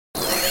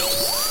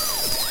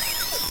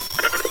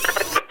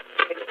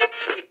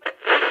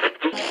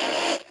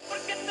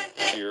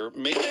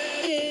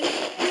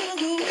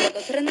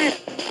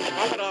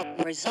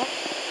result.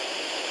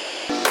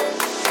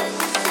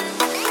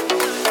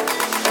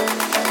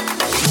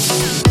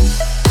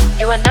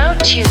 You are now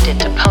tuned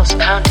into Pulse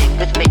Pounding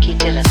with Mickey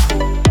Dillon.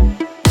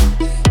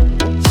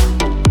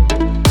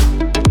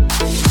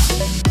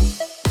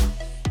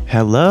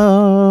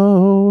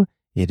 Hello,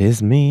 it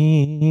is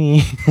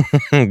me.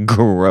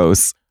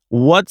 Gross.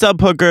 What's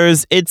up,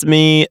 hookers? It's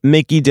me,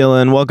 Mickey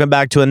Dillon. Welcome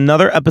back to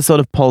another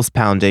episode of Pulse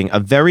Pounding, a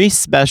very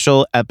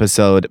special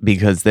episode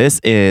because this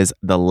is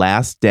the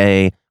last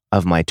day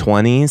of my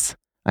 20s.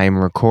 I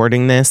am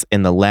recording this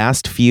in the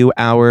last few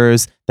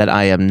hours that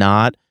I am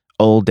not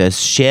old as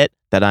shit,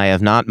 that I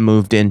have not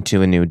moved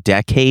into a new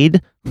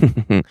decade.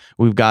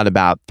 We've got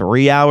about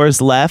 3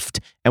 hours left,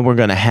 and we're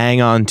going to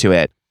hang on to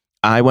it.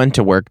 I went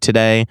to work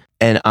today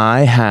and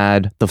I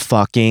had the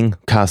fucking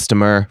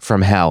customer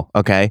from hell,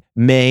 okay?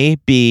 May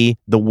be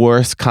the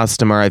worst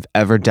customer I've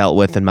ever dealt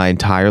with in my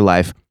entire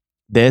life.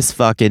 This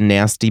fucking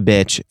nasty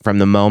bitch, from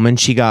the moment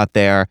she got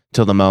there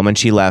till the moment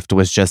she left,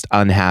 was just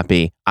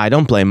unhappy. I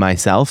don't blame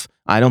myself.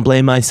 I don't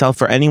blame myself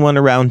for anyone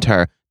around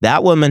her.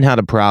 That woman had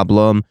a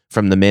problem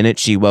from the minute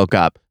she woke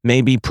up.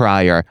 Maybe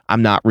prior.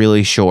 I'm not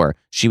really sure.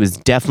 She was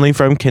definitely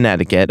from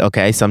Connecticut,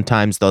 okay?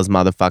 Sometimes those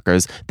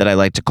motherfuckers that I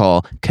like to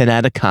call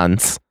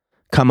Connecticunts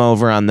come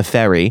over on the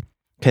ferry.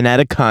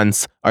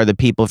 Connecticunts are the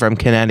people from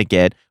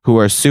Connecticut who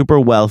are super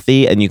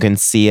wealthy and you can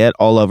see it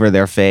all over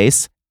their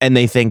face. And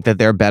they think that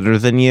they're better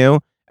than you.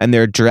 And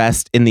they're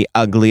dressed in the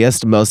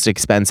ugliest, most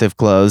expensive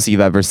clothes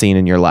you've ever seen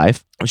in your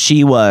life.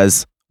 She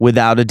was,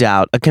 without a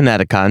doubt, a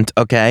Connecticut,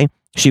 okay?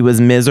 She was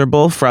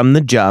miserable from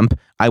the jump.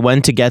 I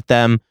went to get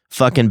them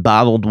fucking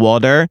bottled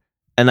water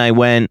and I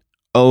went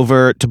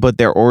over to put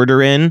their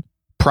order in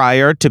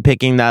prior to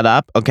picking that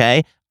up,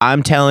 okay?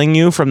 I'm telling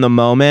you, from the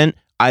moment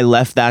I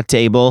left that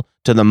table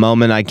to the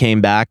moment I came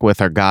back with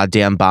her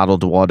goddamn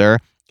bottled water,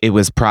 it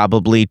was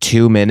probably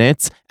 2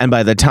 minutes. And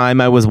by the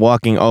time I was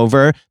walking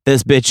over,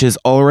 this bitch is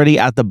already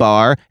at the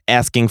bar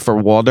asking for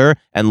water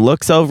and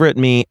looks over at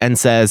me and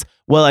says,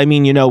 well, I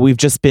mean, you know, we've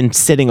just been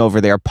sitting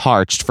over there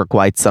parched for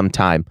quite some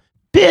time.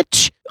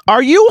 Bitch,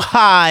 are you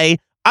high?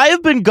 I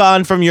have been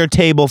gone from your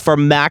table for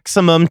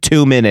maximum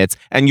 2 minutes,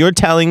 and you're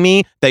telling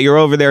me that you're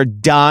over there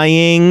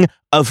dying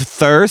of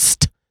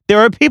thirst? There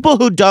are people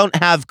who don't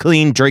have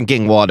clean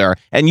drinking water,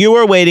 and you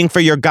are waiting for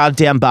your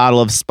goddamn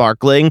bottle of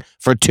sparkling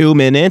for 2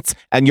 minutes,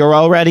 and you're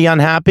already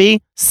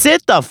unhappy?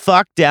 Sit the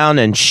fuck down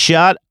and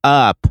shut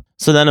up.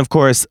 So then, of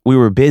course, we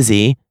were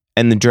busy.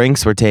 And the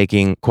drinks were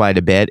taking quite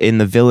a bit. In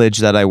the village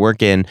that I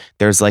work in,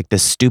 there's like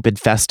this stupid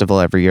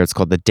festival every year. It's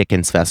called the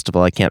Dickens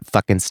Festival. I can't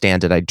fucking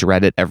stand it. I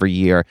dread it every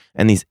year.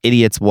 And these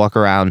idiots walk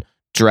around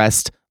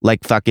dressed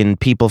like fucking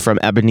people from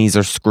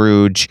Ebenezer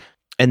Scrooge.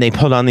 And they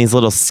put on these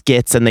little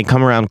skits and they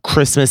come around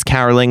Christmas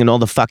caroling in all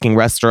the fucking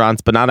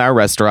restaurants, but not our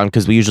restaurant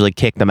because we usually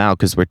kick them out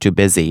because we're too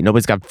busy.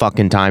 Nobody's got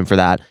fucking time for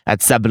that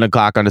at 7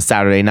 o'clock on a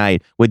Saturday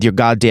night with your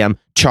goddamn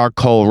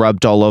charcoal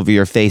rubbed all over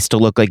your face to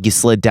look like you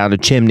slid down a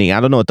chimney. I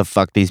don't know what the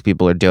fuck these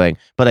people are doing,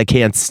 but I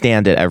can't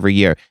stand it every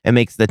year. It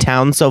makes the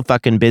town so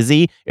fucking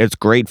busy. It's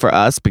great for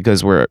us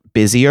because we're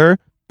busier.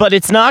 But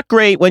it's not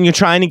great when you're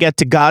trying to get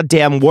to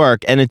goddamn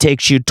work and it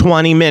takes you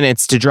 20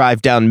 minutes to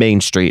drive down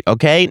Main Street,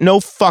 okay? No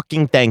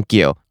fucking thank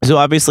you. So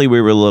obviously we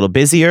were a little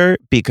busier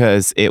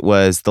because it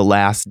was the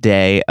last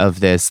day of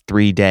this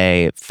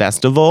 3-day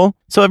festival.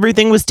 So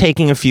everything was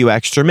taking a few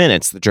extra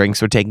minutes. The drinks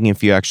were taking a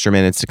few extra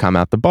minutes to come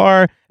out the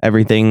bar.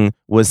 Everything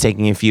was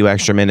taking a few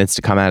extra minutes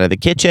to come out of the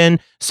kitchen.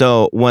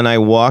 So when I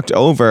walked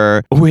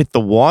over with the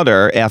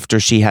water after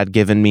she had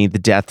given me the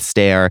death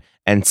stare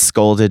and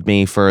scolded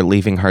me for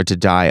leaving her to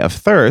die of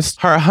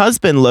thirst, her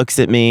husband looks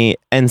at me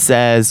and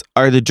says,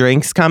 are the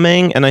drinks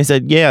coming? And I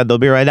said, yeah, they'll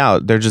be right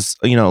out. They're just,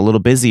 a little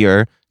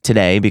busier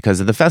today because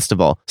of the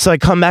festival. So I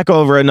come back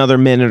over another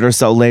minute or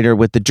so later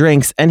with the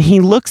drinks and he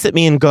looks at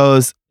me and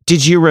goes,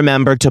 did you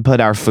remember to put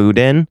our food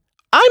in?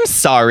 I'm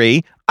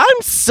sorry.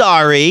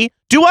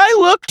 Do I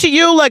look to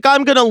you like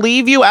I'm going to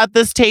leave you at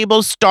this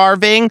table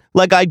starving?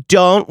 Like I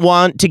don't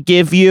want to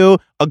give you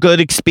a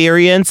good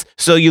experience,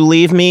 so you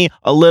leave me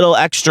a little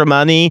extra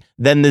money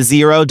than the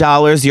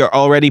 $0 you're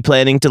already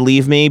planning to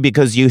leave me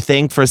because you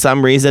think for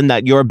some reason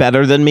that you're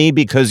better than me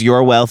because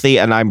you're wealthy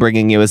and I'm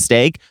bringing you a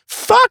steak?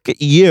 Fuck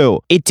you.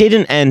 It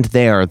didn't end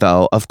there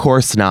though. Of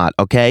course not.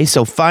 Okay.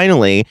 So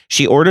finally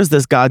she orders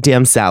this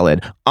goddamn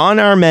salad. On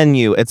our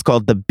menu, it's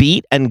called the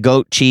beet and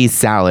goat cheese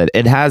salad.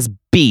 It has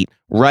beet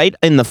right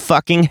in the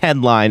fucking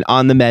headline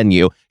on the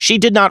menu. She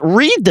did not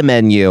read the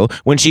menu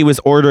when she was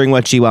ordering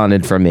what she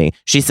wanted from me.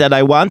 She said,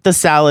 I want the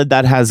salad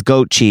that has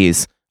goat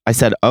cheese. I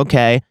said,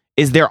 okay.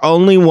 Is there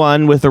only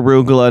one with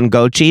arugula and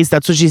goat cheese?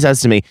 That's what she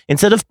says to me.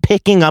 Instead of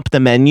picking up the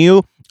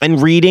menu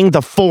and reading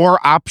the 4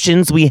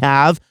 options we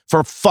have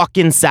for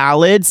fucking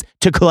salads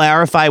to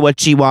clarify what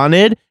she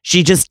wanted,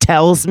 she just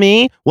tells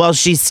me while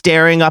she's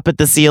staring up at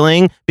the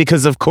ceiling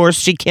because of course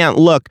she can't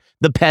look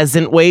the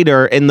peasant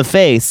waiter in the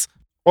face.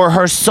 Or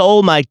her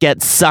soul might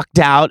get sucked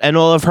out and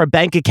all of her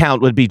bank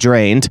account would be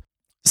drained.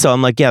 So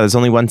I'm like, yeah, there's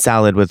only one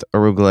salad with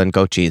arugula and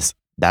goat cheese.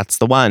 That's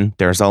the one.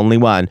 There's only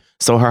one.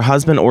 So her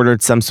husband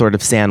ordered some sort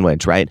of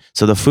sandwich, right?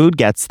 So the food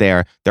gets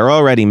there. They're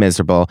already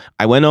miserable.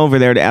 I went over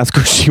there to ask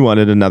her if she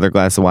wanted another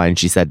glass of wine.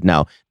 She said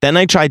no. Then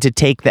I tried to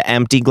take the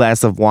empty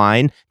glass of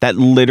wine that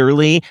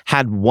literally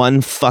had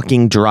one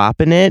fucking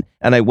drop in it.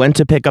 And I went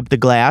to pick up the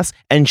glass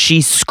and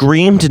she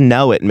screamed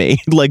no at me.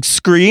 Like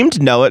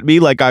screamed no at me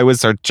like I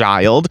was her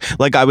child.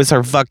 Like I was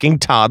her fucking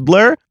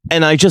toddler.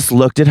 And I just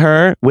looked at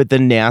her with the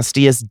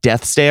nastiest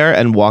death stare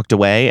and walked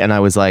away. And I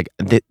was like,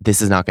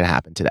 this is not going to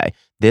happen today.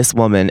 This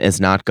woman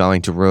is not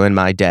going to ruin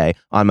my day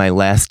on my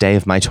last day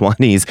of my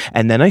 20s.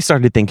 And then I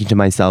started thinking to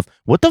myself,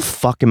 what the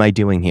fuck am I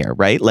doing here?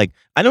 Right? Like,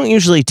 I don't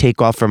usually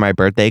take off for my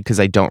birthday because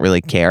I don't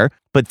really care.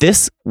 But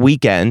this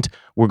weekend,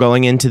 we're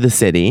going into the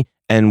city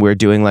and we're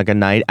doing like a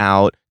night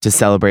out to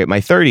celebrate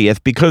my 30th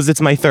because it's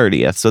my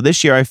 30th. So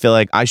this year I feel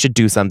like I should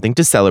do something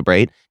to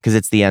celebrate because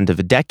it's the end of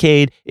a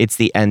decade. It's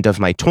the end of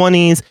my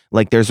 20s.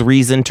 Like there's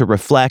reason to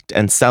reflect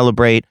and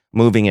celebrate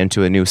moving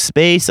into a new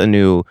space, a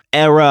new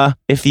era,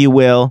 if you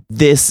will.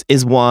 This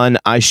is one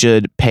I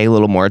should pay a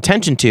little more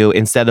attention to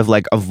instead of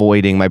like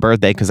avoiding my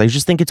birthday because I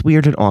just think it's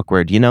weird and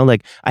awkward. You know,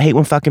 like I hate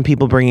when fucking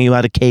people bringing you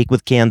out a cake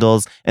with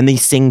candles and they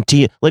sing to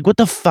you. Like what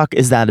the fuck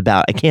is that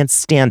about? I can't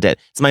stand it.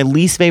 It's my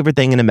least favorite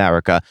thing in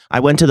America.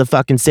 I went to the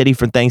fucking city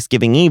for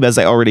Thanksgiving Eve, as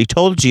I already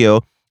told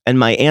you. And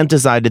my aunt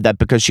decided that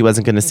because she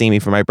wasn't going to see me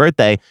for my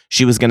birthday,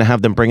 she was going to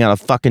have them bring out a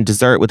fucking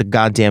dessert with a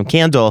goddamn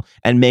candle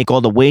and make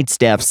all the wait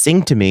staff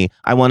sing to me.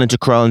 I wanted to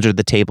crawl under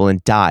the table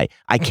and die.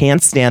 I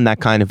can't stand that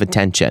kind of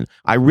attention.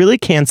 I really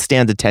can't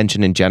stand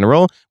attention in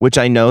general, which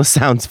I know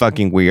sounds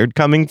fucking weird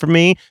coming from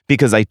me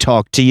because I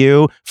talk to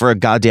you for a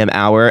goddamn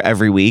hour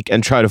every week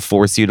and try to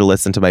force you to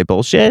listen to my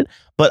bullshit.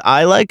 But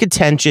I like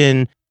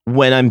attention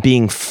when I'm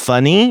being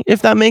funny,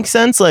 if that makes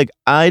sense. Like,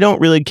 I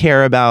don't really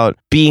care about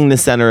being the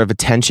center of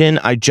attention.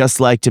 I just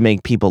like to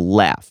make people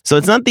laugh. So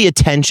it's not the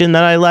attention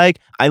that I like.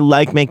 I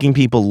like making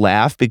people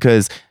laugh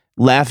because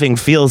laughing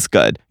feels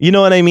good. You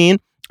know what I mean?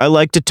 I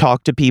like to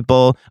talk to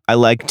people. I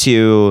like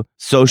to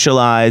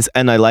socialize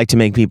and I like to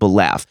make people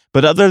laugh.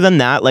 But other than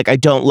that, like, I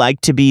don't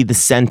like to be the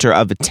center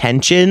of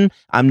attention.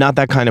 I'm not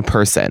that kind of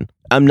person.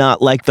 I'm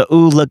not like the,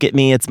 ooh, look at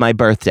me, it's my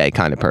birthday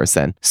kind of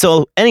person.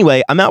 So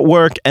anyway, I'm at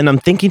work and I'm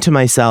thinking to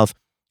myself,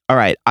 all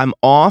right, I'm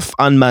off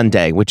on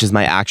Monday, which is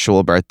my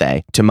actual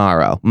birthday,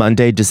 tomorrow,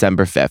 Monday,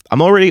 December 5th.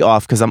 I'm already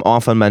off because I'm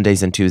off on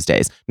Mondays and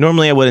Tuesdays.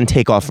 Normally, I wouldn't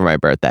take off for my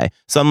birthday.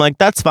 So I'm like,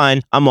 that's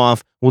fine. I'm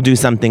off. We'll do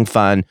something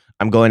fun.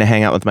 I'm going to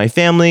hang out with my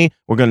family.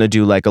 We're going to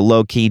do like a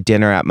low-key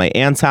dinner at my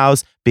aunt's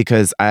house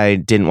because I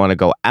didn't want to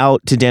go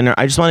out to dinner.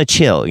 I just want to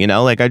chill, you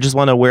know? Like, I just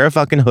want to wear a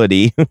fucking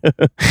hoodie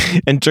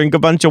and drink a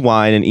bunch of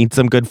wine and eat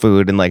some good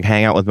food and like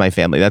hang out with my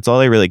family. That's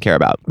all I really care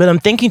about. But I'm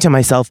thinking to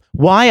myself,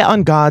 why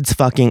on God's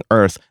fucking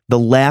earth, the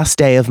last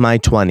day of my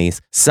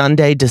 20s,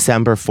 Sunday,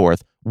 December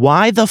 4th,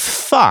 why the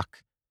fuck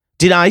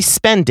did I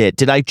spend it?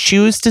 Did I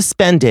choose to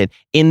spend it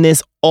in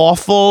this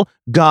awful,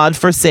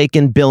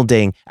 godforsaken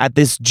building at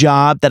this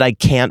job that I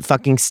can't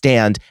fucking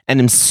stand and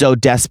am so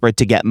desperate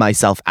to get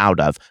myself out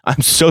of?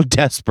 I'm so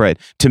desperate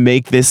to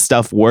make this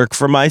stuff work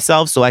for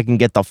myself so I can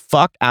get the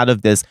fuck out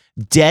of this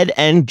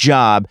dead-end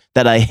job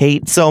that I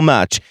hate so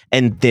much.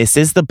 And this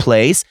is the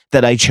place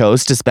that I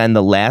chose to spend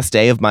the last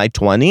day of my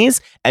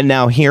 20s. And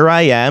now here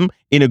I am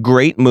in a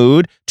great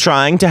mood,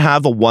 trying to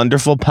have a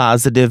wonderful,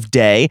 positive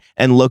day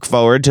and look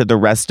forward to the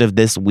rest of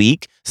this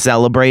week,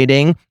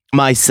 celebrating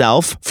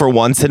myself for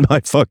once in my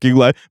fucking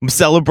life. I'm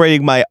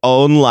celebrating my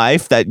own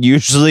life that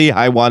usually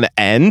I want to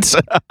end.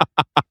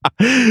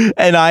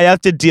 And I have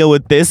to deal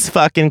with this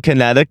fucking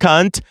Kaneda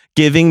cunt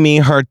giving me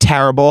her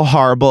terrible,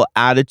 horrible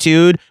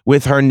attitude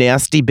with her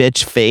nasty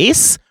bitch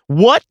face.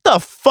 What the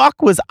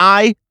fuck was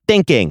I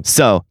thinking?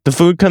 So the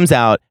food comes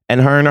out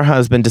and her and her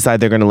husband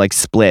decide they're going to like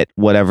split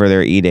whatever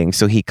they're eating.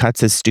 So he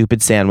cuts his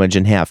stupid sandwich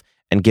in half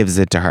and gives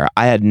it to her.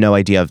 I had no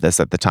idea of this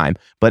at the time.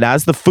 But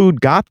as the food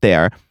got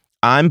there,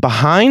 I'm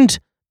behind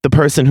the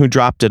person who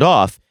dropped it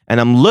off and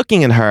I'm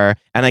looking at her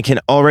and I can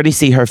already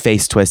see her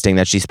face twisting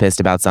that she's pissed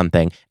about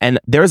something. And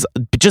there's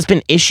just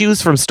been issues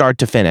from start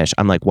to finish.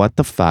 I'm like, what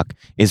the fuck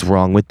is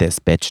wrong with this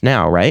bitch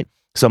now, right?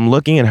 So I'm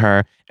looking at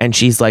her and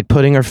she's like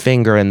putting her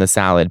finger in the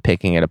salad,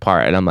 picking it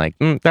apart. And I'm like,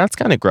 that's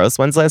kind of gross.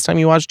 When's the last time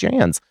you washed your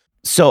hands?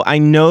 So I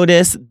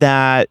notice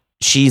that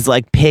she's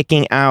like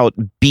picking out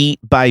beet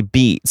by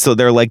beet. So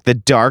they're like the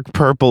dark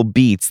purple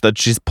beets that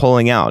she's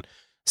pulling out.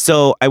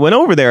 So I went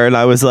over there and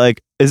I was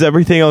like, is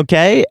everything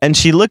okay? And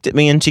she looked at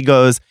me and she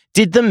goes,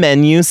 did the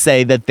menu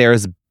say that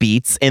there's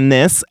beets in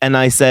this? And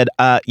I said,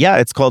 yeah,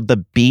 it's called the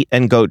beet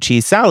and goat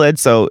cheese salad.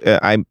 So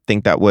I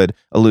think that would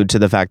allude to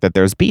the fact that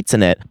there's beets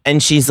in it.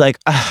 And she's like,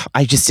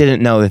 I just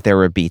didn't know that there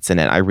were beets in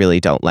it. I really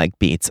don't like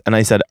beets. And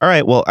I said, all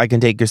right, well, I can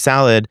take your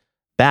salad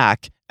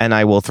back and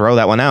I will throw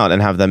that one out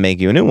and have them make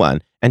you a new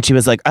one. And she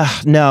was like,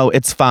 no,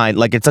 it's fine.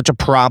 Like, it's such a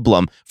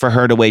problem for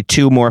her to wait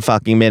 2 more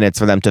fucking minutes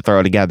for them to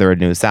throw together a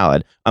new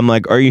salad. I'm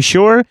like, are you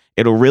sure?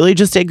 It'll really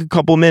just take a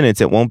couple minutes.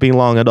 It won't be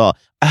long at all.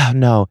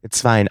 No,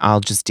 it's fine.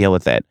 I'll just deal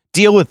with it.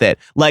 Deal with it.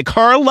 Like,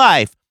 her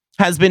life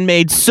has been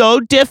made so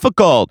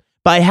difficult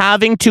by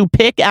having to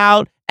pick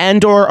out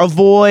and or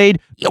avoid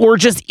or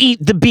just eat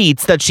the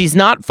beets that she's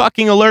not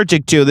fucking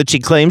allergic to that she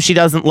claims she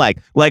doesn't like.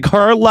 Like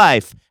her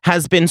life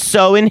has been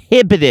so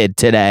inhibited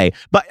today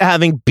by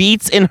having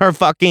beets in her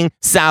fucking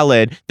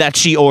salad that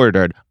she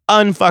ordered.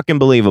 Unfucking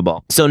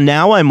believable. So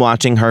now I'm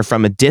watching her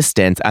from a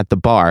distance at the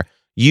bar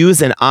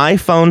use an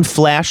iPhone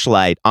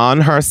flashlight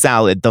on her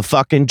salad, the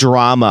fucking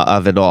drama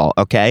of it all,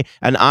 okay?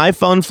 An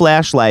iPhone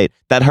flashlight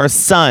that her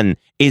son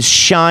is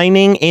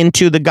shining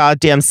into the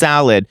goddamn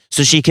salad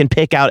so she can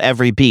pick out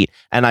every beet.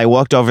 And I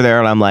walked over there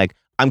and I'm like,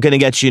 I'm going to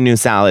get you a new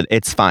salad.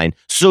 It's fine.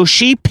 So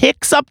she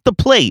picks up the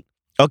plate,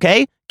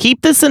 okay?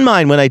 Keep this in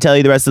mind when I tell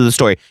you the rest of the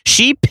story.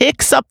 She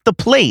picks up the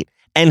plate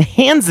and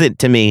hands it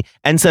to me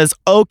and says,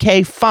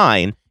 okay,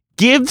 fine.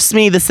 Gives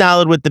me the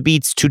salad with the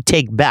beets to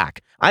take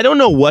back. I don't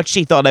know what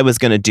she thought I was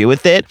going to do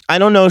with it. I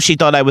don't know if she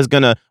thought I was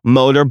going to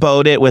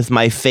motorboat it with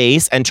my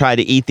face and try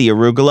to eat the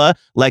arugula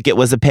like it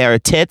was a pair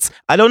of tits.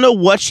 I don't know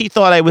what she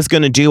thought I was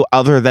going to do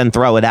other than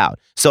throw it out.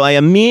 So I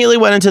immediately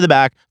went into the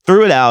back,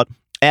 threw it out,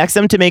 asked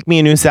them to make me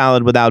a new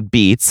salad without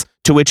beets,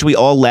 to which we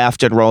all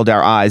laughed and rolled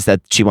our eyes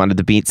that she wanted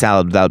the beet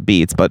salad without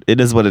beets, but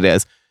it is what it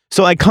is.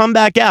 So I come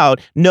back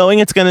out knowing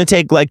it's going to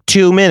take like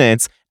 2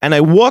 minutes, and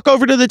I walk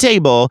over to the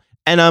table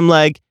and I'm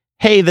like,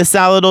 hey, the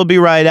salad will be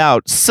right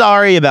out.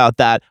 Sorry about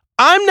that.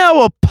 I'm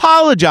now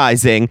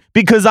apologizing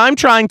because I'm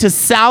trying to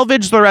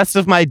salvage the rest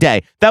of my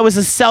day. That was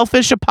a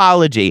selfish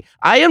apology.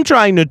 I am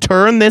trying to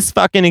turn this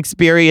fucking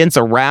experience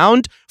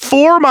around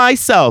for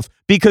myself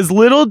because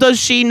little does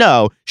she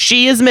know,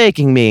 she is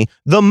making me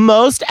the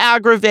most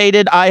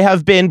aggravated I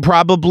have been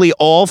probably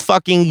all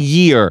fucking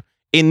year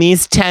in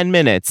these 10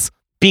 minutes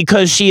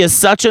because she is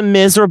such a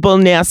miserable,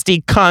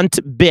 nasty cunt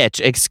bitch.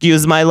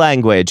 Excuse my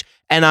language.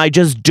 And I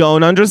just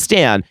don't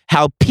understand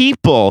how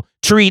people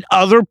treat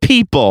other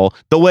people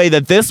the way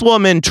that this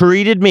woman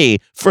treated me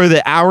for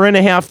the hour and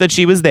a half that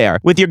she was there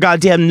with your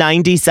goddamn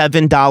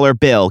 $97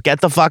 bill. Get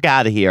the fuck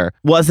out of here.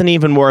 Wasn't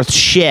even worth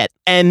shit.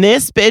 And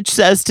this bitch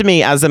says to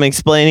me as I'm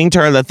explaining to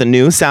her that the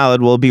new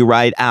salad will be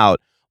right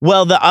out,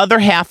 well, the other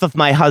half of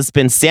my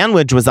husband's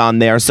sandwich was on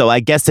there, so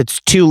I guess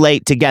it's too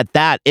late to get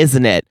that,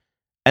 isn't it?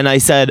 And I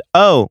said,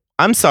 oh,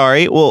 I'm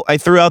sorry. Well, I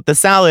threw out the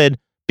salad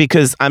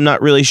because I'm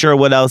not really sure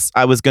what else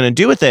I was going to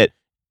do with it.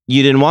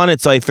 You didn't want it,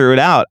 so I threw it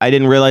out. I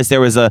didn't realize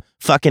there was a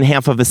fucking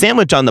half of a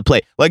sandwich on the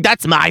plate. Like,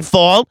 that's my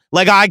fault.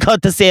 Like, I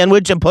cut the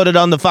sandwich and put it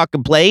on the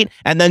fucking plate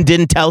and then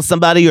didn't tell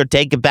somebody or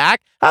take it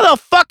back. How the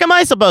fuck am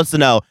I supposed to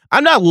know?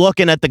 I'm not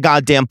looking at the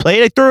goddamn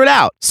plate. I threw it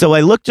out. So I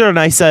looked at her and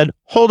I said,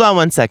 hold on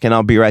 1 second.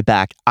 I'll be right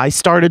back. I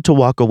started to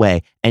walk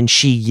away and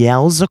she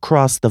yells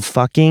across the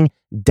fucking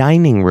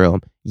dining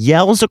room.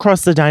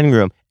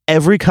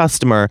 Every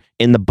customer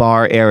in the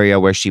bar area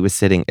where she was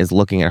sitting is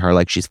looking at her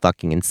like she's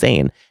fucking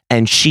insane.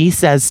 And she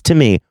says to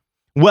me,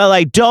 well,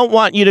 I don't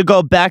want you to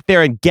go back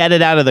there and get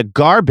it out of the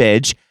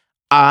garbage.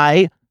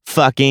 I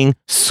fucking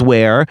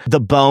swear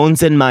the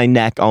bones in my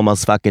neck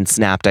almost fucking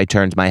snapped. I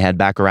turned my head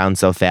back around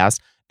so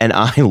fast and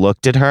I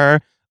looked at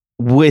her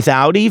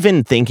without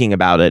even thinking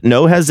about it.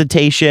 No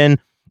hesitation,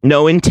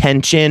 no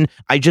intention.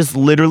 I just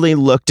literally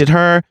looked at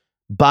her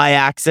by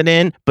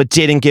accident, but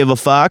didn't give a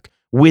fuck,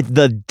 with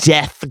the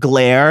death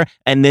glare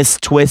and this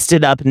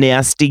twisted up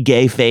nasty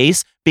gay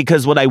face,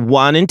 because what I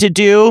wanted to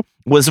do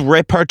was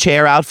rip her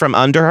chair out from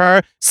under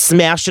her,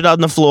 smash it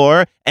on the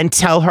floor, and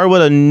tell her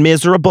what a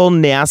miserable,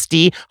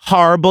 nasty,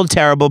 horrible,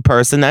 terrible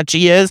person that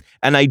she is.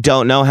 And I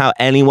don't know how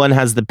anyone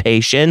has the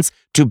patience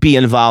to be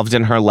involved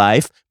in her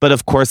life. But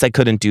of course I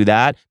couldn't do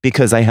that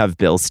because I have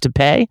bills to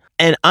pay.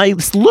 And I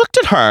looked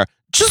at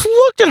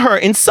her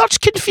in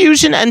such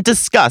confusion and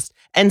disgust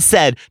and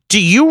said,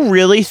 do you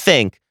really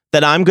think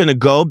that I'm going to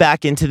go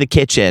back into the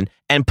kitchen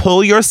and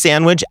pull your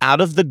sandwich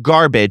out of the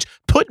garbage,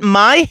 put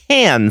my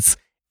hands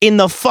in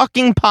the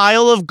fucking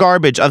pile of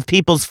garbage of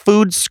people's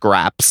food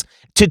scraps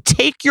to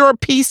take your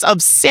piece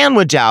of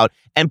sandwich out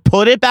and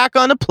put it back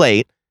on a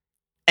plate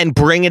and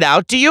bring it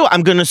out to you?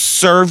 I'm going to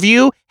serve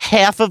you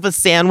half of a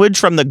sandwich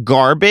from the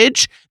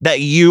garbage that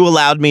you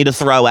allowed me to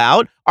throw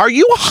out? Are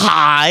you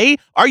high?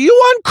 Are you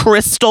on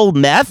crystal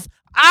meth?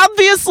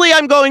 Obviously,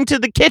 I'm going to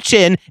the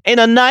kitchen in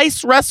a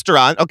nice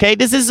restaurant, okay?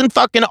 This isn't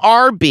fucking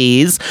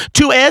Arby's,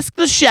 to ask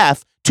the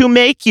chef to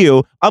make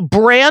you a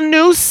brand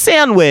new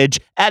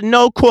sandwich at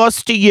no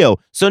cost to you.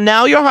 So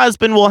now your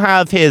husband will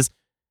have his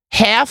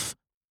half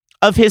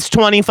of his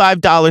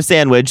 $25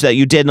 sandwich that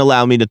you didn't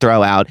allow me to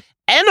throw out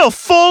and a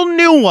full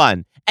new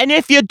one. And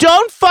if you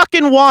don't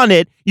fucking want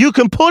it, you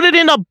can put it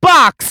in a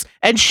box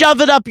and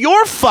shove it up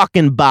your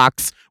fucking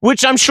box,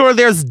 which I'm sure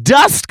there's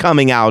dust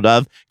coming out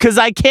of, because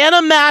I can't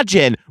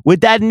imagine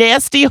with that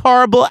nasty,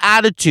 horrible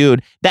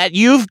attitude that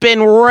you've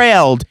been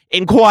railed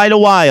in quite a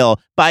while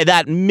by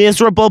that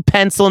miserable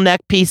pencil neck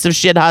piece of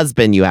shit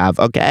husband you have,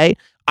 okay?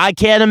 I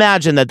can't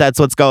imagine that that's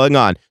what's going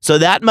on. So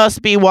that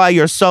must be why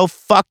you're so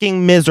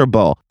fucking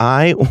miserable.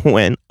 I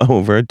went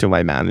over to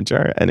my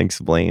manager and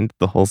explained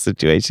the whole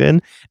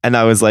situation. And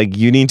I was like,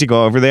 you need to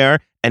go over there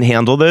and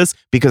handle this,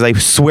 because I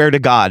swear to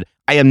God,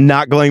 I am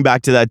not going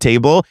back to that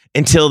table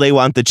until they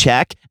want the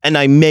check. And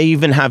I may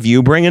even have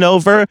you bring it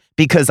over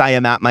because I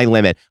am at my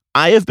limit.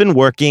 I have been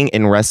working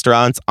in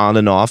restaurants on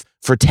and off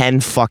for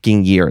 10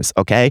 fucking years,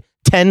 okay?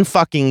 10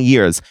 fucking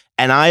years.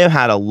 And I have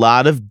had a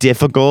lot of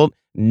difficult,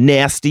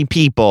 nasty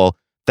people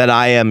that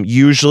I am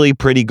usually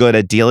pretty good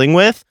at dealing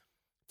with.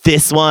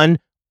 This one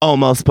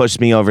almost pushed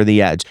me over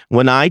the edge.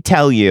 When I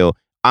tell you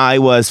I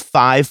was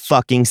 5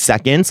 fucking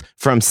seconds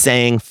from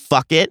saying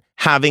fuck it,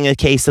 having a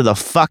case of the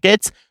fuck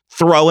it,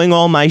 throwing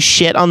all my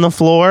shit on the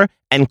floor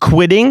and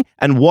quitting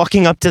and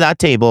walking up to that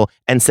table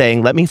and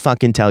saying, let me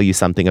fucking tell you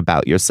something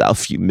about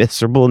yourself, you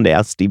miserable,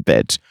 nasty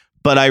bitch.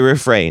 But I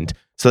refrained.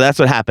 So that's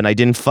what happened. I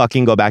didn't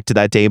fucking go back to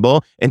that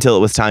table until it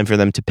was time for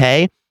them to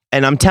pay.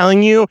 And I'm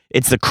telling you,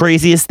 it's the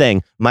craziest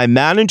thing. My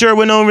manager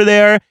went over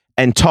there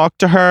and talked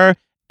to her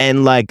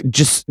and like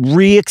just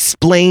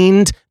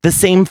re-explained the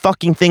same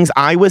fucking things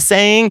I was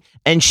saying.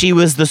 And she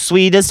was the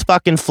sweetest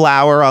fucking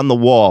flower on the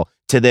wall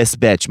to this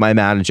bitch, my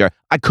manager.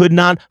 I could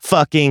not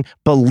fucking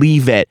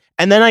believe it.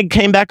 And then I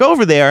came back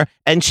over there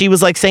and she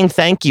was like saying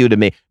thank you to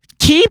me.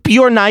 Keep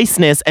your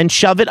niceness and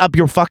shove it up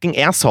your fucking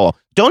asshole.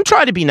 Don't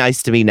try to be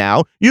nice to me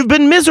now. You've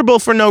been miserable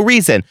for no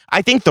reason.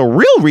 I think the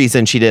real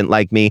reason she didn't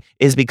like me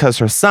is because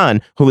her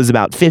son, who was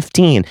about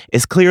 15,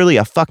 is clearly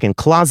a fucking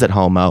closet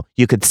homo.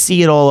 You could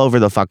see it all over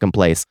the fucking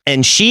place.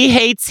 And she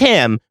hates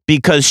him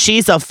because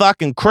she's a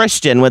fucking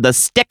Christian with a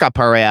stick up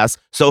her ass.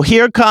 So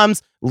here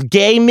comes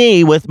gay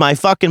me with my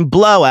fucking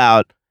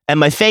blowout and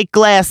my fake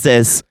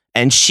glasses.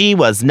 And she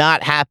was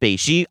not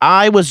happy.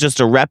 I was just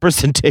a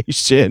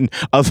representation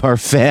of her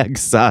fag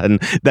son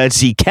that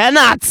she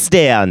cannot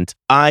stand.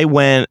 I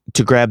went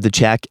to grab the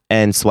check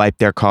and swipe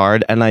their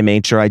card, and I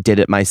made sure I did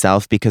it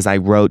myself because I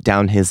wrote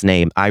down his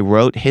name. I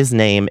wrote his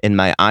name in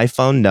my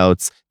iPhone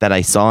notes that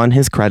I saw on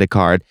his credit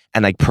card,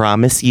 and I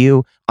promise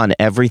you on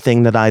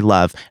everything that I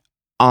love,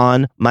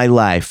 on my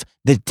life,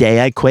 the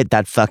day I quit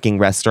that fucking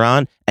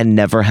restaurant and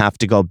never have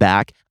to go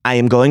back, I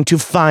am going to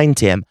find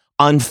him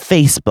on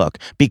Facebook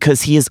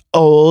because he is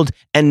old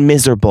and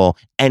miserable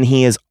and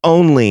he is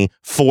only,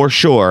 for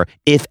sure,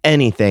 if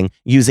anything,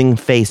 using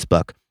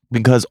Facebook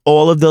because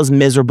all of those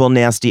miserable,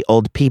 nasty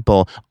old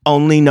people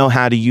only know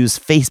how to use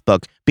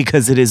Facebook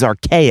because it is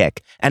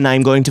archaic. And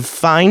I'm going to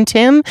find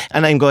him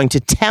and I'm going to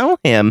tell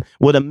him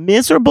what a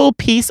miserable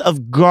piece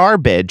of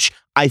garbage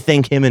I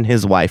think him and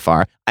his wife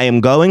are. I am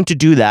going to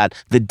do that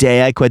the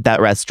day I quit that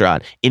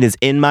restaurant. It is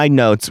in my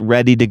notes,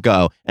 ready to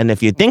go. And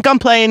if you think I'm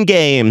playing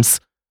games,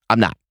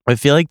 I'm not. I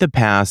feel like the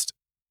past,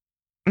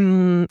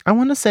 I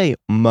want to say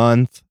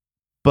month,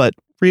 but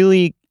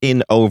really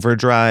in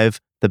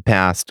overdrive the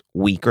past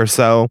week or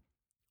so,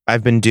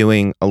 I've been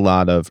doing a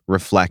lot of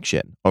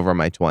reflection over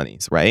my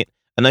 20s, right?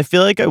 And I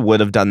feel like I would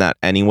have done that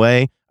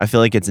anyway. I feel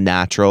like it's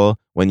natural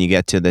when you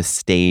get to this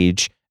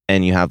stage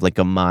and you have like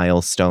a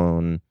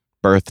milestone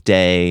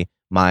birthday,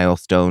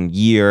 milestone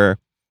year.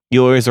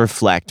 You always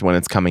reflect when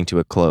it's coming to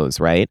a close,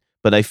 right?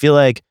 But I feel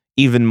like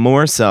even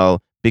more so,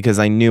 because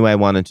I knew I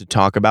wanted to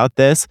talk about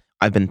this,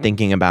 I've been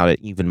thinking about it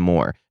even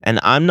more.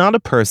 And I'm not a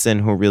person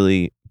who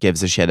really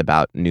gives a shit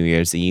about New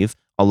Year's Eve.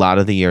 A lot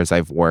of the years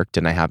I've worked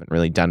and I haven't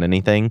really done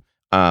anything.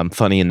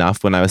 Funny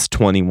enough, when I was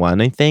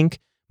 21, I think,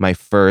 my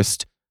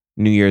first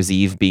New Year's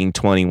Eve being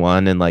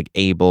 21 and like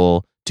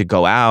able to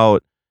go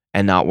out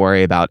and not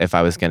worry about if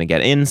I was going to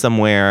get in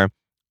somewhere,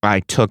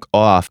 I took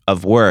off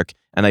of work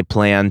and I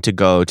planned to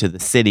go to the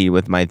city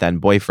with my then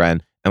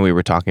boyfriend. And we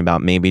were talking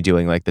about maybe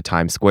doing like the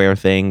Times Square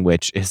thing,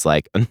 which is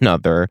like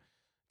another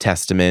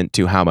testament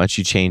to how much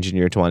you change in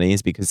your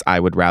 20s, because I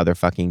would rather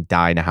fucking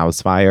die in a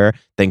house fire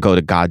than go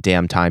to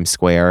goddamn Times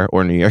Square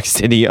or New York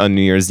City on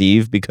New Year's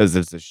Eve because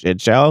it's a shit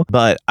show.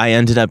 But I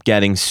ended up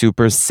getting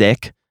super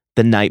sick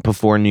the night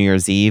before New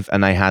Year's Eve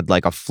and I had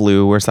like a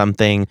flu or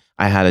something.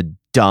 I had a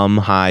dumb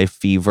high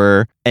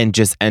fever and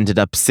just ended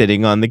up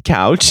sitting on the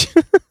couch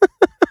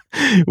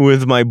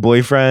with my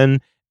boyfriend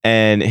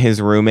and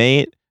his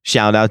roommate.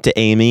 Shout out to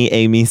Amy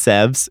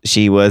Sebs.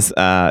 She was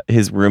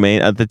his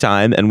roommate at the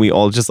time, and we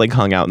all just like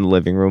hung out in the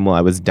living room while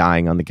I was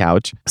dying on the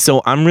couch.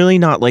 So I'm really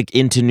not like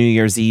into New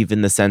Year's Eve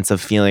in the sense of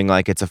feeling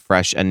like it's a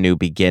fresh and new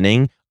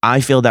beginning.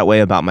 I feel that way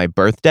about my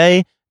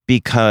birthday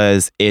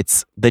because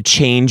it's the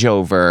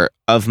changeover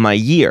of my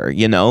year,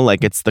 you know,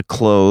 like it's the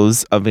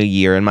close of a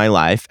year in my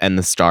life and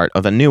the start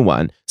of a new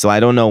one. So I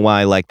don't know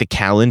why like the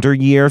calendar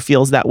year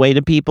feels that way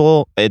to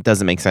people. It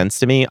doesn't make sense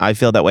to me. I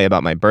feel that way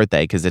about my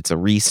birthday because it's a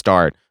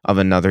restart of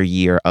another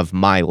year of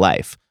my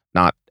life,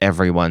 not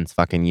everyone's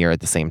fucking year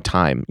at the same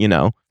time, you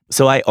know?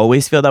 So I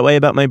always feel that way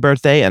about my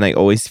birthday, and I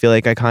always feel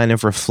like I kind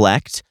of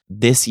reflect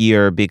this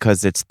year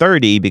because it's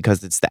 30,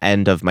 because it's the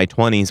end of my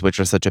 20s, which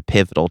are such a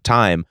pivotal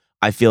time.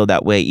 I feel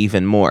that way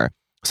even more.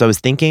 So I was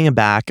thinking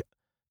back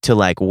to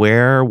like,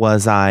 where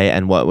was I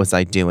and what was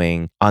I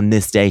doing on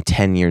this day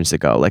 10 years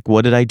ago? Like,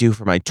 what did I do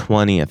for my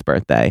 20th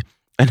birthday?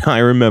 And I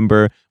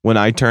remember when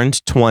I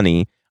turned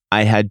 20,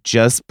 I had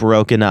just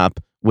broken up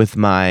with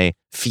my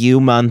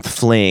few-month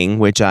fling,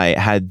 which I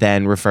had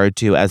then referred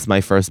to as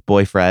my first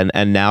boyfriend,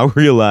 and now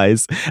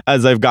realize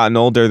as I've gotten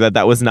older that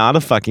that was not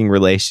a fucking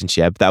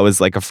relationship. That was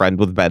like a friend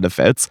with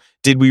benefits.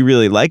 Did we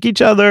really like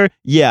each other?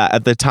 Yeah,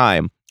 at the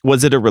time.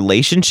 Was it a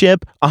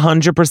relationship?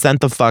 100%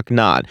 the fuck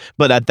not.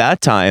 But at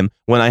that time,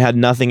 when I had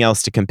nothing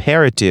else to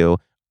compare it to,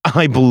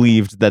 I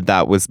believed that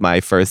that was my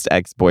first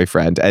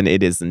ex-boyfriend, and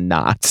it is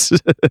not.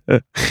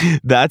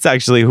 That's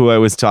actually who I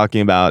was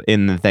talking about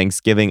in the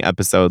Thanksgiving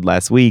episode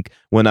last week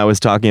when I was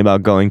talking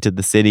about going to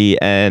the city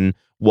and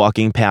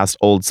walking past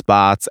old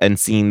spots and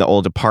seeing the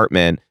old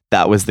apartment.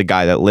 That was the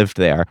guy that lived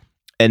there.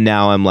 And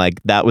now I'm like,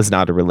 that was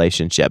not a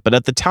relationship. But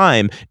at the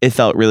time, it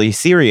felt really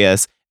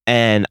serious.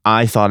 And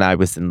I thought I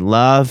was in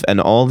love and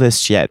all this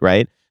shit,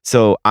 right?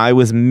 So I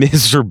was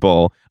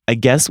miserable. I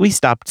guess we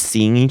stopped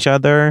seeing each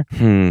other.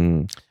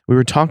 We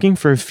were talking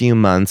for a few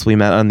months. We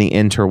met on the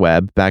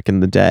interweb back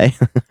in the day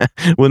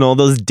when all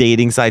those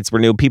dating sites were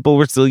new. People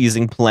were still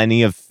using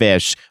Plenty of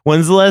Fish.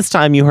 When's the last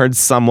time you heard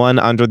someone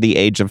under the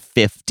age of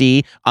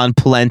 50 on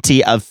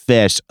Plenty of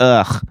Fish?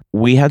 Ugh.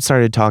 We had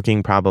started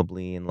talking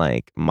probably in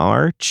like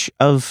March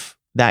of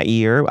that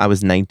year. I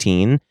was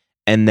 19.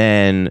 And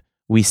then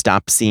we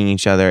stopped seeing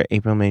each other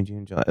April, May,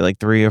 June, July, like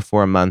 3 or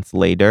 4 months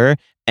later.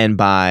 And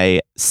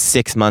by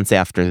 6 months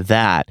after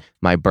that,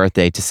 my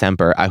birthday,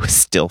 December, I was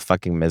still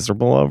fucking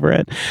miserable over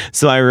it.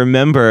 So I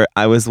remember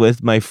I was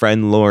with my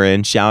friend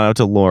Lauren. Shout out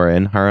to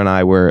Lauren. Her and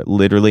I were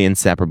literally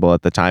inseparable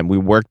at the time. We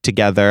worked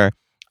together.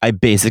 I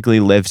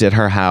basically lived at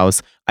her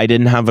house. I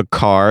didn't have a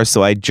car,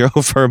 so I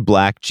drove her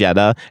black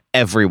Jetta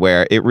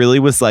everywhere. It really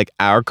was like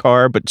our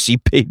car, but she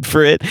paid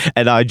for it,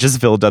 and I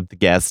just filled up the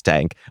gas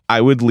tank.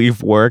 I would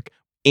leave work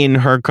in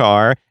her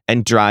car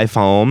and drive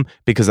home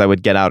because I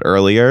would get out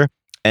earlier,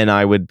 and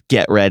I would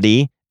get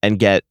ready and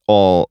get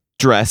all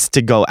dressed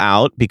to go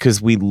out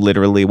because we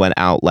literally went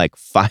out like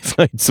 5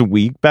 nights a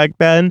week back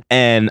then.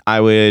 And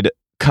I would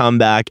come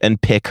back and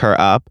pick her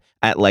up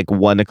at like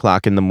 1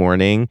 o'clock in the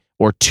morning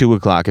or 2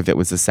 o'clock if it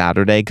was a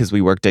Saturday because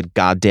we worked at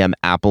goddamn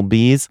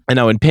Applebee's. And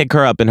I would pick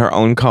her up in her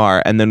own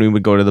car, and then we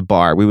would go to the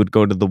bar. We would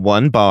go to the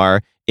one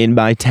bar in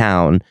my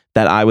town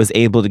that I was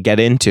able to get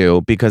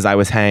into because I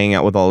was hanging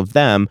out with all of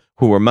them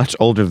who were much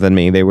older than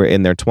me. They were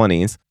in their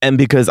 20s. And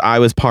because I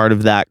was part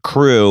of that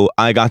crew,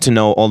 I got to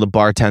know all the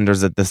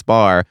bartenders at this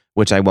bar,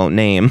 which I won't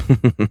name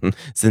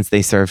since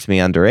they served me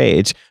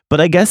underage. But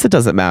I guess it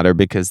doesn't matter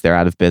because they're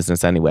out of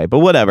business anyway. But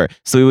whatever.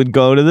 So we would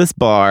go to this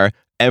bar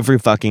every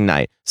fucking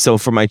night. So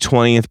for my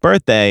 20th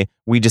birthday,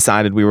 we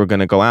decided we were going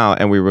to go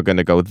out and we were going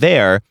to go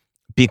there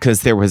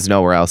because there was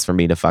nowhere else for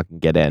me to fucking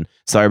get in.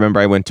 So I remember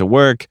I went to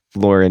work.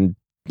 Lauren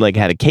like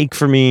had a cake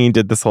for me,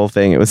 did this whole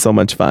thing. It was so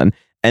much fun.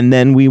 And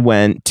then we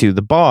went to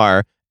the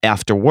bar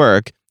after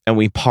work and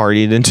we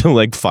partied until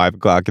like 5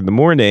 o'clock in the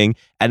morning.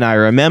 And I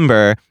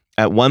remember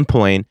at one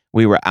point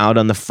we were out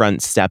on the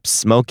front steps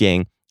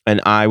smoking,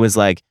 and I was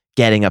like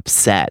getting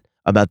upset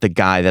about the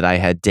guy that I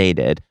had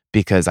dated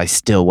because I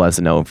still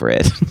wasn't over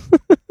it.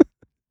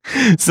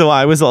 So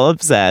I was all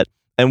upset.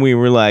 And we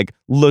were like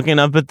looking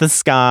up at the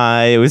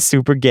sky. It was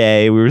super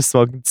gay. We were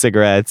smoking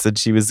cigarettes, and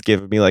she was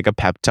giving me like a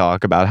pep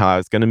talk about how I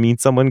was going to meet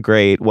someone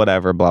great,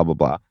 whatever, blah, blah,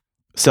 blah.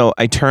 So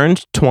I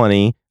turned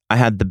 20. I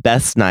had the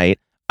best night.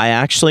 I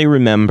actually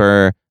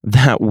remember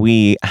that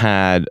we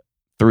had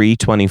 3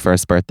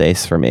 21st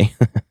birthdays for me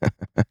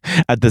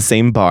at the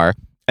same bar.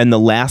 And the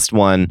last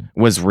one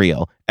was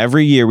real.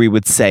 Every year we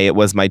would say it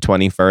was my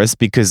 21st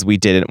because we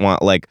didn't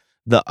want like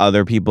the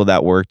other people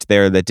that worked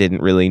there that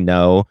didn't really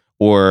know,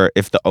 or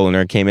if the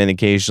owner came in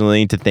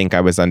occasionally, to think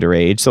I was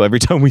underage. So every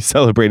time we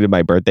celebrated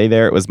my birthday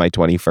there, it was my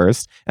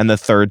 21st. And the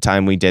third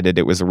time we did it,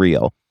 it was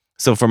real.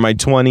 So for my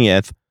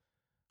 20th,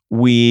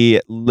 we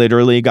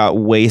literally got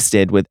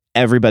wasted with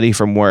everybody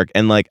from work.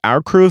 And like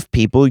our crew of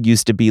people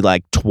used to be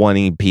like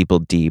 20 people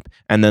deep.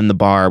 And then the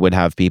bar would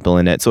have people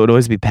in it. So it would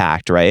always be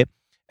packed, right?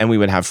 And we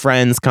would have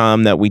friends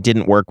come that we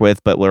didn't work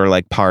with, but were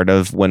like part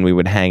of when we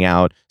would hang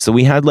out. So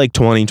we had like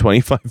 20,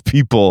 25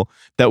 people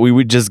that we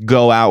would just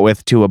go out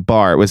with to a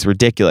bar. It was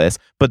ridiculous.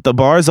 But the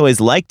bars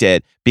always liked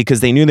it because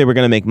they knew they were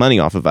going to make money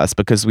off of us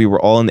because we were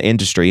all in the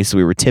industry. So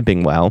we were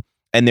tipping well.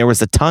 And there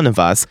was a ton of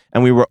us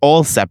and we were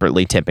all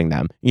separately tipping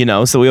them, you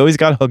know? So we always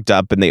got hooked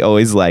up and they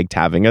always liked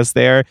having us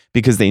there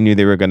because they knew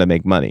they were going to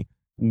make money.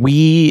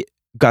 We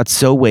got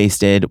so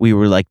wasted. We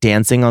were like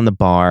dancing on the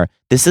bar.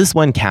 This is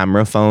when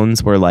camera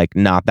phones were like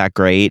not that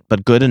great,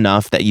 but good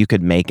enough that you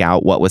could make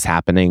out what was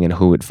happening and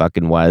who it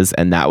fucking was.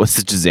 And that was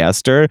a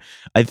disaster.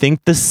 I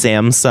think the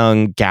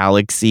Samsung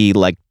Galaxy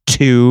like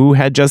 2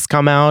 had just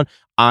come out.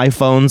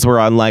 iPhones were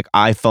on like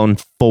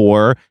iPhone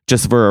 4,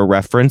 just for a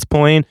reference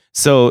point.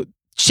 So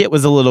shit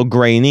was a little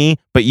grainy,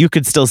 but you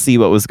could still see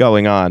what was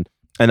going on.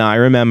 And I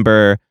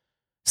remember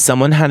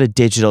someone had a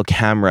digital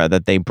camera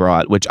that they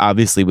brought, which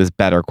obviously was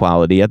better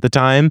quality at the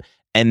time.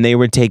 And they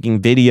were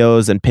taking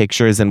videos and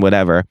pictures and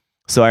whatever.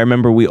 So I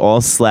remember we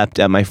all slept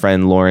at my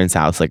friend Lauren's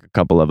house, like a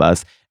couple of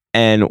us.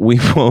 And we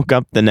woke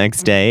up the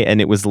next day and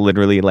it was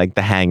literally like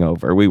The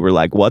Hangover. We were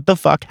like, what the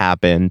fuck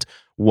happened?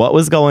 What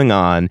was going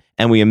on?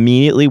 And we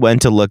immediately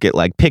went to look at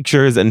like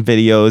pictures and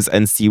videos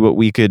and see what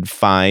we could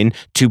find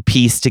to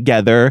piece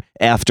together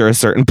after a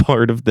certain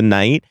part of the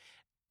night.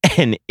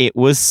 And it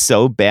was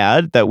so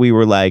bad that we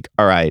were like,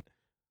 all right,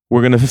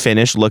 we're going to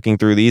finish looking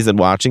through these and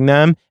watching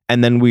them.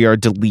 and then we are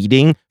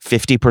deleting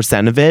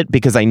 50% of it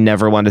because I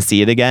never want to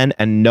see it again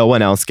and no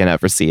one else can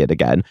ever see it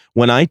again.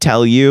 When I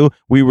tell you,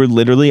 we were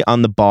literally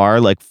on the bar,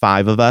 like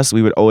 5 of us,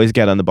 we would always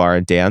get on the bar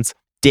and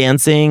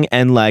dancing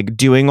and like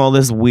doing all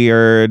this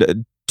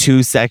weird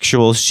too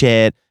sexual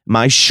shit.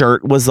 My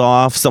shirt was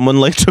off. Someone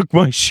like took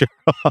my shirt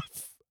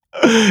off.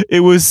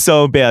 It was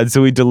so bad.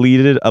 So we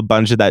deleted a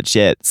bunch of that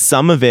shit.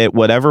 Some of it,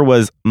 whatever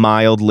was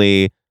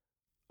mildly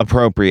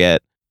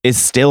appropriate, is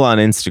still on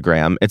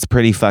Instagram. It's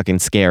pretty fucking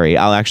scary.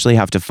 I'll actually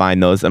have to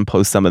find those and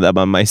post some of them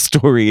on my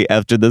story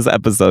after this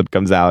episode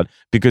comes out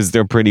because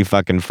they're pretty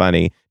fucking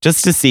funny.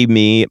 Just to see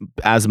me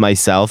as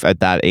myself at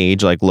that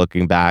age, like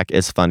looking back,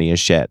 is funny as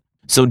shit.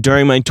 So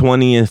during my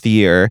 20th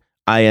year,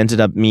 I ended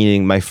up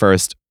meeting my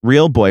first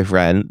real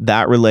boyfriend.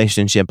 That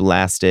relationship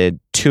lasted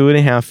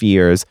 2.5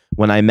 years.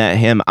 When I met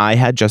him, I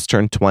had just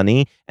turned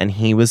 20 and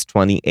he was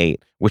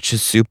 28, which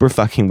is super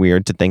fucking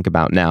weird to think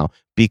about now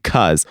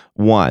because,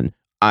 one,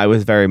 I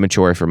was very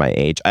mature for my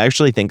age. I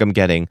actually think I'm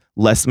getting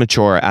less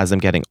mature as I'm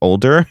getting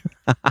older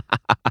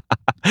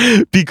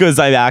because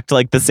I act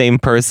like the same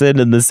person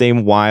and the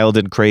same wild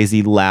and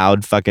crazy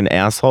loud fucking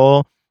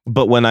asshole.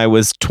 But when I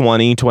was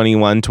 20,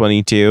 21,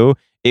 22,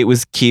 it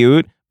was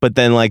cute. But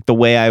then like the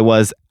way I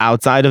was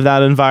outside of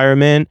that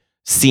environment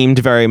seemed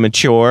very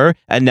mature.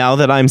 And now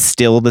that I'm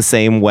still the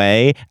same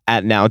way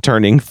at now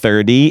turning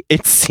 30,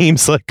 it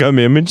seems like I'm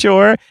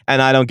immature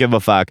and I don't give a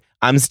fuck.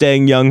 I'm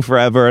staying young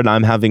forever and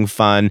I'm having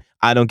fun.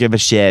 I don't give a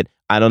shit.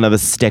 I don't have a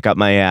stick up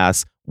my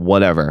ass,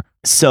 whatever.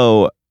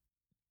 So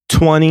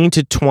 20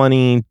 to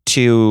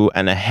 22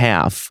 and a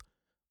half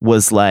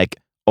was like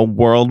a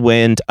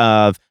whirlwind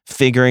of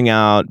figuring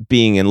out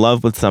being in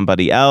love with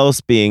somebody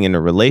else, being in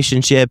a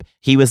relationship.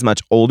 He was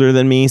much older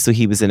than me, so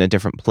he was in a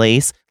different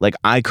place. Like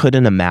I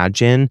couldn't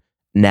imagine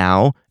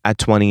now at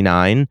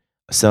 29.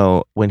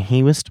 So when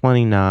he was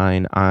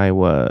 29, I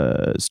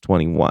was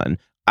 21.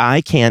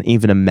 I can't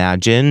even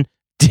imagine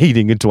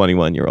dating a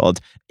 21-year-old.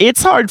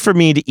 It's hard for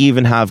me to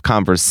even have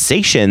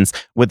conversations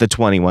with a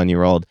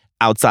 21-year-old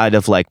outside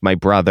of like my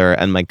brother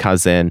and my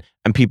cousin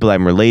and people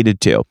I'm related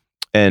to.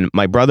 And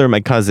my brother and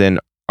my cousin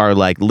are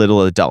like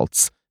little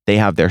adults. They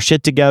have their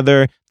shit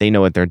together. They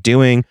know what they're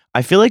doing.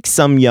 I feel like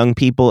some young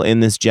people in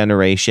this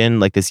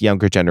generation, like this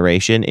younger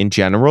generation in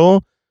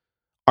general,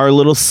 are a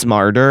little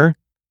smarter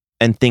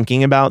and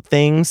thinking about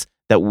things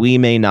that we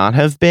may not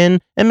have been.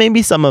 And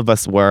maybe some of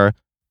us were,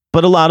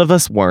 but a lot of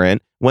us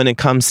weren't when it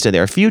comes to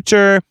their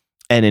future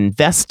and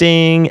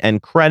investing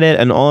and credit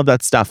and all of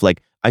that stuff.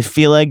 Like, I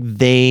feel like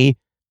they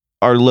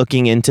are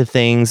looking into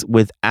things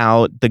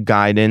without the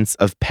guidance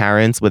of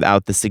parents,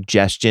 without the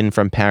suggestion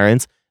from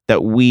parents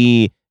that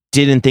we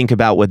didn't think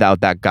about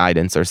without that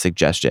guidance or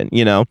suggestion,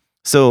 you know?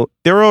 So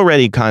they're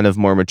already kind of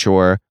more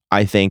mature,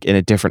 I think, in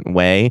a different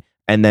way.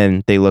 And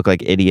then they look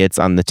like idiots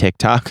on the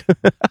TikTok.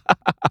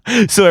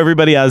 So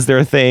everybody has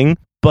their thing.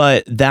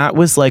 But that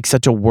was like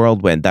such a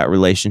whirlwind, that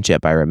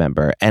relationship, I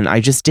remember. And I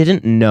just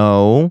didn't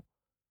know,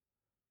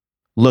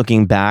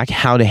 looking back,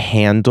 how to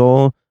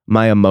handle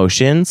my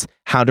emotions,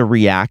 how to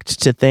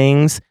react to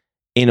things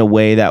in a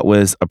way that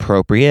was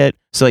appropriate.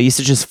 So I used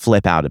to just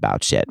flip out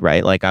about shit,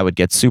 right? Like I would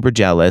get super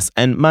jealous.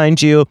 And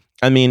mind you,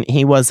 I mean,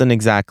 he wasn't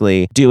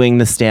exactly doing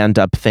the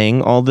stand-up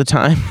thing all the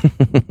time.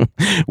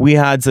 We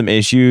had some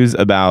issues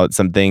about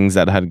some things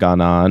that had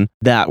gone on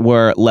that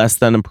were less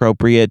than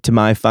appropriate to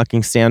my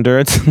fucking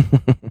standards.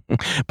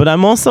 But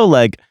I'm also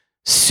like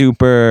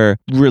super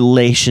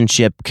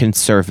relationship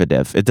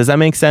conservative. Does that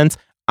make sense?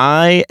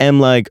 I am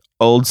like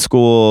old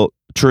school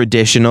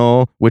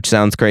traditional, which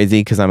sounds crazy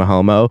because I'm a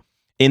homo,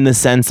 in the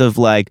sense of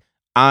like,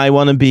 I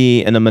want to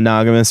be in a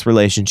monogamous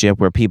relationship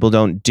where people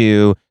don't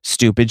do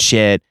stupid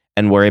shit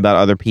and worry about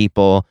other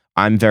people.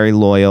 I'm very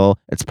loyal.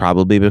 It's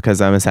probably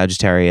because I'm a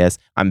Sagittarius.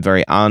 I'm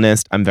very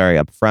honest. I'm very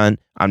upfront.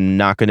 I'm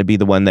not going to be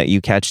the one that you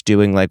catch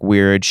doing like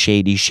weird,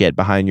 shady shit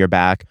behind your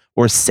back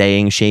or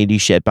saying shady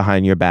shit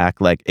behind your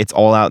back. Like it's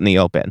all out in the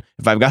open.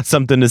 If I've got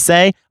something to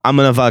say, I'm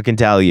going to fucking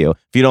tell you.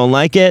 If you don't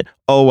like it,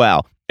 oh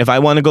well. If I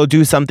want to go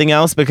do something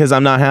else because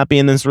I'm not happy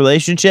in this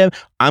relationship,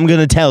 I'm going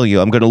to tell you.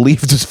 I'm going to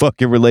leave this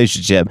fucking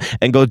relationship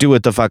and go do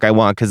what the fuck I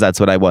want because that's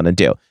what I want to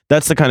do.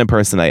 That's the kind of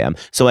person I am.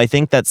 So I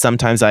think that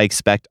sometimes I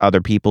expect other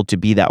people to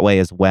be that way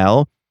as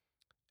well.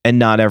 And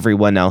not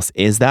everyone else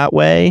is that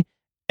way.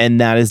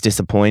 And that is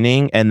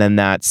disappointing. And then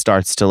that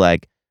starts to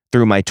like,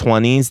 through my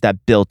 20s,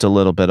 that built a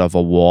little bit of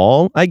a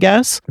wall, I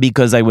guess,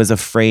 because I was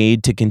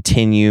afraid to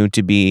continue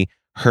to be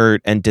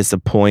hurt and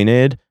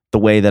disappointed the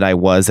way that I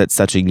was at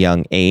such a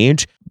young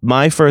age.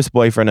 My first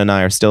boyfriend and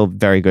I are still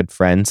very good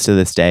friends to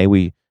this day.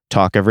 We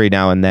talk every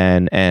now and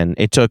then. And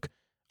it took,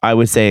 I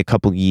would say, a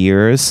couple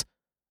years,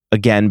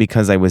 again,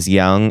 because I was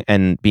young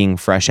and being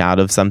fresh out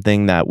of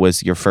something that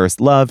was your first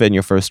love and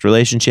your first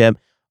relationship.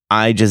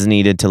 I just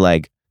needed to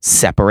like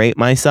separate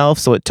myself.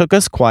 So it took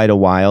us quite a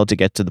while to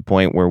get to the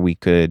point where we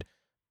could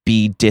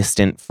be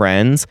distant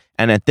friends.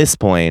 And at this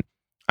point,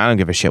 I don't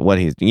give a shit what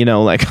he's,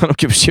 I don't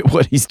give a shit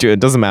what he's doing. It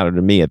doesn't matter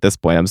to me at this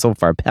point. I'm so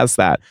far past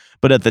that.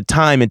 But at the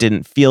time, it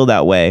didn't feel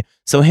that way.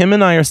 So him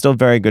and I are still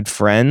very good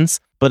friends.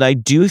 But I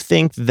do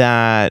think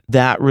that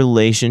that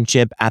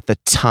relationship at the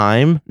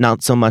time,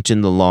 not so much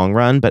in the long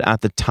run, but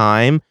at the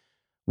time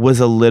was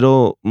a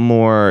little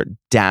more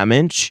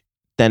damage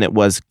than it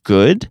was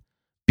good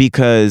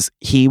because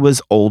he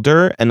was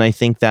older. And I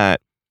think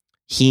that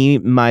he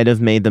might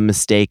have made the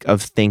mistake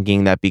of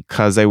thinking that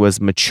because I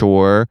was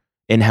mature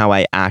in how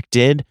I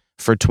acted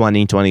for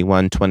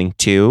 2021,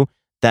 22,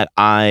 that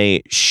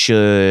I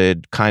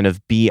should kind of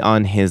be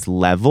on his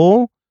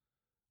level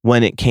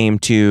when it came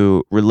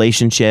to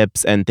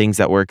relationships and things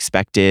that were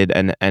expected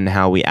and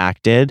how we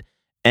acted.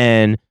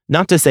 And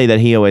not to say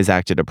that he always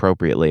acted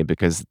appropriately,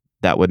 because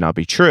that would not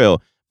be true.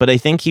 But I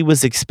think he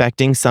was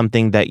expecting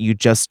something that you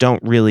just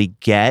don't really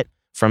get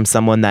from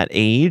someone that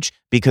age.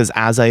 Because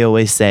as I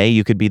always say,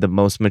 you could be the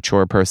most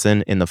mature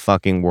person in the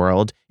fucking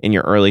world in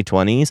your early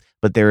 20s,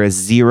 but there is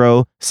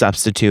zero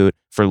substitute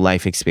for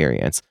life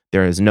experience.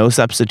 There is no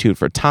substitute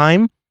for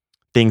time,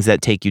 things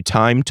that take you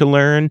time to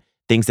learn,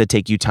 things that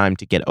take you time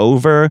to get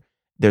over.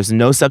 There's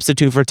no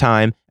substitute for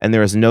time, and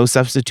there is no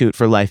substitute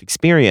for life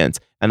experience.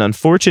 And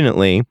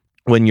unfortunately,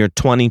 when you're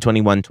 20,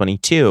 21,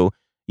 22,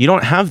 you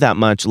don't have that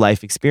much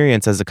life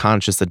experience as a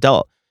conscious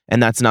adult.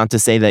 And that's not to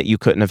say that you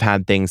couldn't have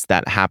had things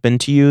that happen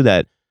to you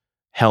that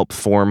help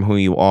form who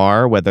you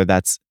are, whether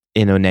that's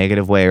in a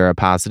negative way or a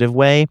positive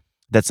way.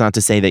 That's not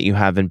to say that you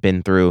haven't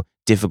been through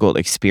difficult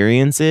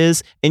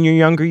experiences in your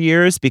younger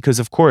years, because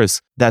of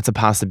course that's a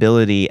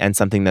possibility and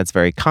something that's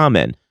very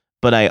common.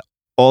 But I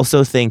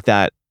also think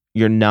that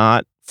you're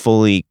not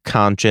fully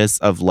conscious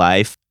of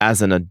life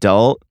as an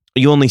adult.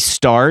 You only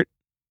start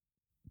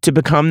to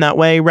become that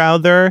way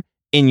rather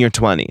in your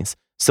 20s.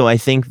 So I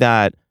think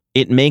that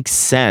it makes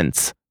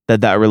sense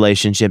that that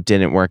relationship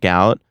didn't work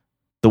out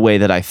the way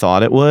that I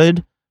thought it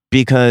would,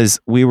 because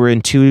we were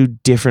in two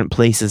different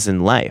places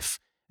in life.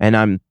 And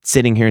I'm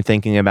sitting here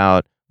thinking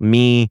about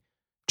me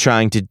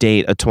trying to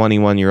date a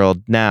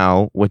 21-year-old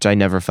now, which I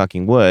never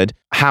fucking would.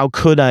 How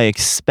could I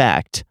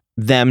expect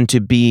them to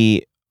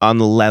be on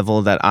the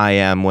level that I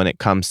am when it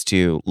comes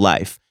to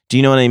life? Do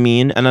you know what I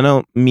mean? And I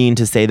don't mean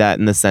to say that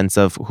in the sense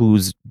of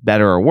who's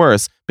better or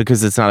worse,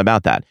 because it's not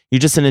about that. You're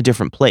just in a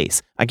different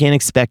place. I can't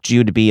expect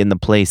you to be in the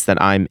place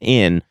that I'm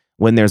in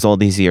when there's all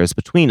these years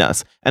between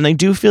us. And I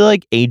do feel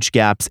like age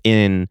gaps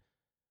in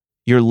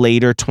your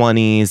later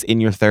 20s,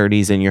 in your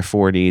 30s, in your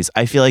 40s,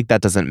 I feel like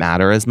that doesn't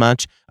matter as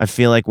much. I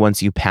feel like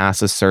once you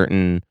pass a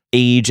certain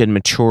age and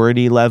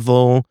maturity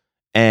level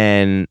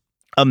and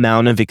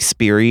amount of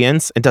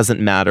experience, it doesn't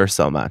matter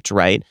so much,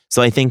 right?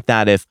 So I think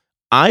that if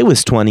I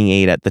was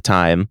 28 at the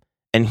time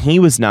and he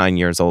was 9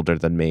 years older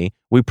than me,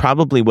 we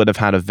probably would have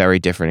had a very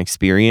different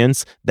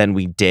experience than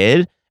we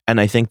did. And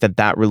I think that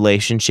that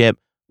relationship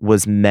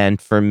was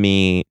meant for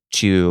me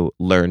to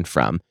learn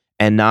from,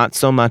 and not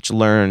so much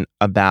learn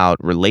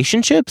about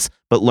relationships,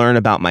 but learn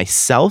about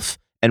myself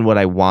and what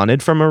I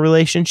wanted from a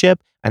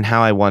relationship and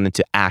how I wanted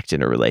to act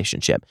in a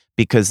relationship.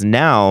 Because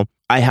now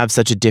I have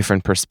such a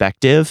different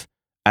perspective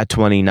at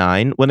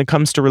 29 when it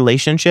comes to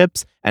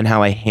relationships and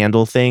how I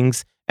handle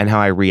things and how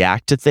I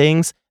react to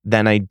things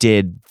than I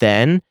did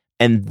then.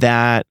 And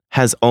that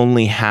has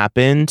only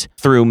happened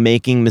through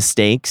making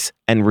mistakes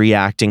and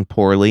reacting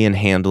poorly and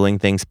handling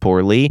things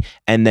poorly,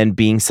 and then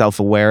being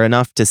self-aware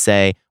enough to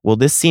say, well,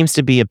 this seems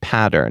to be a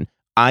pattern.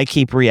 I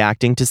keep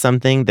reacting to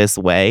something this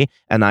way,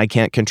 and I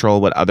can't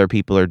control what other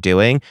people are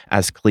doing.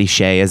 As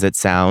cliche as it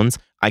sounds,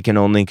 I can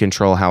only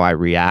control how I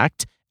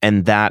react.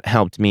 And that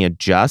helped me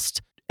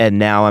adjust. And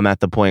now I'm at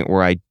the point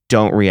where I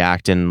don't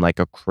react in like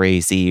a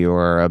crazy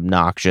or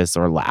obnoxious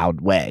or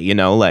loud way, you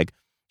know, like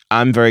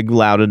I'm very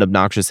loud and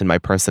obnoxious in my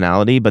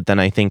personality, but then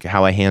I think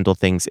how I handle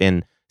things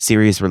in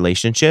serious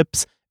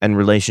relationships and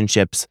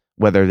relationships,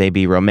 whether they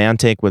be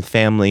romantic, with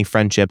family,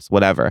 friendships,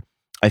 whatever.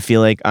 I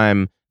feel like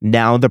I'm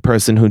now the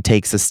person who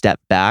takes a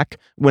step back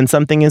when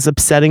something is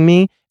upsetting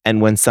me,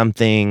 and when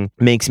something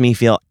makes me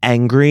feel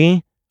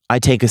angry, I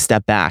take a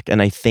step back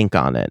and I think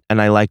on it.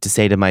 And I like to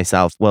say to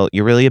myself, well,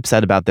 you're really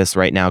upset about this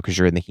right now because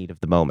you're in the heat of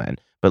the moment,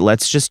 but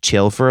let's just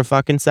chill for a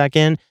fucking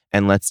second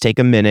and let's take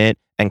a minute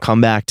and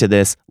come back to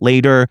this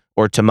later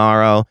or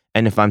tomorrow.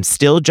 And if I'm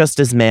still just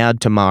as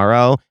mad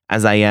tomorrow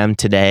as I am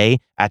today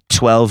at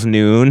 12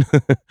 noon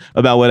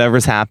about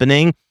whatever's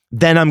happening,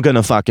 then I'm going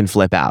to fucking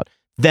flip out.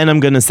 Then I'm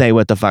going to say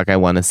what the fuck I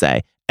want to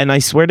say. And I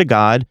swear to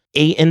God,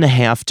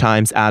 8.5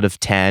 times out of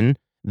 10,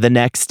 the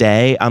next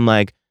day, I'm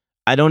like,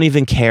 I don't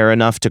even care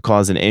enough to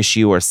cause an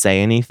issue or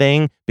say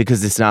anything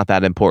because it's not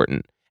that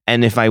important.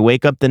 And if I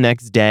wake up the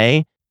next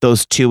day,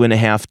 those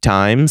 2.5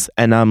 times,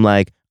 and I'm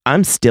like,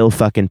 I'm still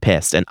fucking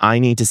pissed and I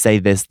need to say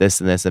this,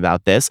 this, and this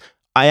about this,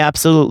 I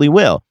absolutely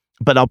will.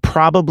 But I'll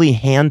probably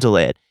handle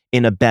it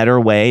in a better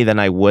way than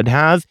I would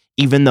have,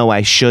 even though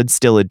I should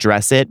still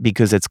address it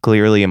because it's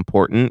clearly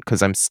important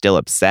because I'm still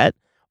upset.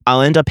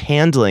 I'll end up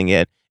handling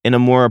it in a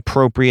more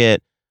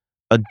appropriate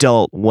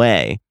adult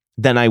way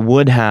than I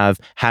would have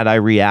had I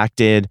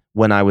reacted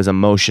when I was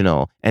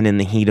emotional and in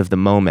the heat of the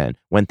moment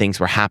when things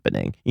were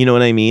happening. You know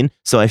what I mean?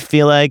 So I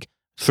feel like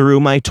through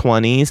my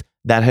 20s,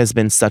 that has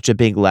been such a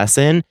big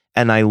lesson.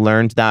 And I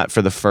learned that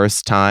for the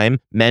first time,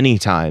 many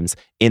times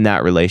in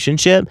that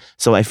relationship.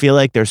 So I feel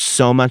like there's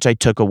so much I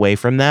took away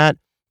from that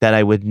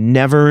I would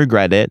never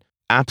regret it.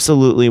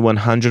 Absolutely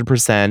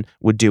 100%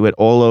 would do it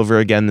all over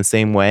again the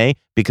same way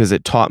because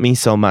it taught me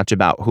so much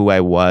about who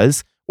I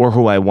was or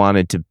who I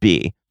wanted to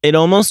be. It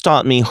almost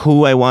taught me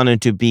who I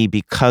wanted to be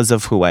because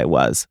of who I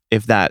was,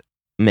 if that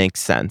makes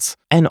sense.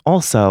 And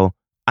also,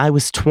 I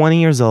was 20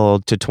 years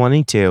old to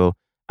 22.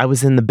 I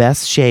was in the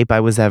best shape I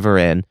was ever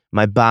in.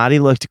 My body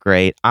looked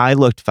great. I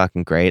looked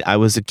fucking great. I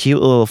was a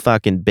cute little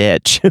fucking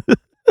bitch.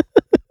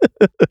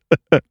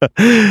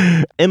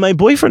 And my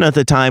boyfriend at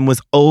the time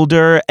was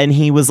older and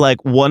he was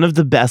like one of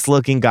the best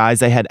looking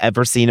guys I had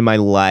ever seen in my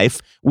life.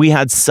 We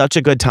had such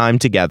a good time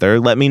together.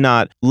 Let me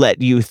not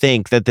let you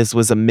think that this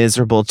was a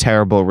miserable,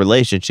 terrible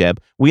relationship.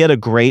 We had a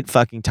great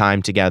fucking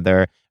time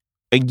together.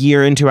 A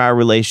year into our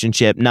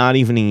relationship, not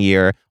even a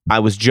year, I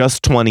was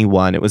just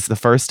 21. It was the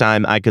first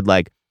time I could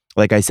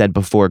like I said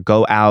before,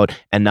 go out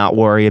and not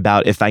worry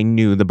about if I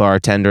knew the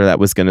bartender that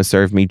was going to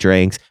serve me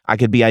drinks. I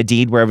could be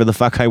ID'd wherever the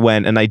fuck I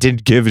went and I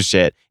didn't give a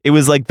shit. It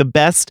was like the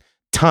best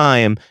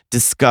time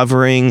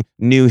discovering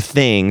new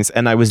things.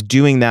 And I was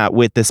doing that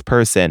with this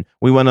person.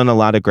 We went on a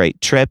lot of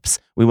great trips.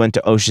 We went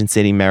to Ocean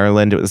City,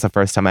 Maryland. It was the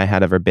first time I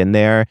had ever been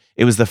there.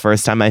 It was the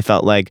first time I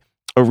felt like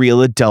a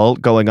real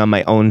adult going on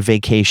my own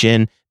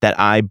vacation that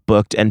I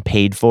booked and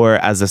paid for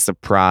as a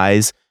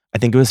surprise. I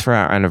think it was for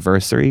our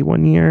anniversary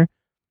one year.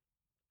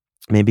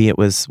 Maybe it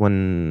was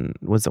when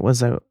was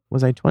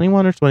I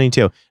 21 or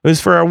 22? It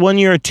was for our 1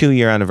 year or 2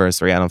 year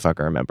anniversary. I don't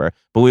fucking remember.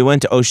 But we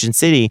went to Ocean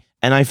City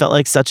and I felt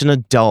like such an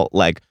adult,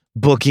 like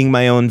booking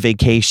my own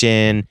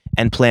vacation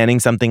and planning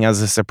something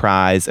as a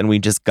surprise. And we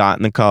just got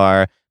in the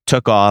car,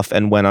 took off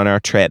and went on our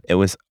trip. It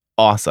was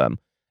awesome.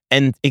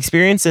 And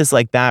experiences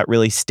like that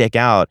really stick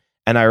out.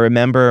 And I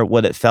remember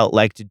what it felt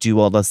like to do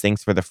all those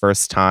things for the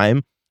first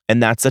time.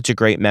 And that's such a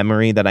great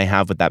memory that I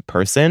have with that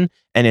person.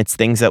 And it's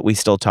things that we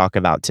still talk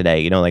about today.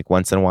 You know, like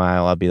once in a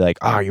while, I'll be like,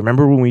 oh, you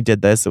remember when we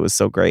did this? It was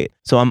so great.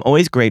 So I'm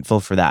always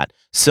grateful for that.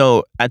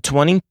 So at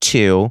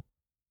 22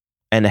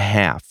 and a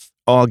half,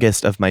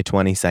 August of my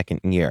 22nd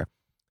year,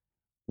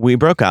 we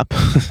broke up.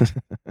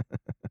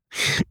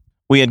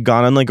 We had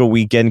gone on like a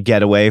weekend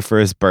getaway for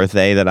his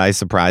birthday that I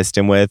surprised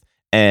him with.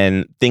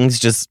 And things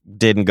just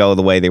didn't go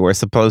the way they were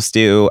supposed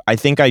to. I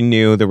think I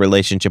knew the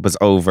relationship was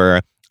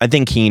over. I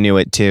think he knew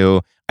it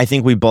too. I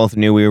think we both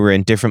knew we were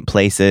in different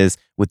places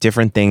with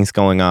different things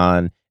going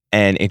on.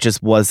 And it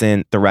just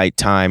wasn't the right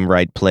time,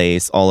 right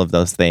place, all of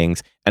those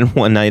things. And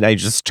one night I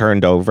just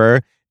turned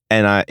over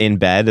and in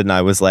bed and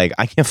I was like,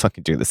 I can't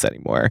fucking do this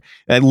anymore.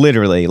 And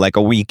literally like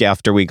a week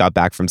after we got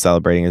back from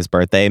celebrating his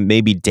birthday,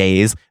 maybe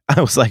days, I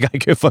was like, I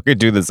can't fucking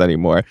do this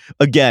anymore.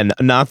 Again,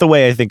 not the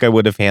way I think I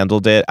would have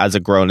handled it as a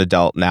grown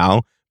adult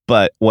now,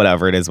 but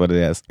whatever, it is what it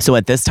is. So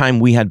at this time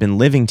we had been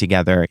living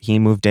together. He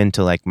moved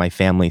into like my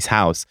family's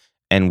house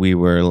and we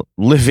were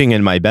living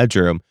in my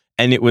bedroom.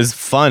 And it was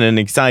fun and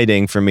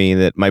exciting for me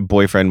that my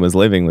boyfriend was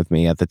living with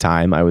me at the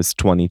time. I was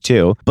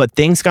 22. But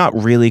things got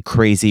really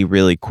crazy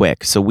really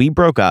quick. So we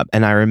broke up.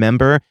 And I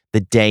remember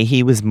the day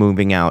he was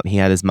moving out, he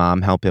had his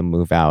mom help him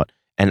move out.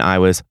 And I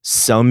was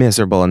so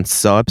miserable and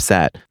so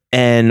upset.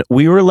 And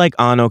we were like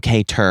on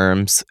okay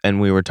terms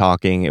and we were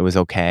talking. It was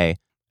okay.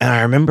 And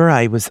I remember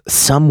I was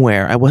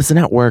somewhere. I wasn't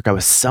at work. I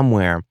was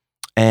somewhere.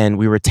 And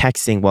we were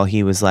texting while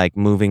he was like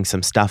moving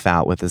some stuff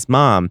out with his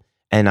mom.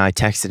 And I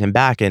texted him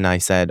back and I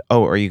said,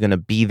 oh, are you going to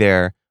be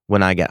there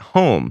when I get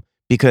home?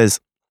 Because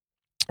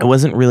I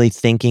wasn't really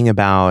thinking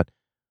about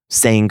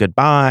saying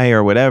goodbye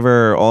or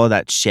whatever, all of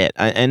that shit.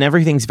 And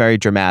everything's very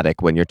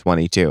dramatic when you're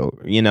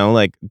 22. You know,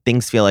 like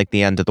things feel like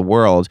the end of the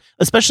world,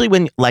 especially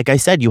when, like I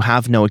said, you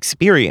have no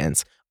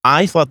experience.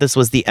 I thought this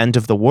was the end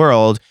of the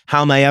world.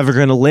 How am I ever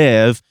going to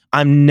live?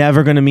 I'm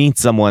never going to meet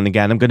someone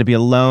again. I'm going to be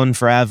alone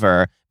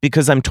forever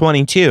because I'm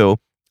 22.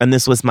 And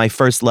this was my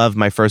first love,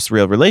 my first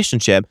real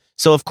relationship.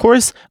 So, of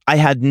course, I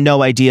had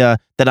no idea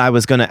that I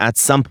was going to at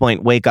some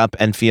point wake up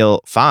and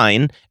feel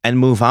fine and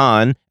move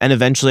on. And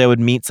eventually I would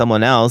meet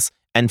someone else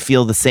and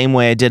feel the same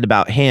way I did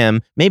about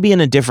him, maybe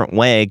in a different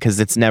way because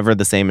it's never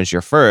the same as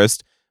your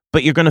first.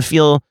 But you're going to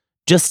feel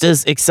just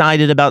as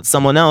excited about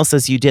someone else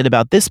as you did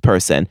about this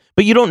person.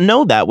 But you don't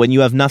know that when you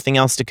have nothing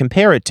else to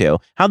compare it to.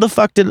 How the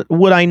fuck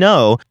would I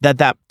know that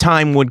that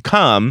time would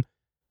come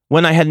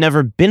when I had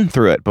never been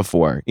through it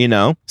before, you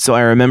know? So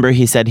I remember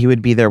he said he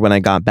would be there when I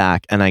got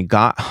back and I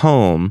got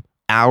home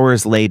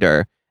hours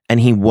later and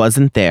he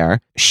wasn't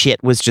there.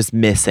 Shit was just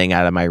missing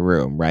out of my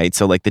room, right?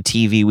 So like the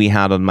TV we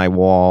had on my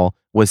wall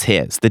was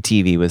his. The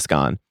TV was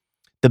gone.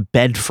 The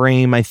bed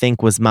frame, I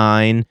think, was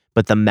mine,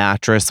 but the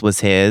mattress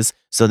was his.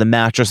 So the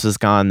mattress was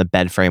gone. The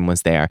bed frame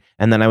was there.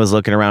 And then I was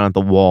looking around at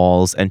the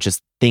walls and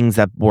just things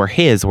that were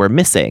his were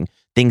missing.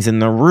 Things in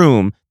the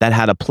room that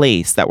had a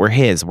place that were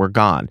his were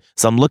gone.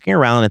 So I'm looking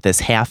around at this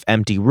half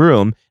empty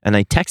room and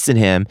I texted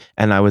him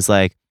and I was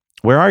like,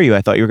 where are you?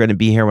 I thought you were going to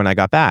be here when I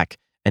got back.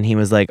 And he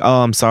was like,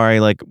 oh, I'm sorry.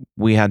 Like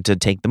we had to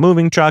take the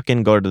moving truck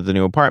and go to the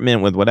new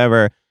apartment with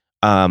whatever.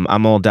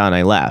 I'm all done.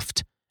 I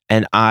left.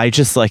 And I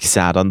just like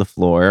sat on the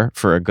floor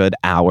for a good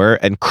hour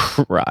and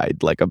cried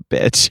like a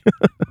bitch.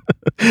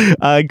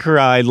 I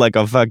cried like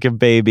a fucking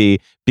baby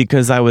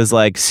because I was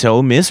like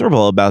so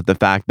miserable about the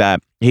fact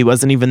that he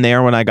wasn't even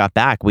there when I got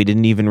back. We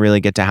didn't even really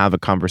get to have a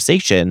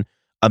conversation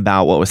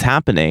about what was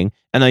happening.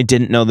 And I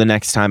didn't know the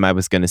next time I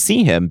was going to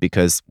see him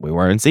because we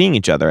weren't seeing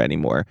each other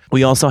anymore.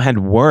 We also had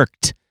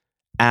worked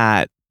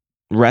at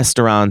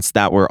restaurants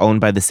that were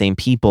owned by the same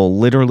people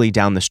literally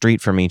down the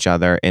street from each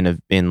other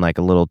in like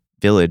a little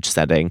village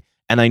setting.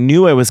 And I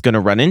knew I was going to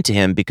run into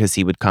him because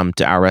he would come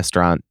to our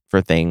restaurant for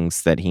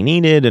things that he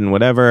needed and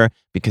whatever,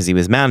 because he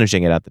was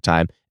managing it at the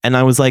time. And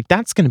I was like,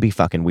 that's going to be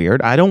fucking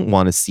weird. I don't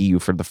want to see you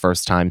for the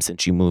first time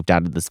since you moved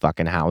out of this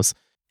fucking house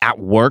at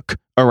work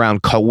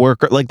around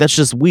coworker. Like, that's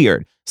just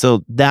weird.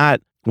 So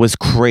that was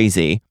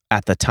crazy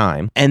at the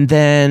time. And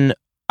then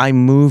I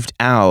moved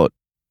out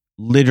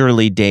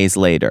literally days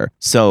later.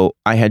 So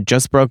I had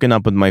just broken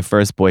up with my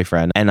first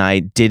boyfriend and I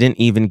didn't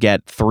even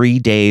get 3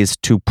 days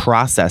to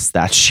process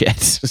that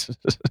shit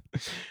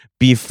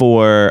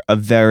before a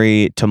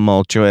very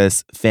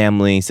tumultuous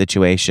family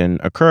situation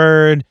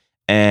occurred.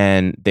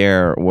 And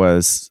there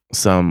was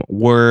some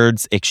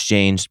words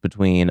exchanged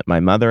between my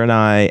mother and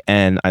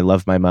I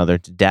love my mother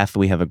to death.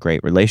 We have a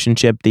great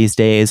relationship these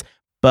days.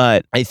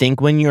 But I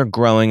think when you're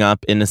growing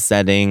up in a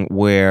setting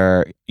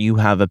where you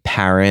have a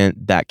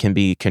parent that can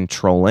be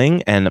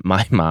controlling, and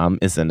my mom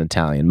is an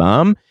Italian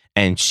mom,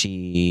 and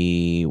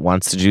she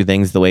wants to do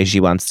things the way she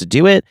wants to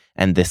do it,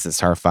 and this is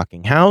her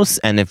fucking house,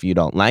 and if you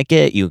don't like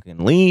it, you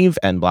can leave,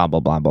 and blah,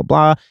 blah, blah, blah,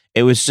 blah.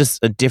 It was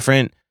just a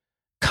different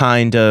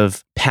kind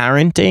of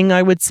parenting,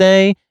 I would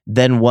say,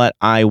 than what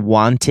I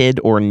wanted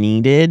or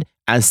needed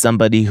as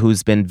somebody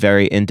who's been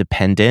very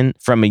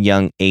independent from a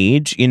young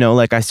age. You know,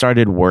 like I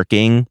started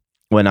working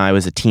when I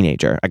was a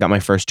teenager. I got my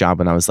first job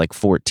when I was like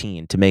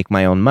 14 to make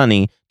my own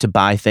money to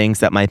buy things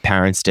that my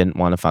parents didn't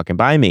want to fucking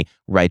buy me.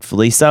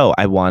 Rightfully so.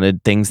 I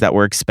wanted things that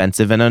were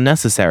expensive and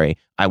unnecessary.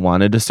 I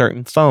wanted a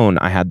certain phone.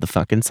 I had the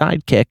fucking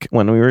Sidekick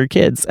when we were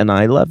kids and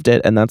I loved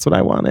it and that's what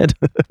I wanted.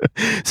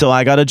 So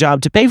I got a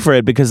job to pay for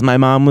it because my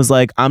mom was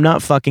like, I'm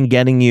not fucking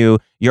getting you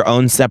your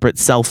own separate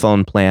cell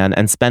phone plan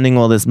and spending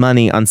all this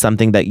money on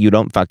something that you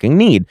don't fucking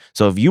need.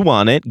 So if you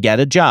want it, get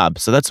a job.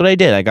 So that's what I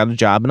did. I got a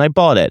job and I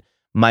bought it.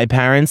 My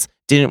parents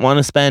didn't want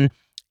to spend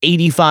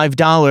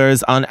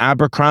 $85 on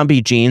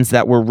Abercrombie jeans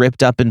that were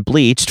ripped up and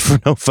bleached for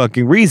no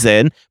fucking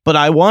reason, but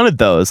I wanted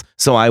those.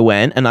 So I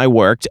went and I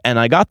worked and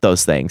I got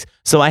those things.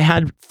 So I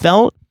had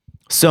felt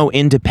so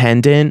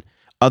independent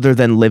other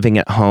than living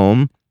at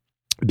home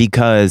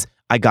because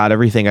I got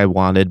everything I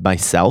wanted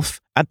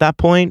myself at that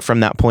point.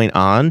 From that point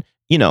on,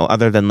 you know,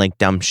 other than like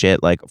dumb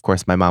shit, like of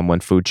course my mom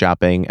went food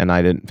shopping and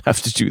I didn't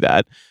have to do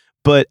that.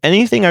 But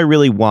anything I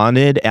really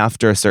wanted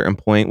after a certain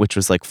point, which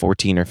was like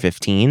 14 or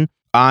 15,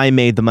 I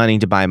made the money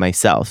to buy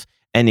myself.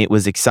 And it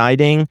was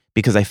exciting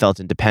because I felt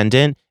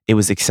independent. It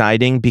was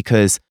exciting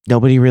because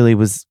nobody really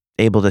was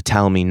able to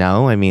tell me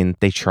no. I mean,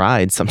 they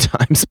tried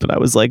sometimes, but I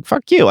was like,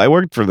 fuck you. I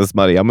worked for this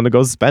money. I'm going to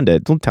go spend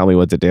it. Don't tell me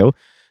what to do.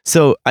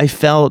 So I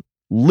felt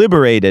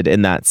liberated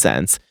in that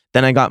sense.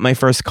 Then I got my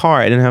first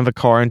car. I didn't have a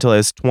car until I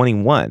was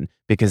 21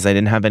 because I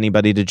didn't have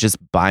anybody to just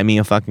buy me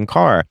a fucking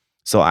car.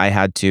 So I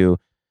had to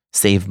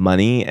save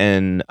money,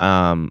 and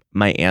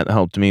my aunt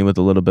helped me with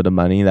a little bit of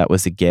money. That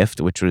was a gift,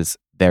 which was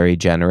very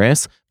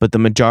generous, but the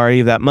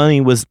majority of that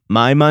money was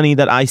my money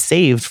that I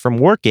saved from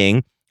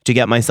working to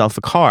get myself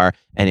a car,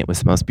 and it was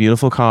the most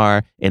beautiful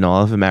car in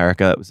all of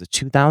America. It was a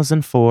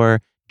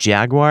 2004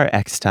 Jaguar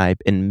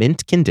X-Type in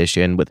mint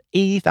condition with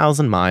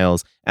 80,000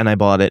 miles, and I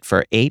bought it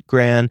for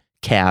 $8,000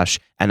 cash,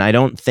 and I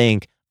don't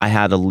think I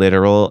had a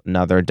literal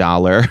another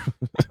dollar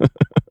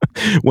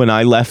when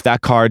I left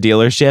that car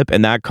dealership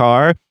in that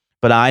car.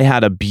 But I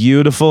had a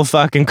beautiful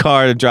fucking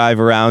car to drive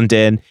around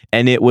in.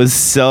 And it was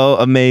so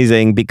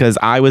amazing because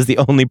I was the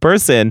only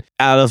person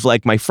out of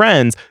like my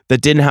friends that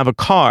didn't have a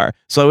car.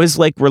 So I always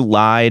like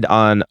relied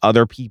on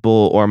other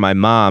people or my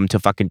mom to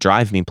fucking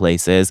drive me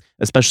places,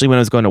 especially when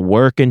I was going to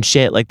work and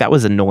shit. Like that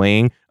was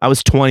annoying. I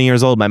was 20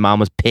 years old. My mom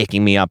was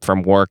picking me up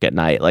from work at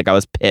night. Like I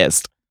was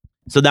pissed.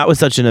 So that was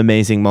such an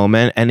amazing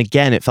moment. And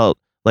again, it felt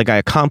like I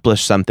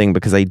accomplished something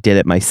because I did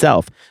it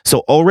myself. So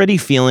already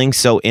feeling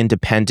so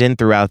independent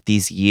throughout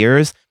these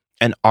years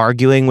and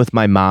arguing with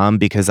my mom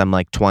because I'm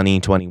like 20,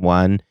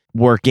 21,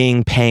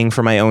 working, paying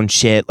for my own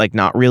shit, like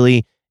not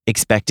really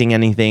expecting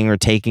anything or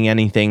taking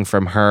anything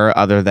from her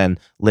other than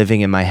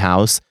living in my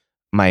house,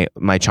 my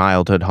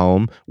childhood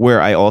home, where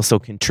I also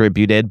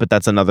contributed, but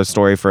that's another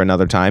story for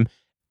another time.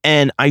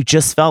 And I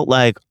just felt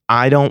like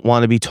I don't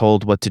want to be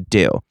told what to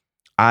do.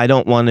 I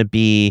don't want to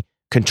be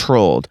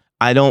controlled.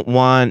 I don't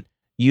want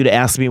you to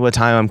ask me what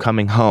time I'm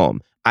coming home.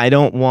 I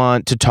don't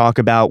want to talk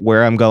about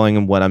where I'm going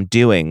and what I'm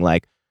doing.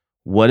 Like,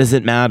 what does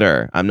it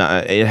matter?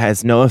 It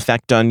has no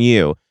effect on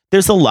you.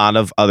 There's a lot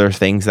of other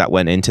things that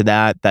went into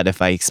that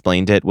if I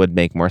explained it would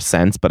make more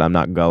sense, but I'm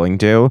not going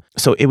to.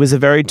 So it was a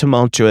very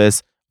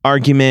tumultuous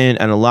argument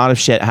and a lot of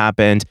shit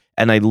happened.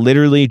 And I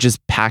literally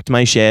just packed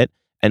my shit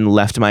and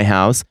left my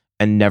house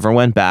and never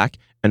went back.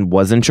 and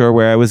wasn't sure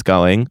where I was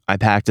going. I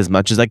packed as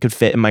much as I could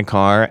fit in my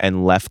car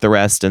and left the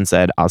rest and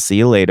said, I'll see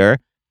you later.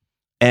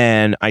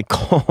 And I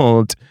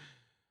called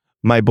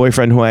my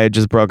boyfriend who I had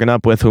just broken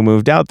up with, who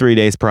moved out 3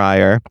 days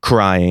prior,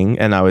 crying,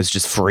 and I was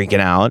just freaking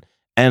out.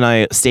 And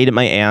I stayed at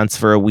my aunt's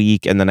for a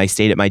week, and then I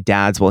stayed at my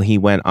dad's while he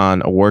went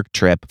on a work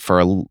trip for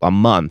a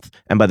month.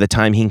 And by the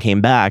time he came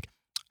back,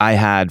 I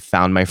had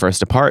found my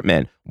first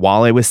apartment.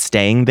 While I was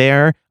staying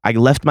there, I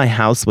left my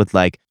house with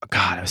I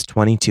was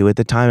 22 at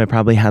the time. I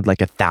probably had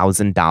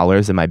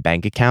 $1,000 in my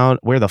bank account.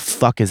 Where the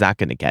fuck is that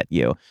going to get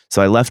you?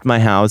 So I left my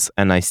house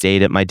and I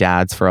stayed at my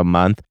dad's for a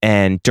month.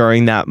 And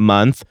during that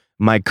month,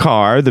 my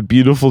car, the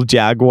beautiful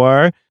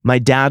Jaguar, my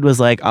dad was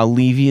like, I'll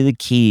leave you the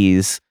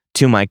keys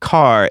to my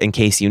car in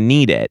case you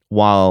need it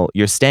while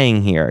you're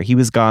staying here. He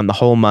was gone the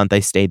whole month I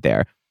stayed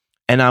there.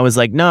 And I was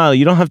like, no,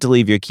 you don't have to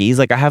leave your keys.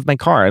 I have my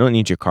car. I don't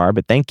need your car,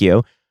 but thank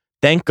you.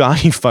 Thank God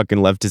he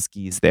fucking left his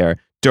keys there.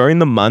 During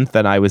the month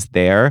that I was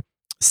there,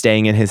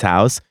 staying in his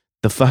house,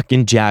 the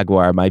fucking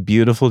Jaguar, my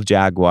beautiful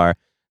Jaguar,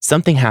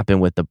 something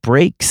happened with the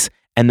brakes,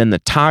 and then the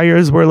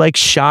tires were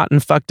shot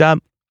and fucked up.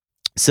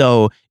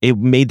 So it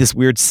made this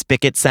weird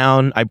spigot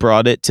sound. I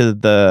brought it to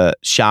the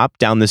shop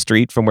down the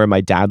street from where my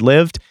dad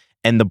lived,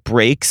 and the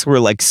brakes were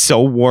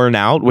so worn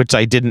out, which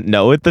I didn't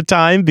know at the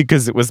time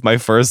because it was my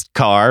first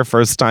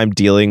time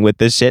dealing with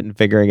this shit and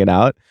figuring it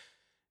out.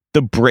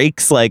 The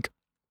brakes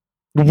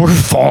were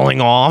falling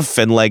off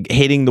and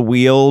hitting the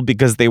wheel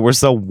because they were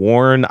so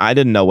worn. I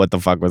didn't know what the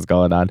fuck was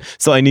going on.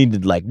 So I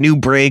needed new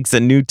brakes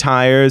and new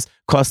tires.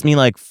 Cost me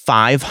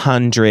 $500,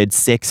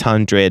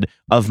 $600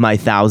 of my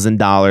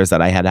 $1,000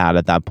 that I had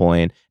at that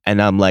point.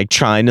 And I'm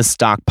trying to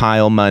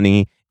stockpile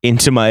money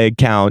into my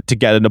account to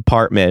get an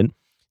apartment,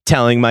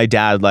 telling my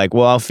dad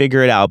well, I'll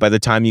figure it out. By the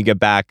time you get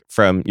back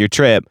from your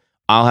trip,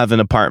 I'll have an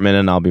apartment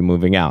and I'll be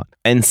moving out.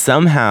 And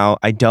somehow,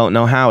 I don't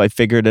know how, I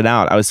figured it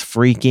out. I was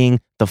freaking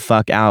the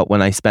fuck out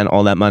when I spent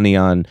all that money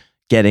on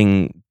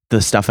getting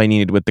the stuff I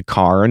needed with the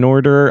car in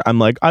order.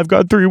 I'm I've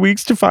got 3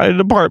 weeks to find an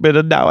apartment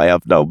and now I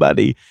have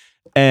nobody.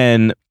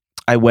 And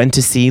I went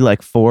to see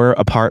 4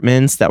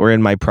 apartments that were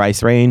in my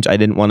price range. I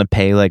didn't want to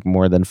pay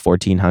more than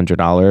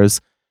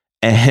 $1,400.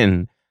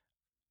 And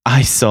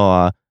I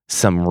saw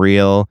some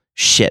real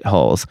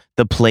shitholes.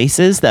 The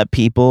places that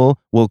people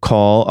will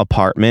call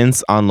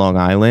apartments on Long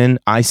Island,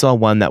 I saw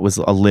one that was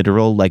a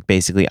literal,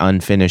 basically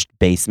unfinished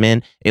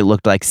basement. It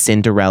looked like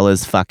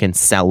Cinderella's fucking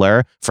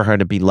cellar for her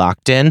to be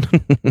locked in.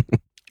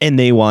 And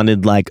they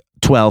wanted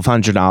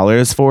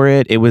 $1,200 for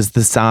it. It was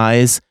the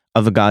size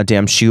of a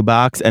goddamn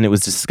shoebox and it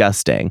was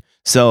disgusting.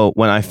 So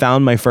when I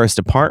found my first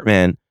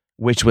apartment,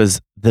 which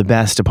was the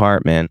best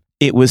apartment,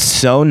 it was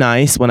so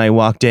nice. When I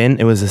walked in,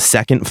 it was a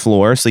second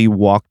floor. So you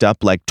walked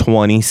up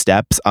 20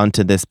 steps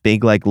onto this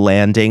big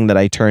landing that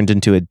I turned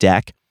into a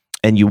deck.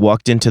 And you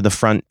walked into the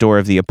front door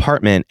of the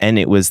apartment and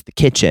it was the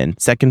kitchen.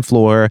 Second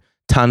floor,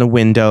 ton of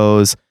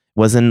windows,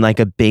 wasn't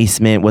a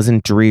basement,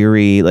 wasn't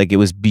dreary. It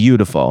was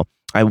beautiful.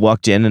 I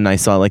walked in and I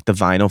saw the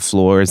vinyl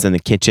floors in the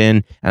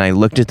kitchen, and I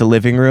looked at the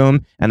living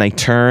room and I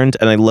turned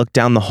and I looked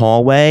down the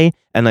hallway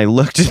and I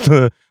looked at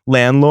the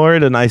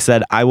landlord and I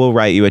said, I will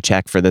write you a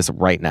check for this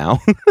right now.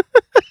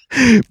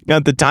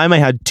 At the time I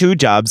had 2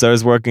 jobs. I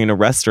was working in a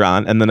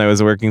restaurant and then I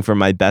was working for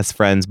my best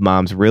friend's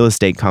mom's real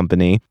estate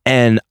company.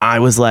 And I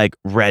was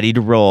ready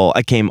to roll.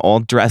 I came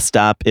all dressed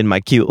up in my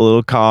cute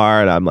little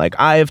car and I'm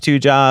I have 2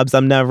 jobs.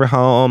 I'm never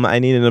home. I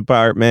need an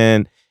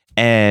apartment.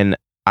 And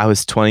I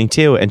was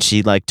 22 and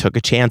she took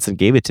a chance and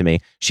gave it to me.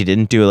 She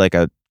didn't do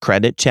a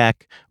credit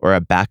check or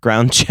a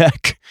background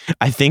check.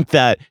 I think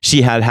that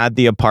she had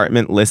the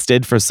apartment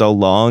listed for so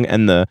long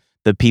and the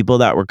people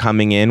that were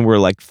coming in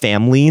were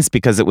families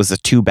because it was a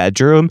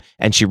 2-bedroom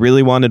and she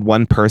really wanted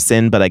one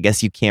person, but I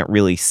guess you can't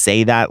really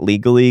say that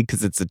legally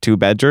because it's a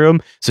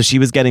 2-bedroom. So she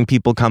was getting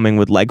people coming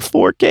with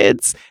 4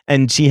 kids,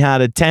 and she had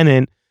a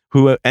tenant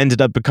who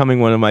ended up becoming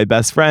one of my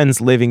best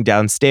friends living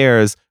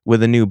downstairs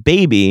with a new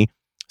baby.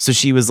 So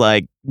she was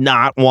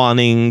not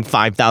wanting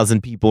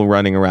 5,000 people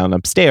running around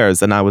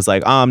upstairs. And I was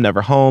I'm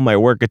never home. I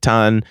work a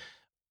ton.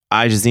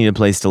 I just need a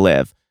place to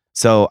live.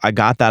 So I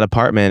got that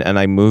apartment and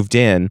I moved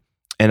in.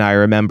 And I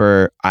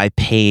remember I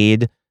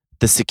paid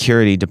the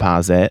security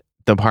deposit.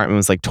 The apartment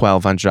was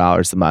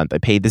 $1,200 a month. I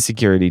paid the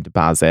security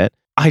deposit.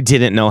 I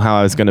didn't know how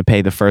I was going to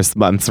pay the first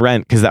month's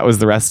rent because that was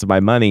the rest of my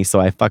money.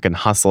 So I fucking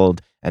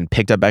hustled and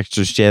picked up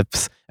extra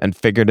shifts and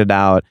figured it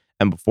out.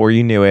 And before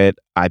you knew it,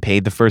 I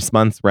paid the first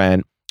month's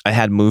rent. I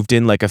had moved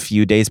in a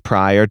few days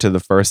prior to the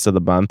first of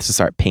the month to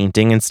start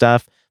painting and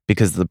stuff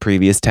because the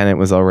previous tenant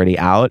was already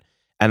out.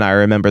 And I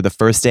remember the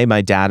first day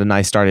my dad and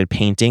I started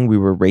painting, we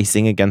were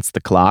racing against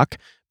the clock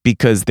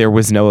because there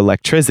was no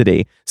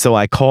electricity. So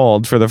I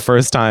called for the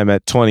first time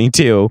at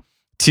 22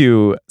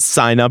 to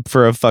sign up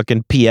for a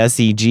fucking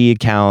PSEG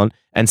account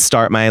and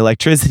start my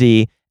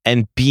electricity.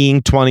 And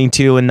being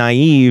 22 and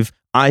naive,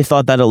 I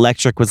thought that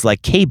electric was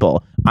like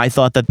cable. I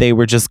thought that they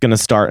were just going to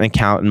start an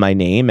account in my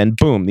name and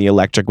boom, the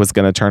electric was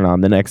going to turn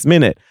on the next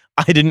minute.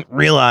 I didn't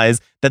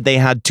realize that they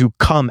had to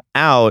come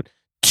out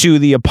to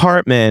the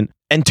apartment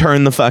and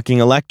turn the fucking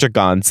electric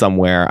on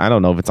somewhere. I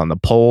don't know if it's on the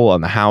pole, on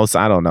the house.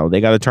 I don't know.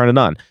 They got to turn it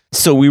on.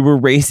 So we were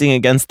racing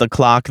against the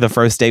clock the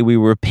first day we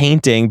were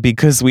painting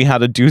because we had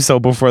to do so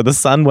before the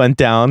sun went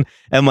down.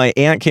 And my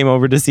aunt came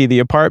over to see the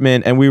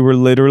apartment, and we were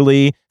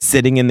literally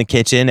sitting in the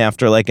kitchen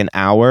after like an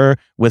hour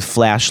with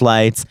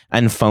flashlights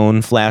and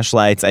phone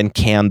flashlights and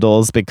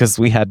candles because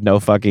we had no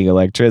fucking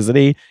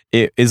electricity.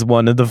 It is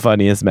one of the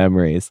funniest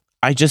memories.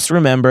 I just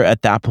remember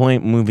at that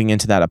point moving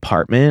into that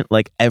apartment,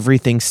 like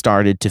everything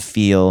started to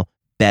feel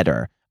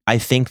better. I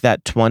think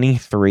that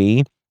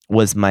 23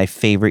 was my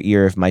favorite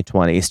year of my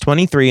 20s.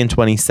 23 and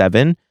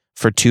 27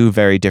 for two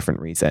very different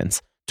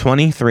reasons.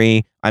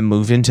 23, I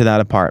moved into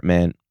that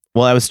apartment.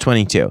 Well, I was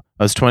 22.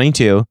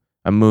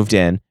 I moved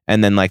in,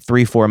 and then like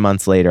 3-4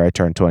 months later, I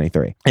turned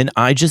 23. And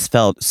I just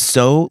felt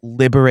so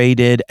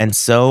liberated and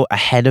so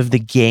ahead of the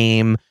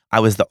game. I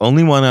was the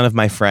only one out of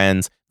my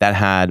friends that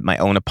had my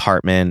own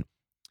apartment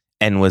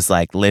and was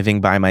like living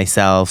by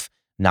myself,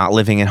 not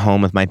living at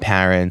home with my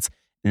parents,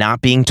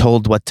 not being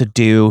told what to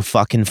do,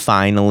 fucking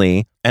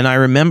finally. And I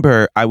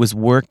remember I was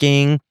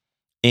working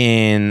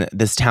in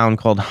this town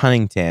called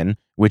Huntington,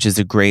 which is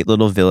a great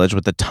little village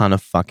with a ton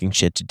of fucking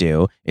shit to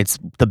do. It's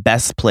the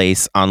best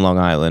place on Long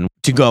Island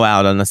to go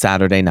out on a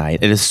Saturday night.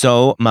 It is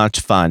so much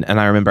fun. And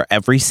I remember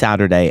every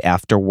Saturday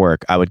after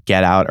work, I would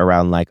get out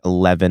around like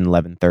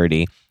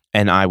 11:30,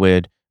 and I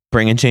would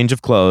bring a change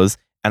of clothes,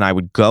 and I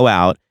would go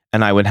out,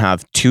 and I would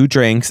have 2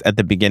 drinks at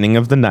the beginning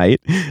of the night.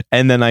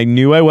 And then I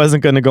knew I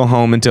wasn't going to go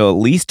home until at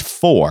least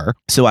 4.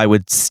 So I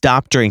would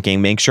stop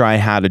drinking, make sure I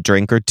had a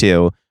drink or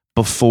 2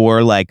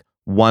 before like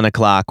 1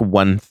 o'clock,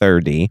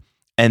 1:30.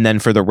 And then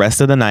for the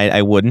rest of the night,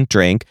 I wouldn't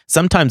drink.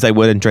 Sometimes I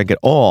wouldn't drink at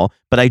all,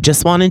 but I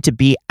just wanted to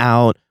be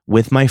out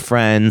with my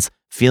friends,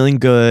 feeling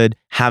good,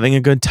 having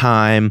a good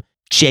time,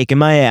 shaking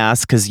my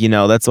ass, because, you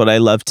know, that's what I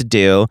love to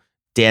do.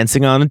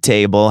 Dancing on a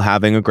table,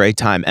 having a great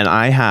time. And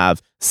I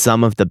have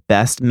some of the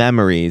best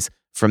memories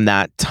from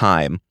that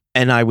time.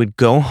 And I would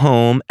go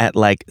home at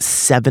like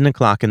 7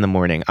 o'clock in the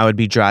morning. I would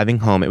be driving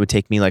home. It would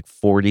take me like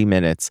 40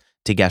 minutes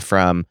to get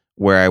from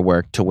where I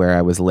worked to where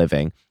I was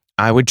living.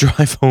 I would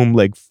drive home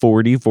like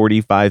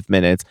 45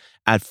 minutes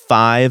at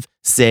 5,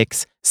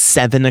 6,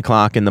 7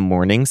 o'clock in the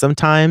morning.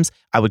 Sometimes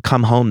I would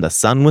come home. The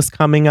sun was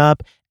coming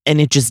up. And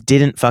it just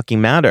didn't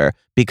fucking matter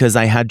because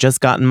I had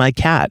just gotten my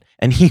cat,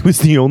 and he was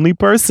the only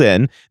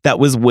person that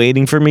was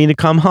waiting for me to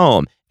come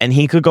home, and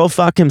he could go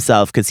fuck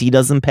himself because he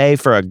doesn't pay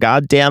for a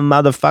goddamn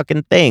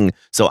motherfucking thing.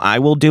 So I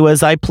will do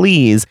as I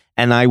please,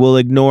 and I will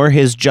ignore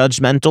his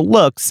judgmental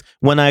looks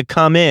when I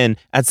come in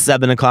at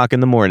 7 o'clock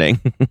in the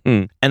morning.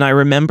 And I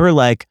remember,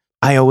 like,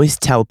 I always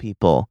tell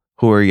people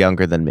who are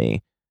younger than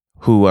me,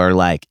 who are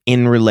like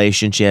in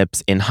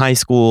relationships in high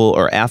school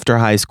or after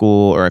high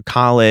school or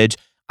college,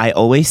 I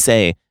always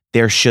say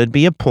there should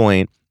be a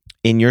point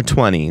in your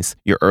 20s,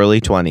 your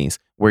early 20s,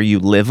 where you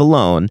live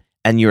alone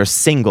and you're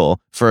single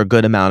for a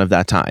good amount of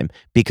that time.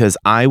 Because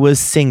I was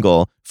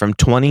single from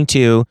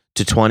 22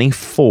 to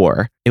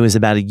 24. It was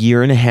about a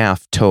year and a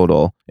half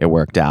total. It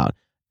worked out.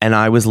 And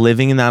I was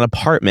living in that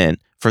apartment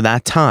for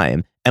that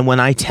time. And when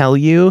I tell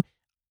you,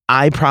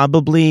 I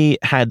probably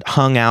had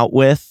hung out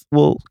with,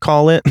 we'll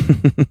call it,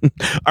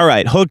 all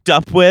right, hooked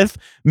up with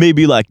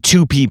maybe like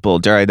 2 people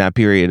during that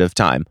period of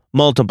time,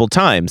 multiple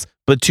times,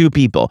 but 2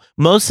 people.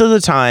 Most of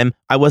the time,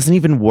 I wasn't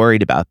even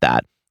worried about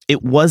that.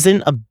 It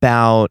wasn't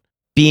about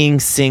being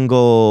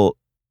single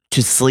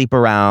to sleep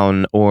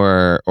around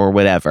or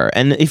whatever.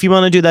 And if you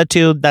want to do that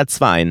too, that's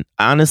fine.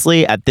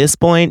 Honestly, at this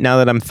point, now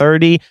that I'm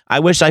 30,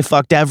 I wish I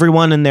fucked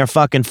everyone and their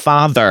fucking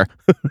father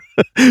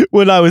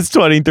when I was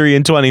 23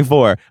 and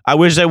 24. I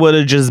wish I would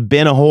have just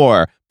been a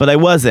whore, but I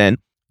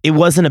wasn't. It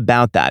wasn't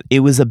about that.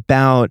 It was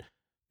about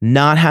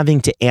not having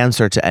to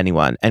answer to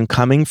anyone and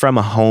coming from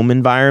a home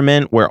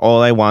environment where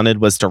all I wanted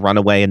was to run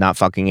away and not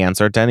fucking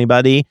answer to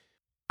anybody.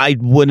 I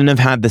wouldn't have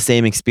had the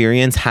same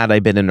experience had I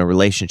been in a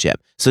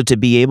relationship. So to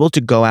be able to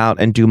go out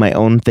and do my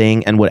own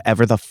thing and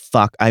whatever the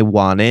fuck I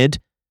wanted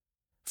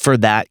for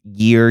that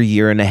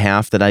year and a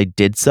half that I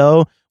did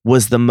so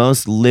was the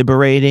most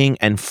liberating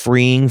and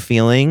freeing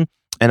feeling.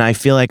 And I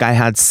feel like I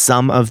had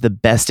some of the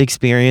best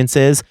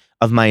experiences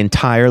of my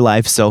entire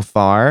life so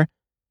far.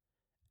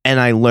 And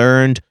I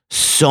learned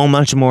so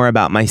much more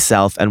about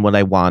myself and what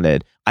I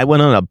wanted. I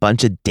went on a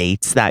bunch of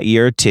dates that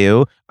year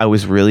too. I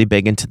was really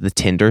big into the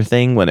Tinder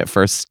thing when it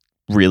first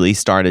really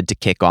started to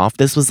kick off.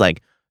 This was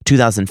like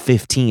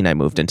 2015 I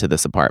moved into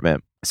this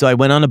apartment. So I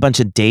went on a bunch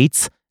of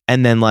dates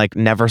and then like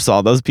never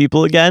saw those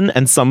people again.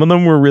 And some of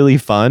them were really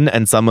fun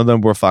and some of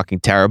them were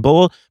fucking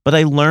terrible. But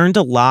I learned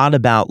a lot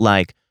about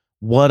like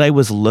what I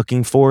was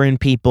looking for in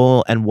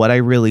people and what I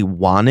really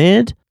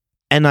wanted.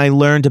 And I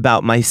learned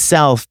about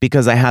myself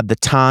because I had the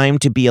time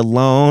to be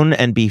alone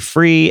and be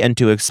free and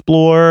to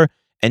explore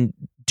and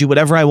do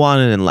whatever I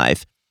wanted in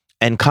life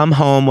and come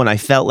home when I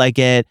felt like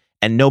it.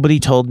 And nobody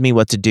told me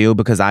what to do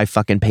because I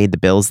fucking paid the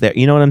bills there.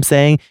 You know what I'm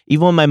saying?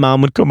 Even when my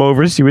mom would come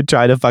over, she would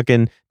try to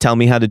fucking tell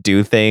me how to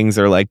do things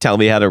or like tell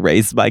me how to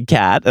raise my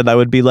cat. And I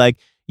would be like,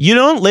 you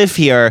don't live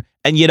here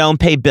and you don't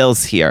pay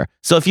bills here.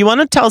 So if you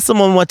want to tell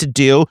someone what to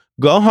do,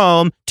 go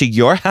home to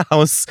your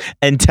house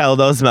and tell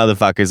those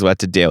motherfuckers what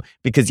to do,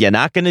 because you're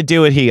not going to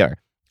do it here.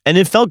 And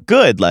it felt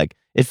good. Like,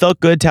 it felt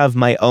good to have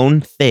my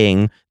own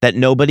thing that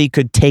nobody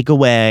could take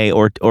away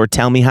or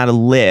tell me how to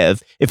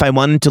live. If I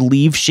wanted to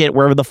leave shit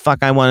wherever the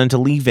fuck I wanted to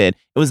leave it,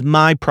 it was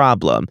my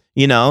problem.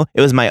 You know,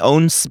 it was my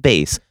own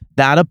space.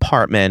 That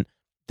apartment,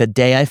 the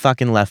day I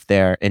fucking left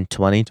there in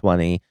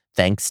 2020,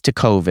 thanks to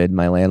COVID,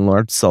 my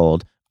landlord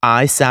sold.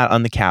 I sat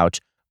on the couch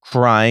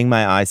crying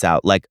my eyes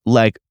out,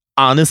 like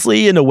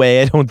honestly, in a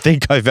way I don't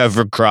think I've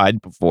ever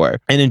cried before.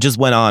 And it just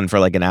went on for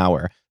like an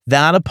hour.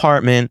 That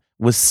apartment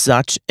was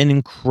such an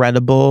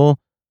incredible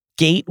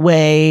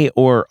gateway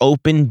or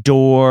open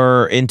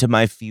door into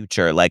my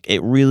future. Like,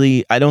 it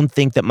really, I don't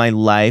think that my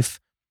life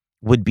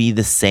would be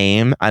the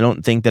same. I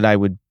don't think that I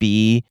would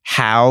be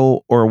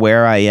how or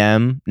where I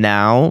am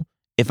now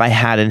if I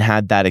hadn't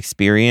had that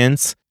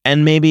experience.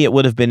 And maybe it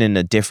would have been in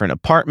a different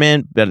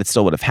apartment, but it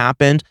still would have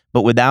happened.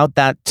 But without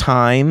that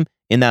time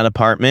in that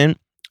apartment,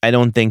 I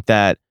don't think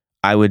that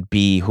I would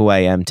be who I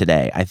am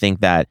today. I think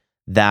that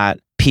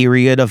that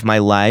period of my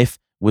life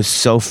was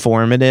so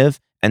formative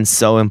and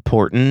so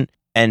important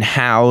and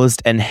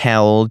housed and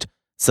held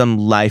some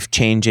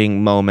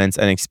life-changing moments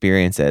and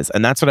experiences.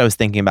 And that's what I was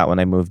thinking about when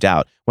I moved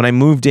out. When I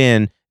moved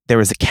in, there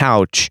was a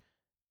couch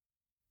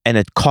and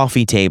a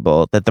coffee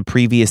table that the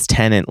previous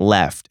tenant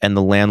left. And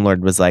the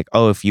landlord was like,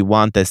 oh, if you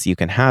want this, you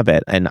can have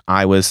it. And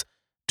I was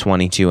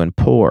 22 and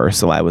poor.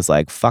 So I was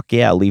like, fuck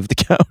yeah, leave the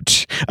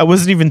couch. I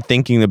wasn't even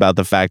thinking about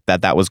the fact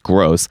that that was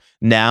gross.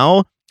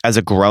 Now, as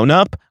a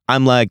grown-up,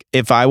 I'm like,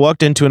 if I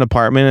walked into an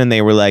apartment and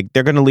they were like,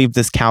 they're going to leave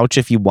this couch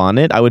if you want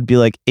it, I would be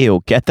like,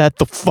 ew, get that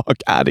the fuck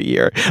out of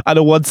here. I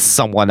don't want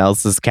someone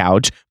else's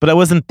couch. But I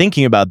wasn't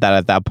thinking about that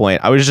at that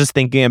point. I was just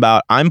thinking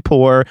about, I'm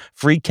poor,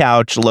 free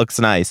couch, looks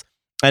nice.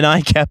 And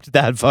I kept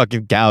that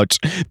fucking couch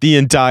the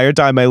entire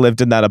time I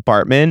lived in that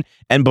apartment.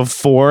 And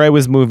before I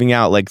was moving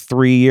out, like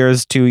 2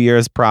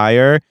 years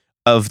prior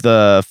of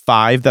the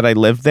 5 that I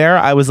lived there,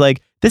 I was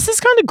like, this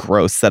is kind of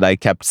gross that I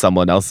kept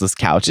someone else's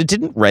couch. It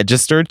didn't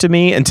register to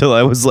me until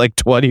I was like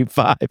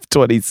 25,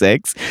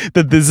 26,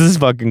 that this is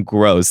fucking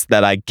gross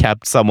that I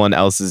kept someone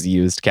else's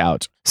used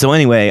couch. So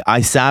anyway,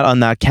 I sat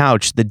on that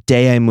couch the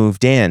day I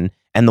moved in,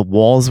 and the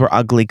walls were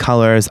ugly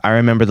colors. I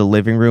remember the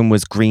living room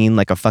was green,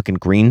 like a fucking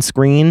green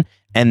screen.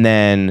 And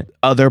then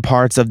other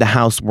parts of the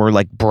house were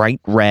like bright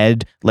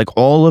red. Like,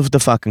 all of the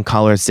fucking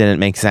colors didn't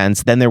make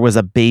sense. Then there was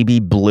a baby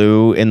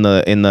blue in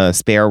the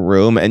spare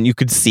room, and you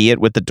could see it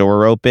with the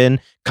door open,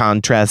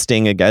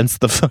 contrasting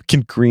against the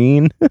fucking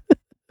green.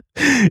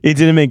 It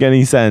didn't make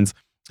any sense.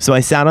 So I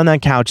sat on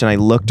that couch and I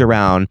looked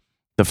around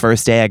the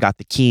first day I got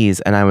the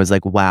keys, and I was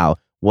like, wow,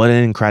 what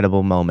an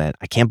incredible moment.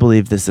 I can't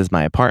believe this is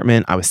my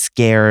apartment. I was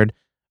scared,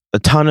 a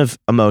ton of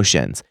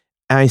emotions.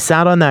 And I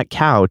sat on that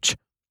couch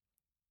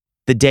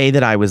the day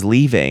that I was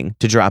leaving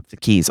to drop the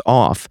keys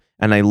off,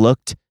 and I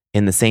looked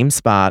in the same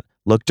spot,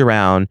 looked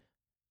around.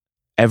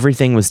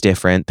 Everything was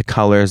different. The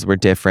colors were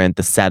different.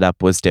 The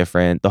setup was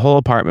different. The whole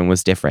apartment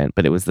was different,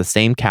 but it was the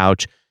same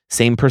couch,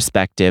 same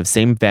perspective,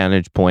 same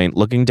vantage point,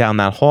 looking down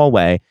that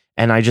hallway.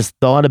 And I just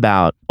thought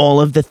about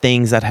all of the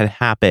things that had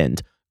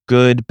happened,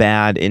 good,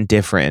 bad,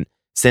 indifferent,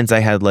 since I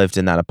had lived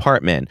in that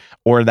apartment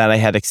or that I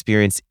had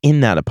experienced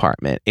in that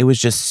apartment. It was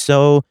just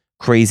so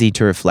crazy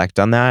to reflect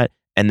on that.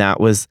 And that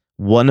was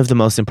one of the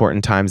most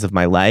important times of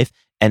my life,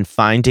 and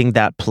finding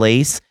that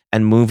place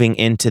and moving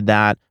into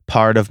that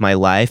part of my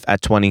life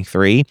at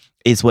 23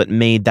 is what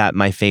made that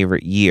my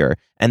favorite year.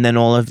 And then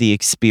all of the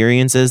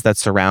experiences that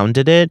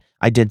surrounded it.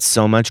 I did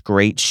so much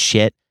great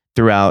shit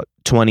throughout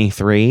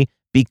 23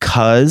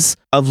 because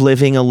of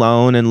living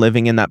alone and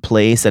living in that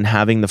place and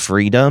having the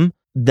freedom,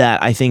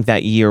 that I think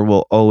that year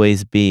will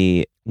always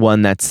be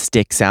one that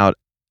sticks out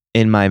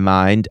in my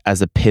mind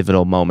as a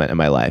pivotal moment in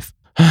my life.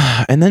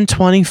 And then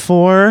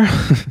 24,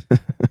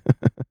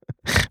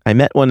 I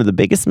met one of the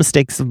biggest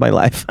mistakes of my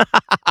life.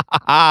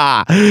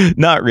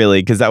 Not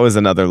really, because that was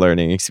another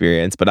learning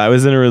experience. But I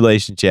was in a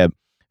relationship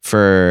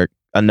for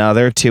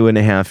another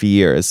 2.5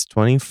 years,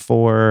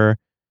 24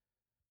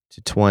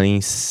 to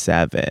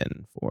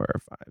 27, 4,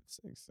 5,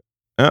 6.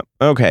 Oh,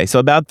 okay, so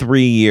about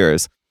 3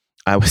 years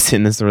I was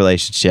in this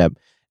relationship.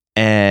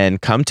 And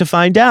come to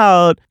find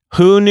out,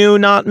 who knew,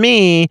 not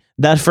me,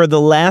 that for the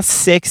last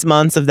 6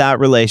 months of that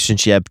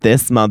relationship,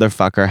 this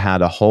motherfucker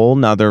had a whole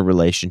nother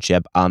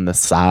relationship on the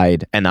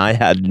side. And I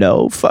had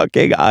no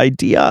fucking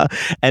idea.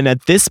 And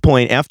at this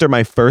point, after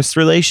my first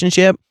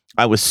relationship,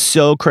 I was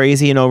so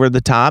crazy and over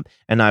the top.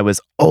 And I was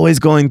always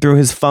going through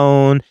his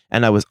phone,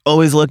 and I was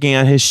always looking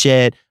at his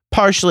shit.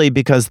 Partially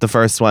because the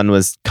first one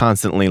was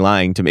constantly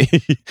lying to me.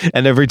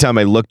 And every time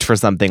I looked for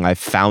something, I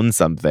found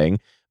something.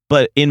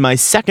 But in my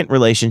second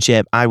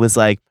relationship, I was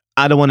like,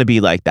 I don't want to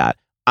be like that.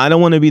 I don't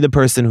want to be the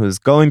person who's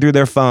going through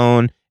their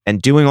phone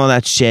and doing all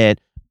that shit.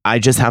 I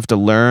just have to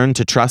learn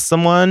to trust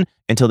someone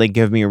until they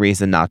give me a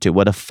reason not to.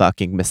 What a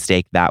fucking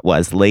mistake that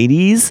was.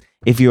 Ladies,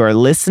 if you are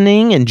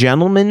listening, and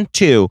gentlemen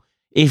too,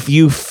 if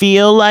you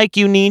feel like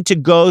you need to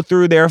go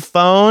through their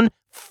phone,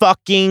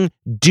 fucking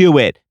do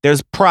it.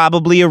 There's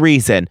probably a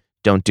reason.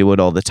 Don't do it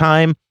all the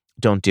time.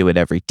 Don't do it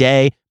every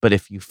day. But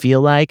if you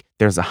feel like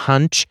there's a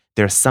hunch,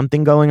 there's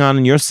something going on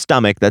in your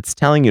stomach that's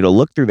telling you to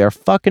look through their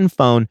fucking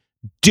phone,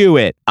 do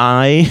it.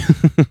 I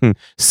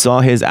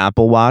saw his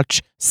Apple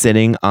Watch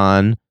sitting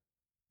on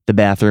the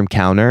bathroom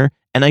counter,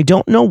 and I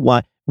don't know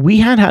what. We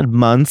had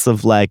months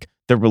of like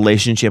the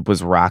relationship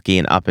was rocky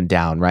and up and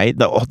down, right?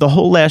 The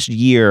whole last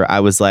year, I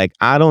was like,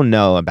 I don't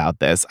know about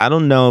this. I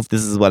don't know if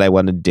this is what I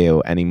want to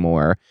do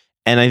anymore.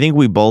 And I think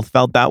we both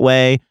felt that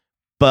way,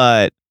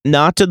 but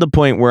not to the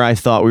point where I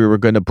thought we were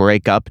going to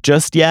break up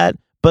just yet.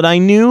 But I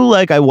knew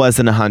like I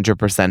wasn't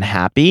 100%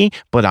 happy,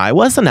 but I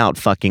wasn't out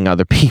fucking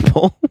other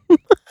people.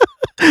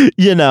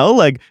 You know,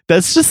 like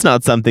that's just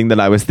not something that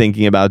I was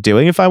thinking about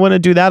doing. If I want to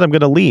do that, I'm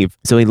going to leave.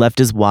 So he left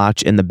his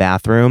watch in the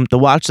bathroom, the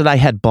watch that I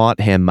had bought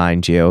him,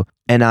 mind you.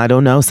 And I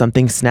don't know,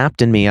 something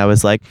snapped in me. I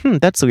was like,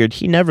 that's weird.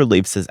 He never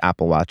leaves his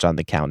Apple Watch on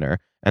the counter.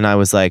 And I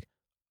was like,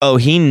 oh,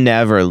 he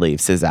never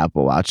leaves his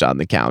Apple Watch on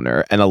the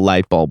counter. And a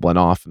light bulb went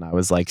off. And I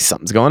was like,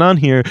 something's going on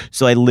here.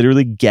 So I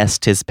literally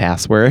guessed his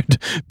password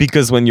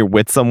because when you're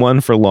with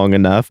someone for long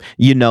enough,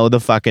 you know the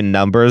fucking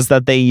numbers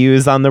that they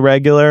use on the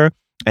regular.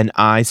 And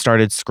I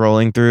started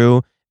scrolling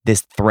through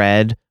this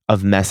thread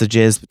of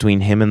messages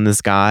between him and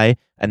this guy.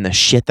 And the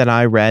shit that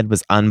I read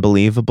was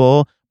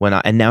unbelievable.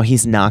 And now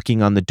he's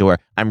knocking on the door.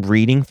 I'm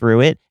reading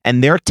through it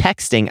and they're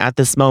texting at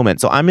this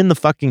moment. So I'm in the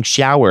fucking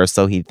shower,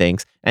 so he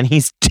thinks. And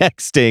he's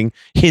texting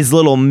his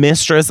little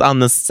mistress on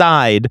the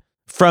side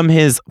from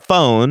his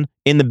phone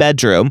in the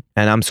bedroom.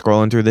 And I'm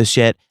scrolling through this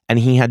shit. And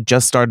he had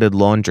just started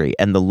laundry.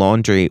 And the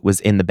laundry was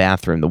in the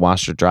bathroom. The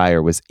washer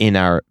dryer was in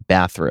our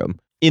bathroom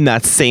in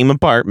that same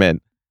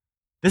apartment.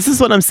 This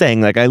is what I'm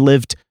saying. Like I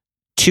lived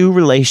 2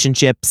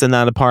 relationships in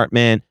that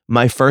apartment.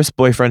 My first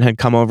boyfriend had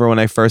come over when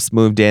I first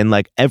moved in.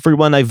 Like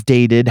everyone I've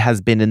dated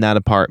has been in that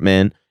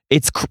apartment.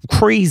 It's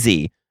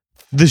crazy,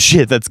 the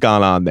shit that's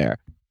gone on there.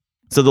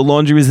 So the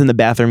laundry was in the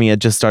bathroom. He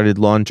had just started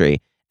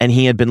laundry and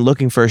he had been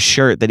looking for a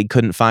shirt that he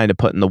couldn't find to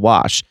put in the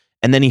wash.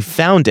 And then he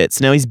found it.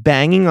 So now he's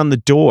banging on the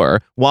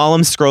door while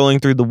I'm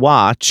scrolling through the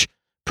watch,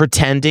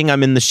 pretending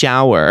I'm in the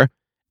shower.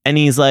 And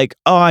he's like,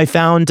 oh, I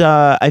found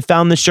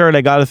the shirt.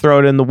 I got to throw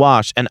it in the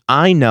wash. And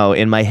I know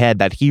in my head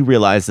that he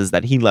realizes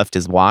that he left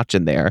his watch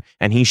in there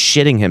and he's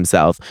shitting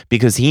himself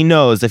because he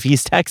knows if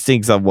he's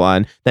texting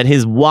someone that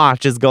his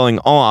watch is going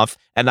off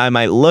and I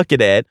might look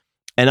at it.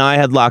 And I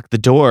had locked the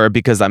door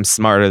because I'm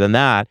smarter than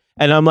that.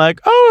 And I'm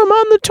like, oh, I'm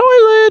on the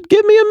toilet.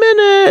 Give me a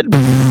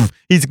minute.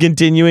 He's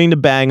continuing to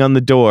bang on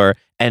the door.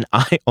 And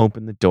I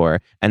opened the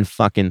door and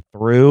fucking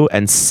threw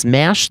and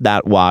smashed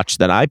that watch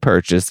that I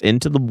purchased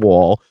into the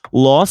wall,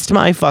 lost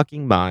my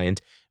fucking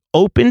mind,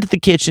 opened the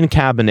kitchen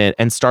cabinet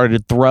and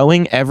started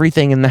throwing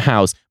everything in the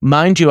house.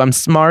 Mind you, I'm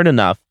smart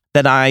enough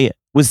that I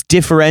was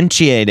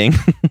differentiating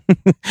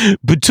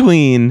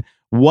between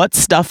what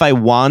stuff I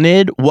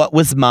wanted, what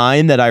was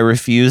mine that I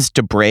refused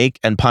to break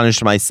and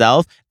punish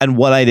myself, and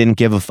what I didn't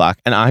give a fuck.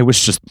 And I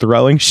was just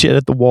throwing shit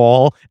at the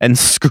wall and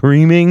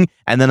screaming,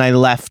 and then I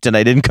left and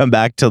I didn't come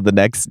back till the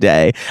next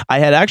day. I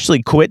had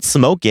actually quit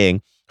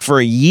smoking for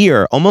a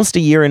year, almost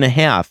a year and a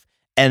half,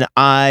 and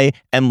I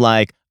am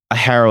like a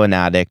heroin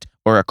addict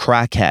or a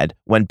crackhead.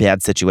 When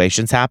bad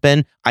situations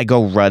happen, I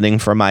go running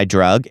for my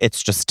drug.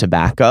 It's just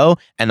tobacco.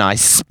 And I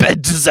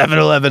sped to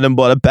 7-Eleven and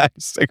bought a pack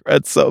of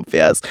cigarettes so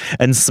fast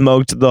and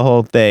smoked the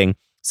whole thing.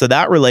 So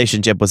that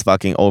relationship was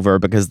fucking over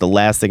because the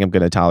last thing I'm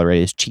going to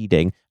tolerate is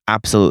cheating.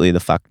 Absolutely the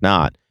fuck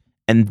not.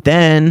 And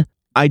then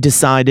I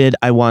decided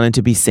I wanted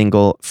to be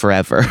single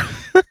forever.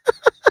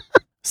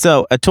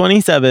 So at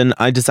 27,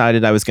 I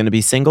decided I was going to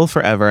be single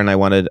forever and I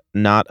wanted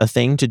not a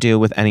thing to do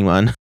with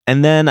anyone.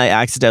 And then I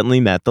accidentally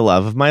met the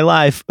love of my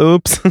life.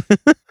 Oops.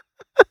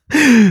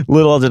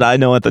 Little did I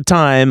know at the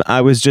time,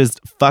 I was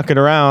just fucking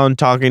around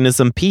talking to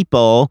some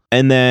people.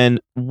 And then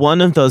one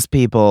of those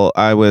people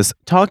I was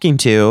talking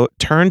to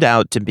turned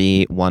out to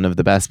be one of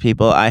the best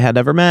people I had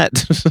ever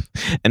met.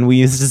 And we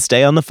used to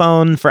stay on the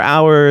phone for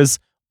hours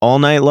all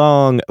night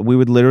long. We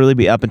would literally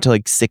be up until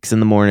like 6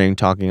 a.m.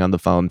 talking on the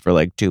phone for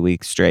like 2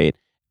 weeks straight.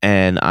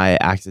 And I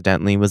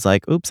accidentally was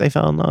like, oops, I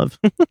fell in love.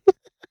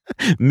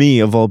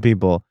 Me of all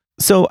people.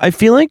 So I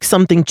feel like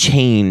something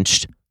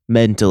changed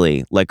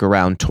mentally, like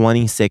around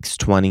 26,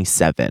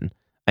 27.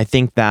 I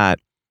think that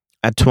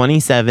at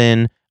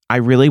 27, I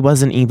really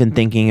wasn't even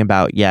thinking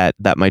about yet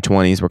that my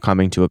 20s were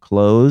coming to a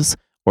close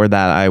or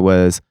that I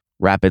was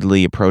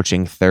rapidly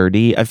approaching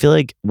 30. I feel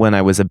like when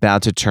I was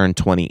about to turn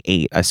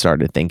 28, I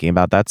started thinking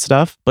about that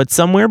stuff. But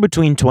somewhere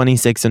between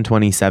 26 and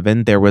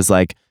 27, there was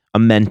like a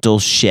mental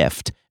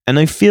shift. And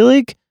I feel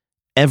like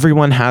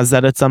everyone has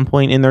that at some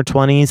point in their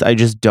 20s. I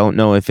just don't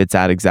know if it's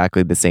at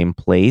exactly the same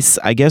place,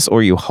 I guess,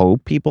 or you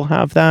hope people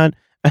have that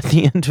at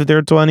the end of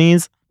their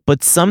 20s.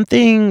 But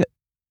something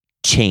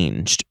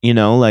changed, you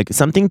know, like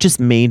something just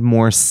made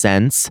more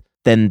sense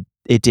than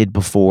it did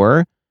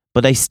before.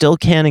 But I still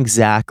can't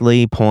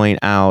exactly point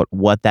out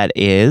what that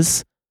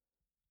is.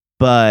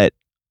 But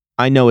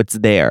I know it's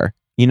there,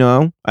 you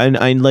know,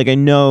 I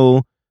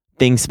know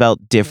things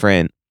felt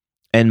different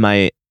and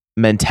my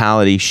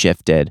mentality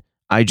shifted.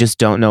 I just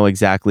don't know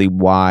exactly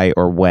why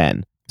or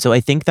when. So I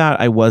think that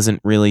I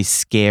wasn't really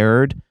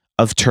scared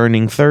of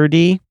turning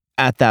 30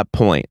 at that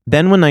point.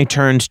 Then when I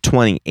turned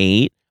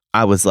 28,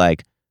 I was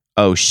like,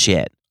 oh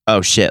shit,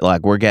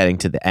 like we're getting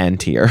to the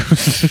end here.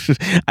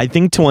 I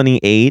think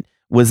 28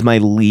 was my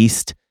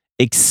least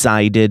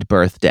excited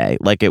birthday.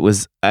 Like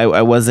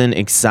I wasn't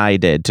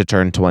excited to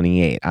turn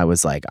 28. I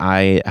was like,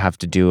 I have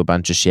to do a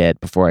bunch of shit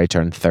before I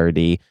turn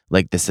 30.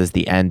 Like this is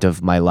the end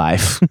of my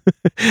life.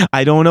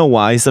 I don't know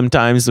why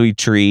sometimes we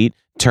treat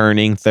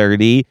turning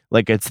 30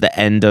 like it's the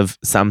end of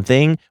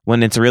something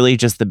when it's really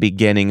just the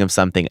beginning of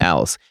something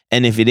else.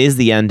 And if it is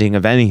the ending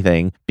of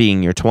anything,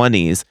 being your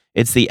 20s,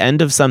 it's the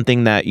end of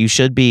something that you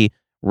should be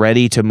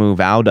ready to move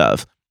out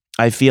of.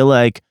 I feel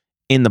like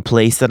in the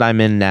place that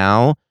I'm in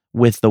now,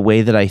 with the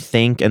way that I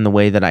think and the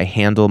way that I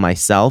handle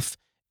myself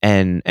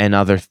and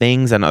other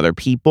things and other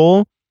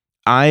people,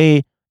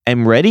 I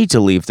am ready to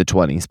leave the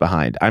 20s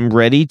behind. I'm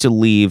ready to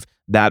leave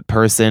that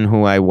person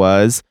who I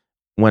was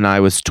when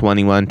I was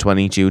 21,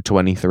 22,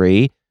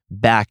 23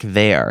 back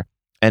there.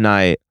 And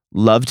I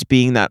loved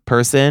being that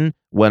person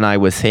when I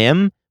was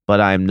him, but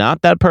I'm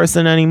not that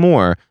person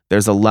anymore.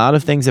 There's a lot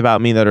of things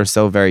about me that are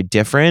so very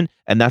different.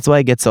 And that's why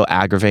I get so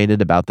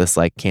aggravated about this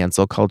like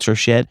cancel culture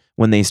shit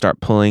when they start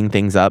pulling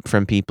things up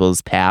from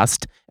people's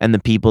past and the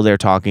people they're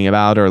talking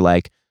about are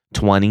like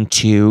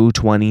 22,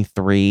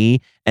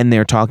 23, and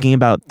they're talking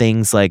about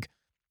things like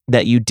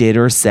that you did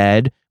or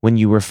said when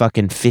you were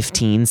fucking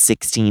 15,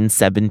 16,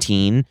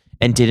 17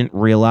 and didn't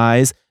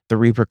realize the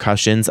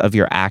repercussions of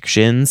your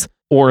actions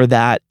or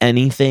that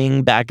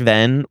anything back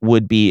then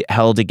would be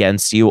held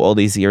against you all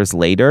these years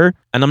later.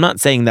 And I'm not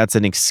saying that's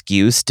an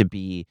excuse to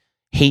be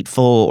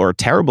hateful or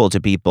terrible to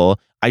people.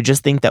 I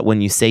just think that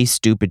when you say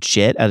stupid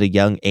shit at a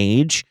young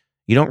age,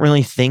 you don't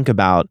really think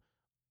about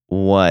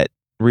what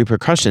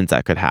repercussions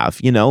that could have.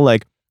 You know,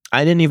 like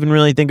I didn't even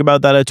really think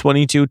about that at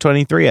 22,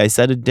 23. I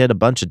said it did a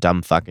bunch of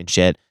dumb fucking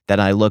shit that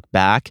I look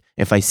back,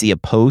 if I see a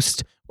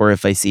post or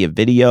if I see a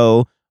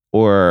video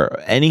or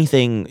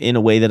anything in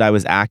a way that I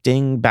was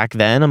acting back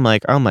then, I'm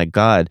like, oh my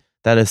God,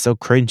 that is so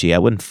cringy. I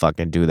wouldn't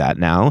fucking do that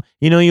now.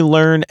 You know, you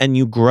learn and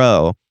you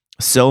grow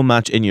so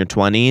much in your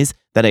 20s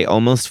that I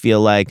almost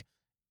feel like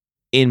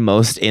in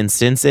most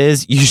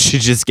instances, you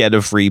should just get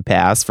a free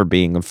pass for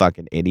being a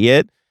fucking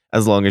idiot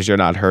as long as you're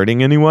not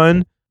hurting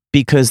anyone,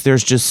 because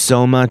there's just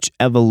so much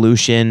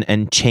evolution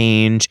and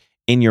change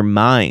in your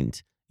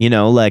mind. You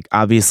know, like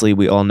obviously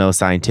we all know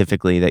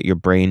scientifically that your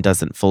brain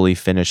doesn't fully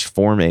finish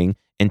forming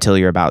until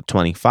you're about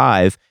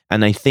 25.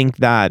 And I think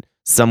that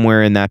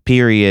somewhere in that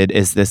period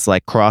is this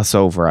like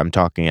crossover I'm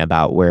talking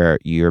about where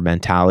your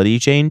mentality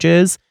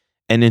changes.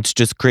 And it's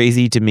just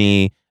crazy to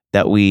me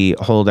that we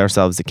hold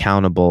ourselves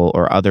accountable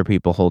or other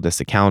people hold us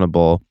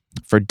accountable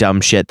for dumb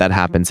shit that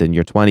happens in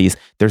your 20s.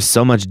 There's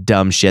so much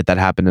dumb shit that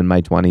happened in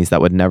my 20s that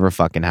would never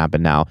fucking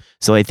happen now.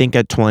 So I think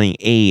at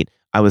 28,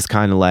 I was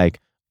kind of like,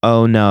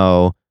 oh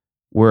no,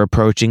 we're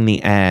approaching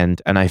the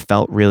end. And I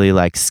felt really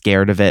like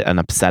scared of it and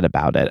upset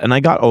about it. And I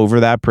got over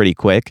that pretty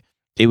quick.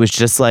 It was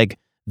just like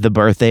the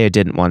birthday I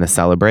didn't want to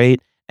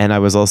celebrate. And I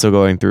was also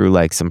going through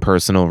like some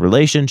personal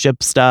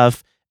relationship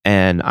stuff.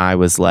 And I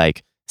was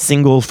like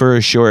single for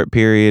a short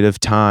period of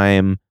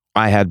time.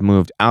 I had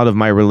moved out of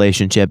my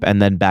relationship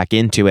and then back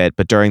into it.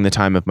 But during the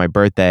time of my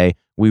birthday,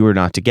 we were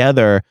not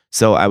together.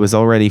 So I was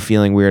already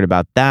feeling weird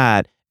about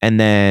that. And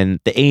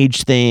then the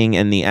age thing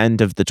and the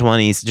end of the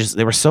 20s, just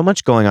there was so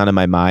much going on in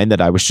my mind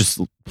that I was just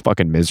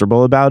fucking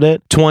miserable about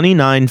it.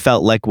 29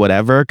 felt like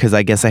whatever, because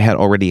I guess I had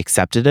already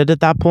accepted it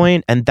at that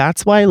point. And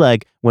that's why,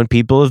 like, when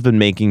people have been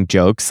making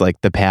jokes like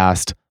the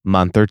past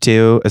month or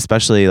two,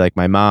 especially like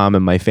my mom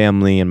and my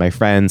family and my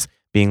friends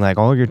being like,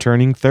 oh, you're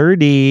turning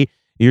 30.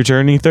 You're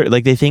turning 30.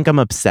 Like they think I'm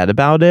upset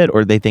about it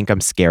or they think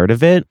I'm scared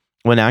of it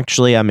when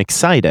actually I'm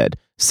excited.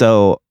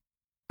 So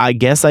I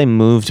guess I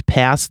moved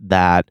past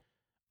that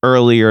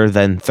earlier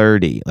than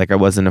 30. Like I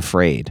wasn't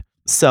afraid.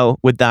 So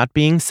with that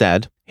being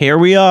said, here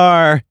we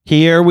are.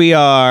 Here we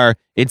are.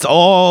 It's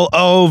all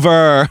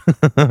over.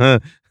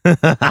 The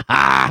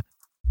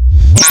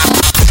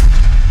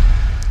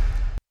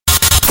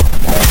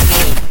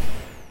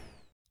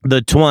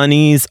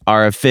 20s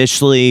are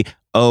officially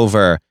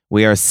over.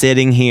 We are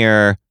sitting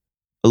here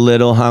a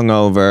little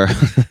hungover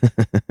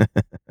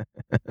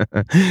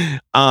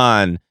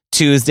on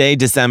Tuesday,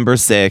 December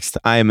 6th.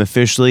 I am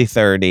officially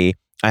 30.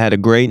 I had a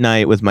great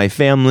night with my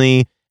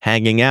family,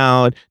 hanging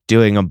out,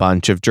 doing a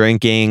bunch of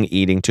drinking,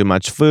 eating too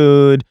much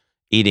food,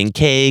 eating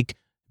cake,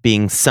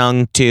 being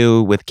sung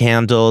to with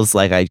candles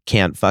like I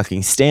can't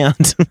fucking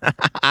stand.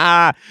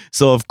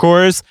 So, of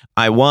course,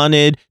 I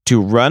wanted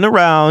to run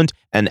around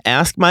and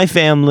ask my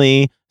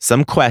family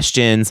some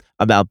questions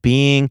about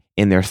being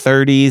in their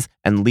 30s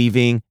and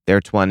leaving their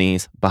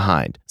 20s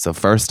behind. So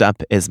first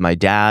up is my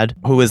dad,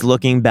 who is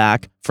looking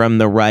back from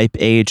the ripe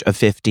age of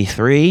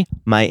 53.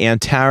 My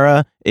Aunt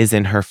Tara is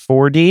in her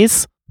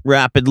 40s,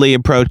 rapidly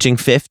approaching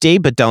 50,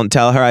 but don't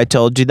tell her I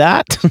told you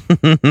that.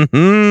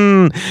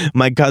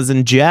 My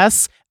cousin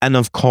Jess, and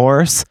of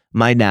course,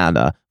 my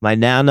Nana. My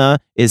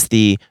Nana is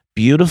the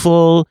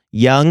beautiful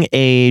young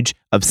age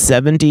of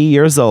 70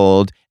 years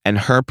old, and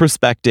her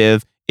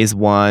perspective is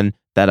one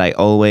that I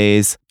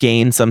always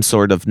gain some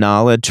sort of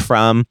knowledge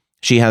from.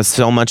 She has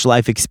so much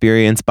life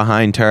experience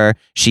behind her.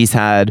 She's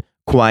had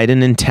quite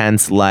an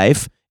intense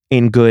life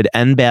in good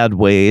and bad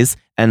ways,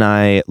 and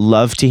I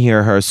love to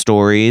hear her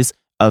stories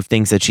of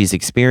things that she's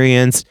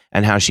experienced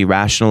and how she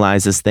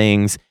rationalizes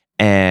things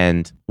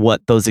and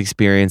what those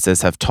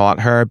experiences have taught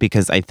her,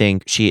 because I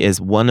think she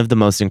is one of the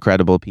most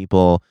incredible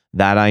people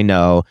that I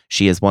know.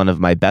 She is one of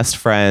my best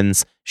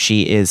friends.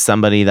 She is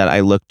somebody that I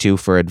look to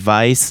for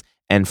advice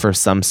and for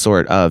some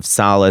sort of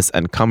solace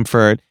and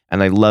comfort.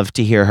 And I love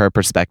to hear her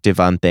perspective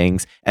on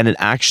things. And it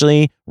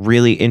actually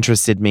really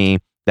interested me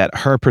that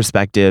her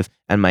perspective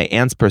and my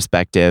aunt's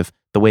perspective,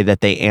 the way that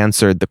they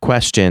answered the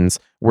questions,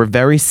 were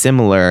very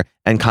similar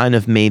and kind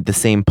of made the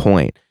same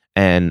point.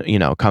 And, you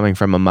know, coming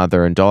from a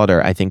mother and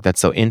daughter, I think that's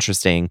so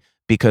interesting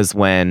because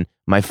when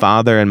my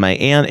father and my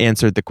aunt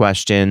answered the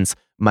questions,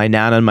 my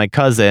nana and my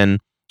cousin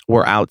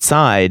were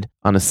outside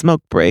on a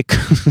smoke break.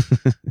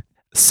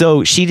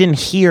 So she didn't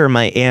hear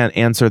my aunt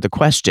answer the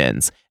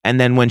questions. And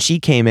then when she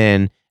came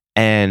in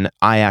and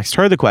I asked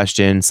her the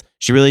questions,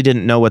 she really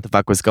didn't know what the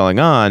fuck was going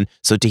on.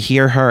 So to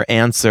hear her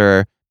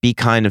answer be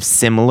kind of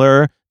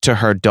similar to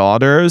her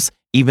daughters,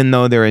 even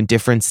though they're in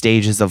different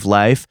stages of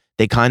life,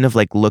 they kind of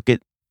like look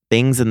at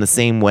things in the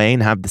same way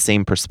and have the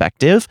same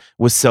perspective,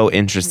 was so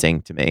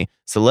interesting to me.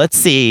 So let's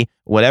see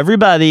what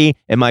everybody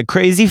in my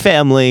crazy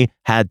family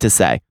had to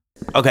say.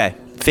 Okay,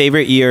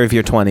 favorite year of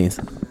your 20s?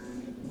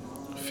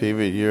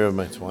 Favorite year of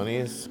my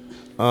 20s?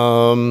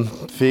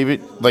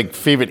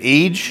 Favorite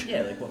age?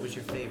 Yeah, like what was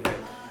your favorite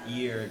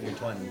year of your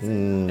 20s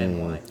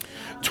and why?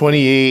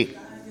 28,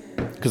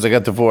 because I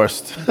got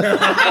divorced.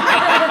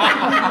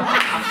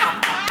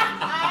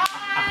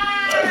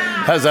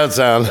 How's that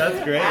sound?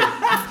 That's great.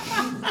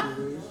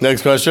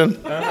 Next question.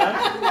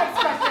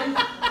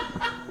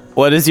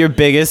 What is your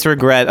biggest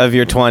regret of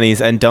your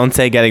 20s? And don't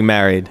say getting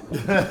married.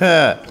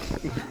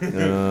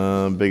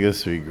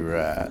 Biggest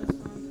regret.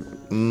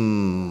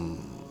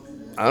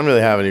 I don't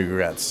really have any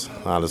regrets,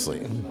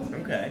 honestly.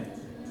 Okay.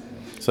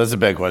 So that's a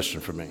big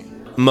question for me.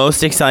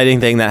 Most exciting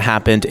thing that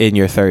happened in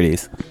your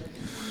 30s?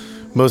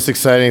 Most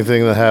exciting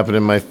thing that happened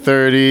in my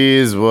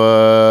 30s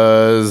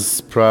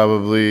was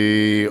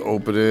probably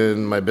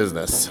opening my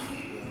business.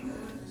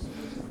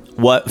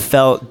 What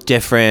felt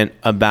different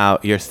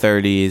about your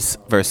 30s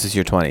versus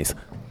your 20s?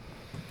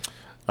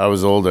 I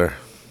was older.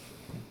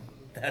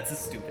 That's a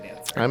stupid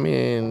answer. I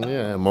mean,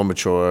 yeah, more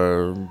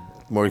mature,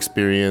 more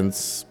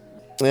experience.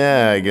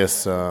 Yeah, I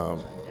guess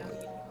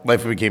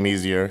life became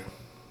easier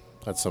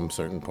at some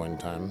certain point in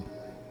time.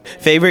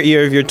 Favorite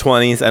year of your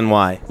 20s and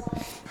why?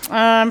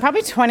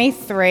 Probably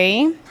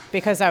 23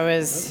 because I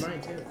was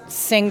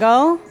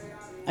single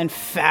and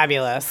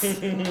fabulous.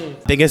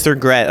 Biggest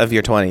regret of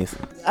your 20s?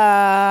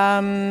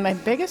 My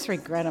biggest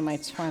regret of my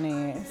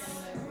 20s?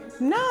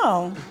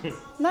 No,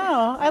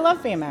 I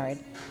love being married.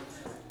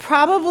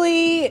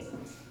 Probably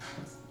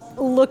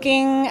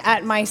looking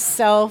at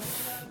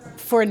myself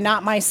for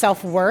not my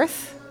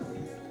self-worth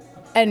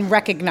and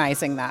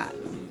recognizing that,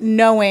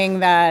 knowing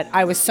that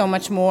I was so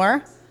much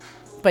more,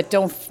 but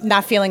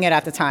not feeling it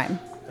at the time.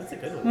 That's a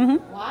good one.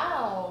 Mm-hmm.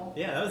 Wow.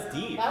 Yeah, that was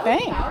deep.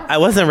 Thanks. I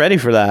wasn't ready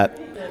for that.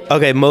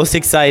 Okay, most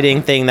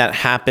exciting thing that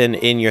happened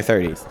in your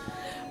 30s?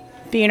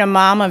 Being a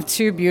mom of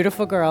two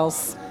beautiful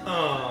girls.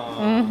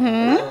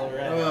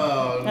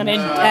 And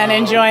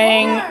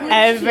enjoying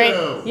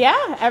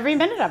every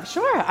minute of it.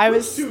 Sure. I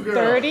was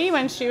 30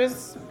 when she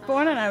was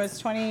born and I was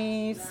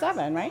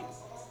 27, right?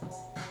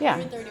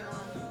 Yeah.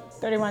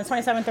 31,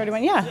 27,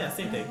 31, yeah. Yeah,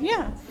 same thing.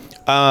 Yeah.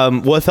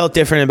 What felt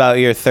different about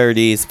your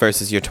 30s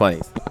versus your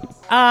 20s?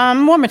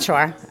 More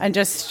mature and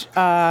just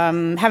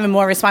having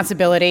more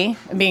responsibility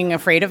and being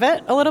afraid of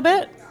it a little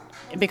bit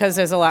because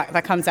there's a lot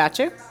that comes at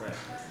you.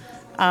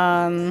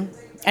 Right.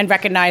 And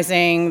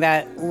recognizing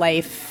that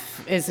life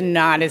is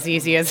not as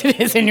easy as it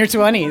is in your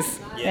 20s.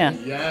 Yeah.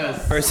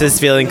 Yes. Versus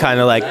feeling kind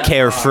of like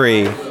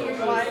carefree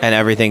and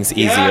everything's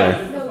easier.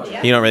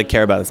 You don't really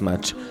care about as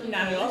much.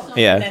 Not at all.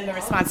 Yeah. And then the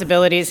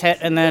responsibilities hit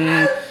and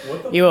then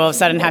you all of a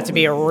sudden have to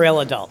be a real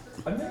adult.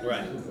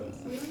 Right.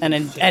 And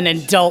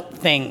adult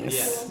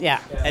things. Yeah.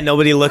 And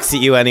nobody looks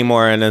at you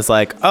anymore and is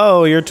like,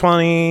 oh, you're You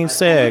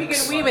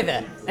 26. get away with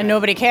it, and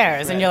nobody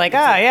cares. And you're like, oh,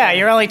 yeah,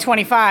 you're only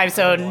 25,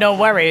 so no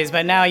worries.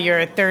 But now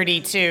you're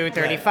 32,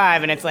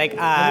 35, and it's like,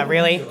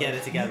 really? Get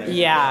it together.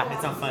 Yeah.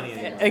 It's not funny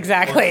anymore.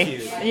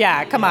 Exactly.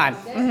 Yeah, come on.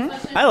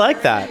 Mm-hmm. I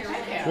like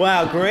that.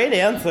 Wow, great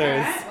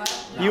answers.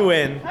 You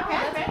win.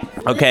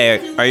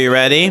 Okay, are you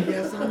ready?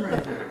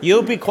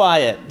 You be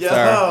quiet,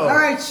 sir. All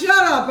right, shut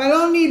up. I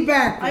don't need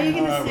back. Are you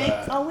gonna sing?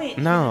 Oh wait.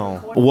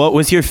 No. What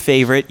was your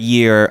favorite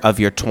year of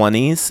your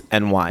 20s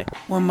and why?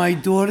 When my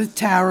daughter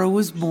Tara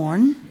was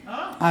born,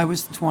 I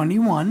was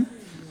 21.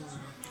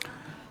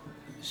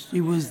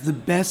 She was the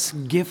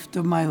best gift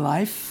of my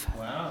life.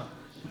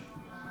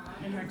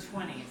 In her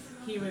 20s.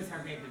 He was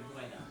her baby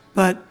boy, though.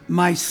 But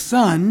my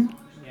son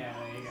Yeah,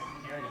 there you go.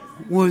 Here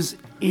it is. was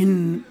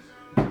in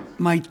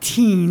my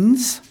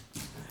teens.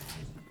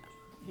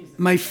 He's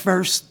my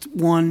first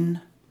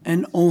one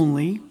and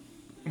only.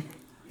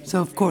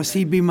 So, of course,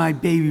 he'd be my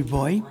baby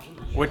boy.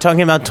 We're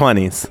talking about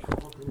 20s.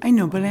 I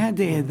know, but I had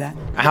to add that.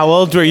 How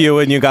old were you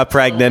when you got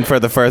pregnant for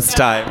the first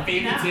time? No,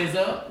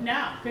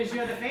 because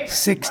you're the favorite.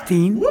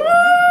 16. Woo!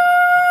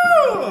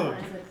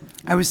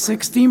 I was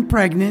 16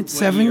 pregnant,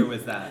 What year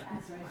was that?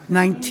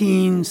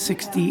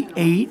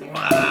 1968.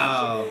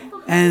 Wow.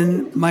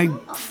 And my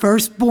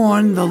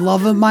firstborn, the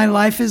love of my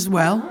life as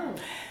well,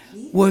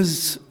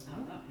 was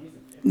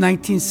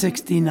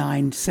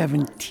 1969,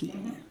 17.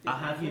 I'll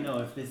have you know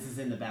if this is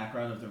in the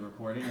background of the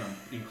recording, I'm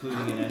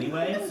including it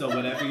anyway. So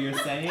whatever you're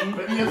saying,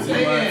 you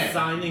are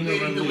signing the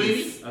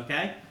release.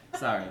 Okay?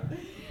 Sorry.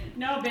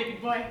 No, baby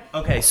boy.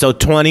 Okay, so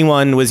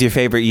 21 was your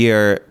favorite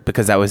year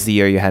because that was the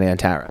year you had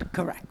Antara.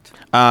 Correct.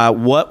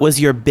 What was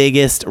your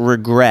biggest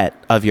regret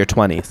of your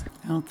 20s?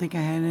 I don't think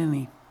I had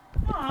any.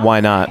 Why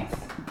not?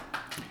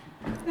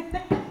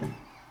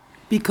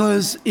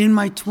 Because in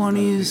my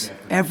 20s,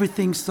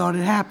 everything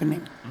started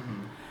happening.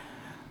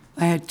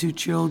 I had 2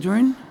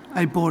 children.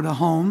 I bought a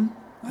home.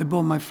 I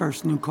bought my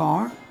first new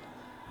car.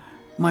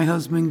 My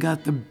husband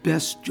got the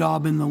best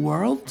job in the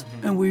world,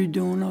 and we were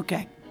doing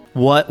okay.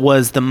 What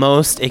was the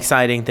most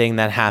exciting thing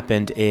that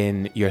happened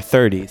in your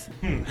 30s?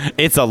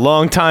 It's a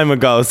long time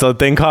ago, so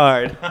think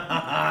hard.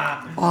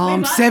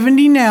 I'm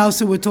 70 now,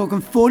 so we're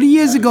talking 40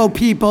 years ago,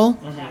 people.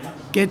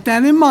 Get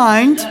that in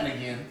mind.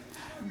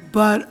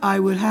 But I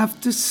would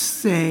have to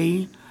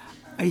say,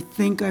 I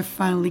think I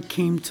finally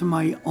came to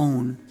my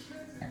own.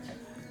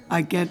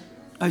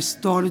 I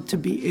started to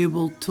be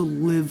able to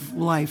live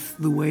life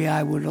the way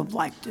I would have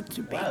liked it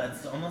to be. Wow,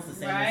 that's almost the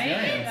same Right? as your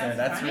answer.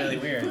 That's funny. really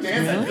weird. Good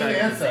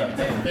answer.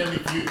 Very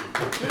cute.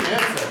 Good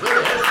answer.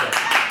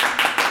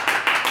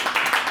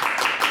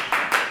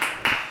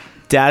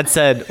 Dad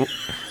said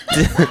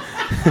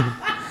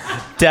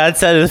Dad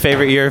said his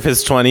favorite year of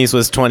his 20s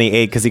was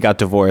 28 because he got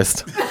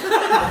divorced.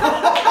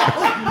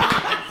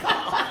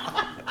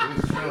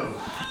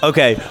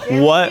 Okay,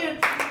 what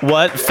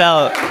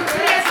felt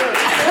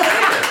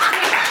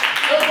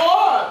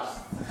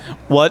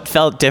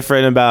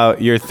different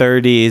about your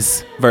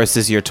 30s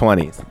versus your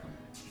 20s?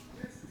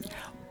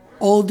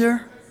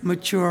 Older,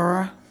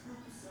 maturer,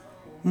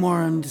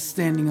 more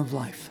understanding of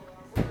life.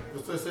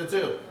 That's what I said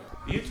too.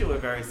 You two are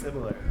very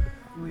similar.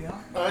 We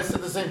are. Oh, I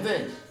said the same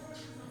thing.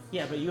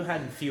 Yeah, but you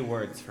had few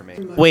words for me.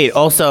 Wait,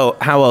 also,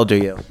 how old are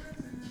you?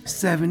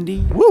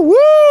 70. Woo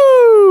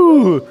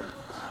woo!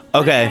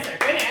 Okay. Can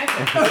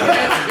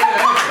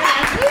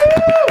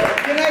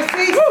I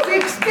say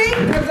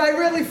 60? Because I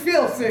really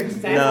feel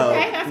 60. No,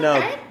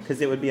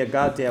 because it would be a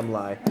goddamn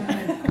lie.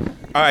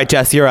 All right,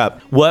 Jess, you're up.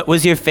 What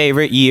was your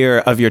favorite year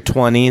of your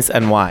 20s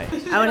and why?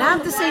 I would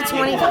have to say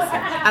 20.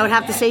 I would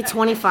have to say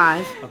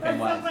 25. Okay,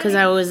 why? Because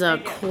I was a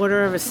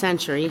quarter of a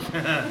century,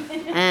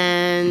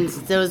 and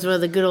those were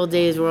the good old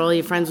days where all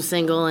your friends were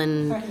single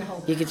and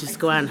you could just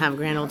go out and have a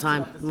grand old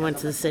time. We went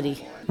to the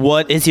city.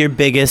 What is your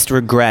biggest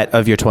regret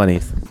of your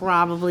 20s?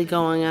 Probably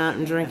going out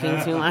and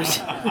drinking too much.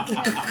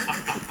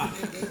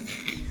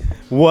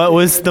 What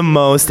was the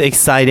most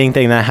exciting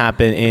thing that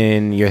happened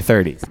in your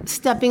 30s?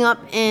 Stepping up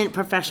in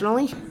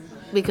professionally,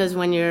 because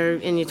when you're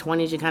in your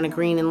 20s, you're kind of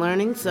green and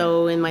learning.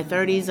 So in my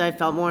 30s, I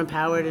felt more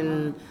empowered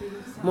and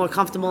more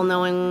comfortable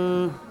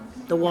knowing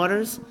the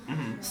waters.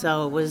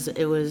 So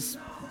it was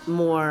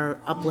more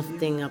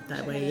uplifting up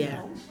that way,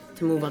 yeah,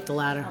 to move up the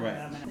ladder.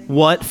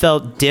 What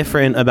felt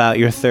different about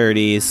your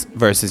 30s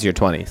versus your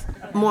 20s?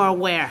 More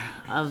aware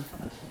of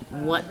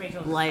what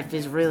life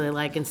is really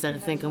like instead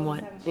of thinking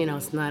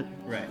it's not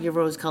your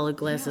rose-colored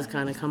glasses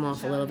kind of come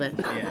off a little bit.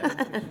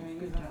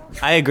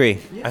 I agree.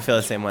 I feel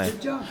the same way.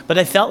 But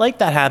I felt like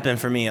that happened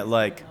for me at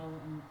like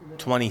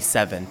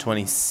 27,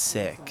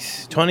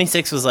 26.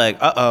 26 was like,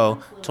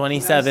 uh-oh.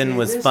 27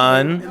 was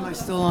fun. Am I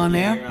still on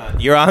air?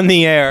 You're on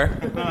the air.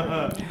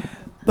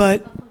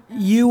 But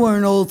you are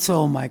an old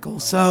soul,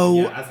 Michael.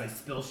 So As I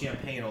spill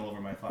champagne all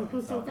over my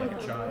fucking self like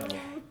a child.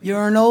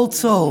 you're an old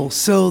soul.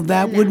 So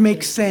that would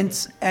make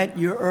sense at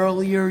your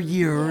earlier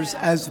years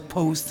as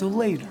opposed to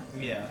later.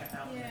 Yeah.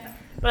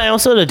 But I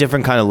also had a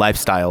different kind of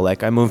lifestyle.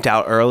 Like I moved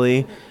out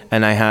early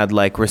and I had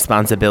like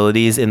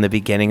responsibilities in the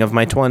beginning of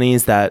my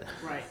 20s that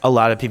a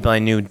lot of people I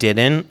knew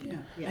didn't.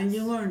 And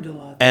you learned a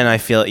lot. And I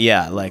feel,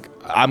 like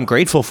I'm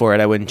grateful for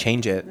it. I wouldn't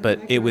change it, but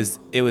it was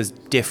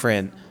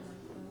different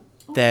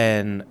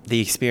than the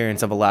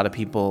experience of a lot of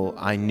people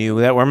I knew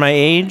that were my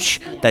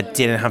age that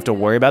didn't have to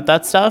worry about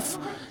that stuff.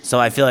 So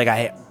I feel like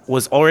I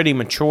was already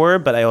mature,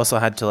 but I also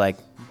had to like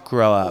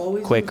grow up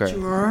Always quicker.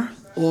 mature,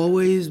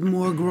 always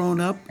more grown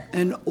up,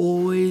 and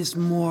always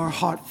more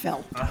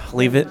heartfelt.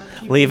 Leave it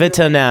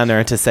to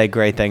Nanner to say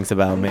great things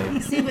about me.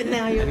 See, but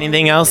now you're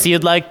Anything else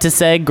you'd like to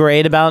say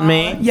great about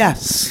me?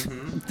 Yes,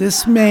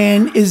 this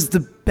man is the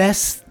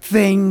best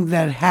thing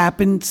that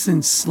happened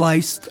since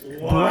sliced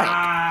bread.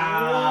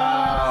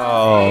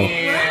 Oh.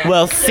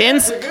 Well,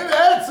 since Good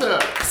answer.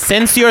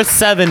 since you're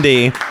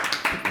 70,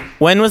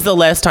 when was the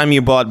last time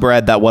you bought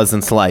bread that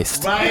wasn't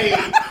sliced? Right.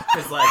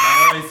 Because like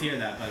I always hear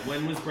that, but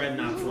when was bread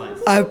not sliced?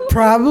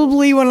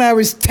 Probably when I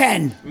was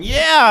 10.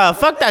 Yeah,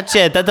 fuck that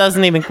shit. That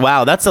doesn't even.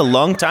 Wow, that's a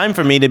long time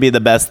for me to be the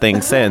best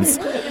thing since.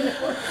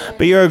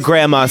 But you're a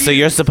grandma, so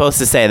you're supposed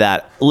to say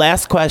that.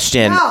 Last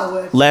question.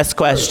 No. Last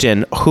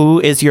question. Who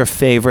is your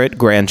favorite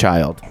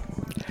grandchild?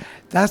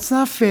 That's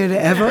not fair to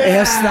ever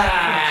ask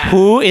that.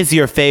 Who is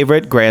your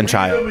favorite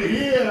grandchild? Over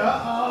here.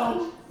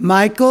 Uh-oh.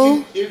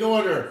 Michael, In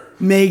order.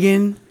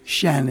 Megan,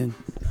 Shannon.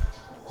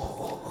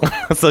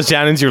 So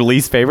Shannon's your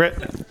least favorite?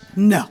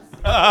 No.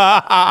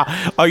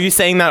 Are you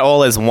saying that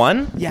all as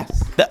one?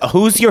 Yes.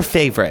 Who's your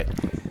favorite?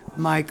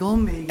 Michael,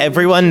 Megan.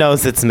 Everyone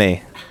knows it's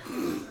me.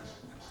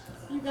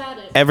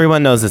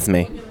 Everyone knows it's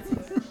me.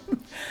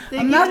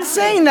 I'm not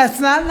saying that's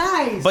not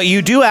nice. But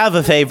you do have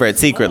a favorite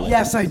secretly.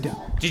 Yes, I do.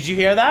 Did you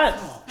hear that?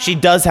 She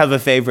does have a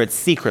favorite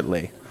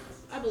secretly.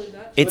 I believe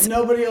that. It's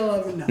Nobody will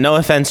ever know. no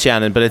offense,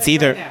 Shannon, but it's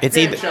either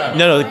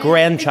the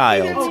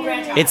grandchild.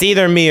 It's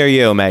either me or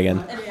you, Megan.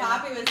 If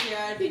Poppy was here,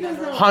 I'd be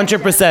number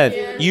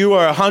 100%. You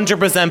are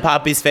 100%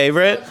 Poppy's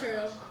favorite, True.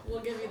 We'll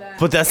give you that.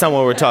 but that's not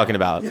what we're talking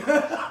about.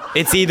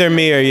 It's either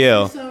me or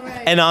you.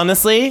 And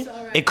honestly,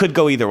 it could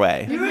go either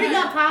way. You already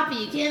got Poppy.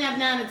 You can't have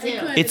none of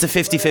two. It's a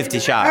 50-50 All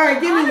shot. right,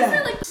 give me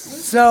that.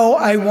 So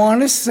I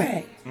want to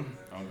say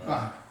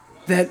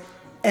that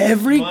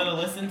every Want to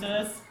listen to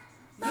this?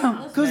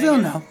 no, because they'll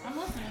know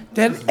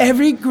that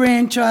every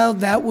grandchild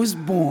that was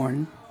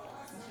born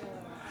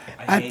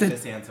I hate the-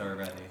 this answer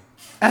already.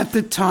 at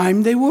the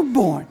time they were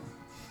born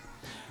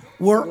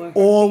were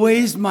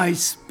always my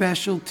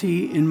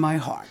specialty in my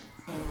heart.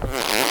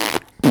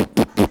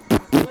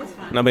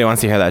 Nobody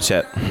wants to hear that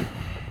shit.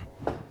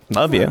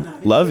 Love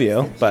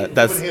you, but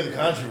that's. Hear the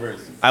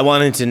controversy. I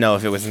wanted to know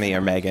if it was me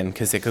or Megan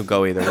because it could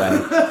go either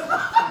way.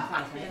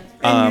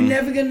 And you're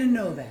never gonna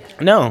know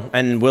that. No,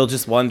 and we'll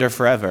just wonder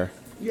forever.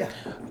 Yeah.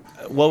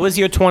 What was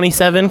your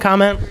 27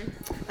 comment?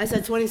 I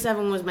said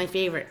 27 was my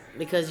favorite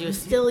because you're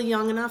still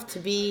young enough to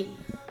be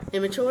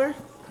immature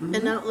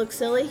and not look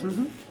silly,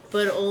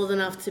 but old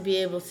enough to be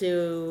able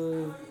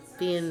to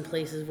be in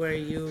places where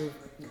you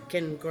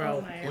can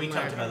grow. We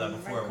talked about that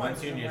before.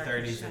 Once you're in your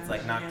 30s, it's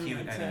like not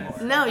cute anymore.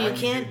 No, you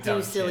can't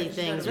do silly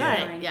things.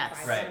 Right, yes.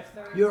 Right.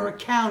 You're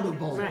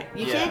accountable. Right.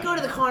 You can't go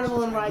to the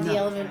carnival and ride the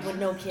elephant with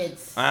no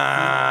kids. Well,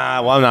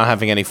 I'm not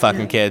having any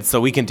fucking kids, so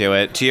we can do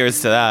it.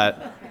 Cheers to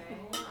that.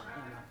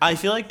 I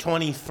feel like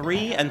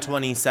 23 and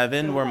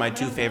 27 were my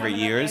two favorite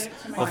years,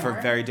 but for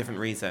very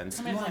different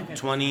reasons.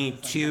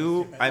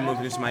 22, I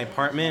moved into my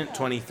apartment.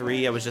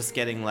 23, I was just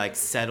getting like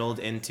settled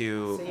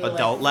into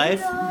adult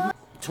life.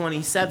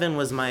 27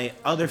 was my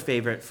other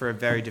favorite for a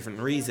very different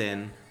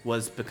reason,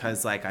 was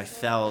because like I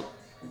felt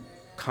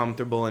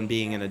comfortable in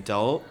being an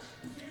adult.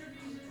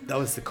 That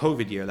was the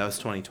COVID year, that was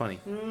 2020.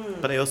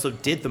 But I also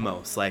did the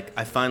most. Like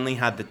I finally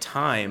had the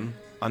time,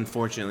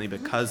 unfortunately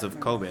because of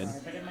COVID,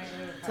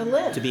 To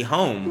live. to be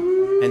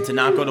home and to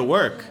not go to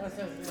work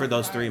for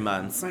those 3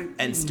 months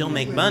and still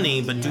make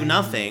money but do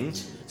nothing.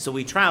 So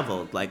we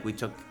traveled. Like we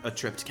took a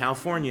trip to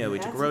California. We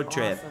took a road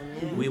trip.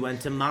 We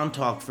went to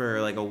Montauk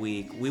for like a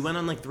week. We went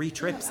on like 3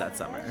 trips that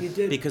summer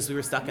because we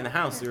were stuck in the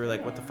house. We were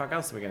like, what the fuck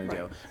else are we gonna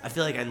do? I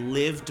feel like I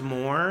lived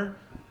more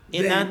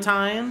in that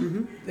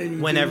time Then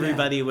you when do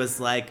everybody was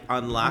like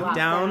on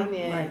lockdown.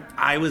 Yeah.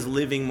 I was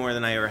living more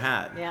than I ever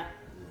had. Yeah.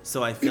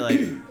 So I feel like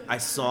I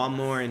saw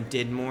more and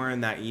did more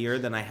in that year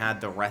than I had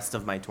the rest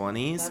of my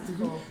 20s. That's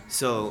cool.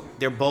 So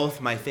they're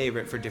both my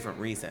favorite for different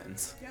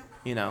reasons.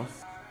 You know?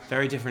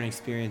 Very different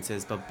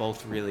experiences, but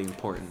both really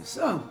important.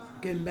 So,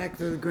 getting back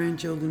to the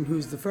grandchildren,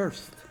 who's the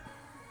first?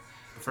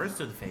 The first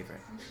or the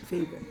favorite?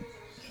 Favorite.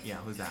 Yeah,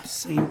 who's that?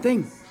 Same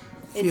thing.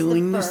 the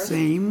Feeling the first.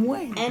 same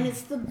way. And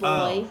it's the boy.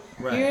 Oh,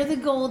 right. You're the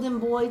golden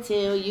boy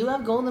too. You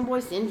have golden boy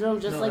syndrome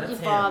just like your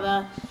that's him.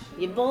 father.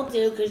 You both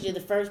do because you're the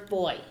first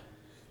boy.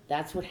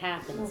 That's what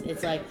happens.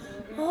 It's like,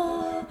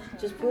 oh,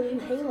 just put an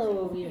halo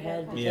over your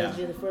head because Yeah.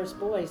 you're the first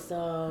boy.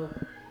 So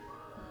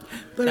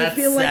But That's I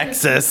feel like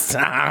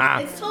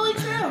sexist. it's totally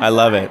true. I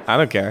love it. I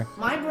don't care.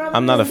 My brother.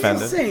 I'm not is- it's the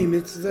offended. same.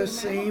 It's the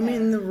same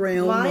in the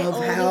realm My of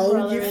older how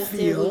brother you is too,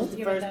 feel. who's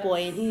the first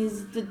boy, and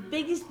he's the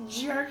biggest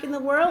jerk in the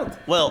world.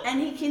 Well,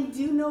 And he can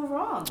do no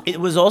wrong. it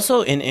was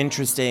also an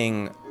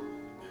interesting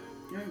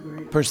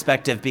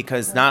perspective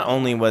because not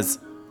only was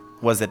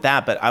it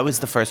that, but I was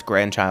the first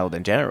grandchild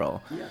in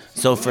general.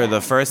 So for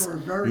the first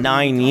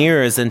 9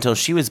 years until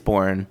she was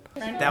born,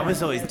 that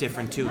was always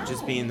different too.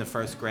 Just being the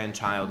first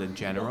grandchild in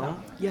general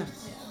Yes.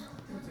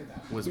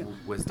 was All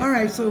different.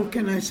 right, so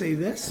can I say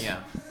this? Yeah.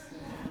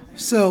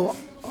 So,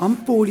 I'm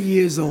 40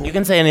 years You old.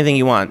 can say anything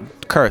you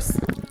want. Curse.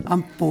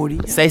 I'm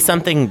 40. Say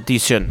something you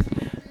shouldn't.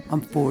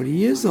 I'm 40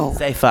 years old.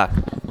 Say fuck.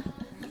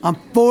 I'm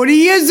 40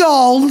 years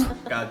old.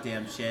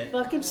 Goddamn shit.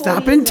 Fucking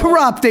Stop 40 years old.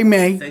 interrupting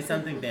me. Say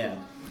something bad.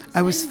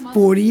 I was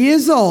 40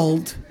 years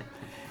old,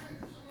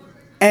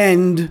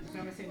 and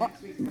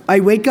I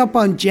wake up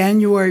on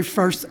January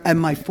 1st at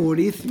my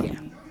 40th year.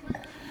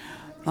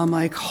 I'm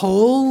like,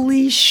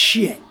 holy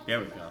shit, There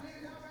we go.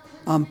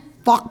 I'm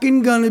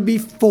fucking gonna be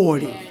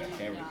 40, There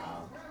we go.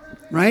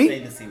 Say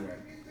right? the C word.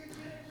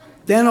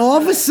 Then all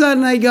of a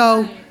sudden I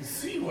go,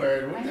 C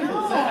word. What the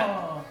hell is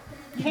that?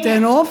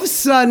 Then all of a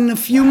sudden, a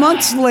few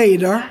months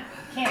later,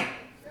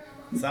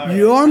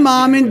 your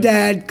mom and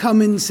dad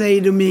come and say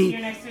to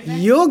me,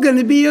 "You're going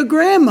to be a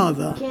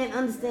grandmother." Can't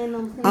understand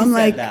them. I'm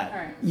like,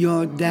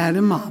 your dad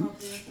and mom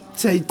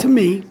say to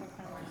me,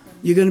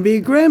 "You're going to be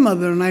a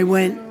grandmother." And I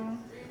went,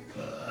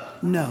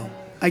 "No,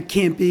 I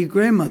can't be a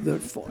grandmother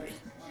at 40.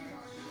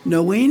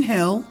 No way in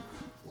hell.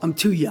 I'm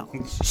too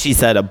young." She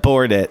said,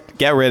 abort it.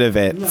 Get rid of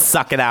it.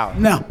 Suck it out.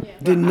 No,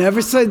 did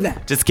never say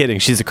that. Just kidding.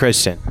 She's a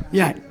Christian.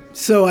 Yeah,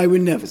 so I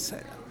would never say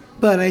that.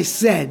 But I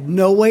said,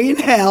 no way in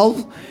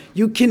hell,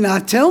 you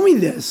cannot tell me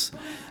this.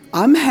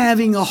 I'm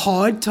having a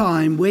hard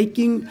time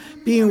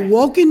being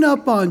woken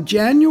up on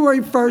January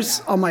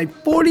 1st on my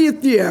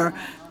 40th year,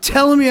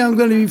 telling me I'm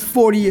going to be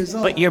 40 years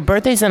old. But your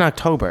birthday's in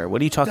October.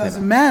 What are you talking Doesn't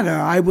about? matter.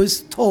 I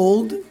was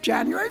told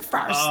January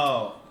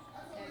 1st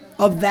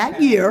of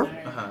that year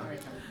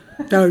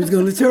that I was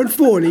going to turn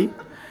 40,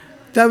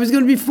 that I was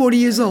going to be 40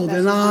 years old,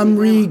 and I'm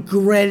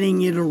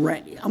regretting it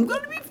already. I'm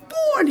going to be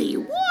 40.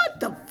 What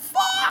the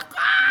fuck?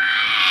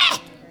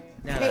 Ah!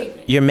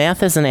 Your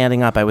math isn't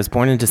adding up. I was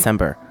born in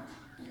December.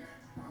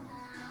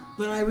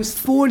 But I was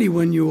 40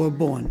 when you were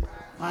born.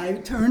 I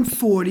turned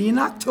 40 in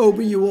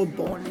October. You were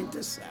born in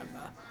December.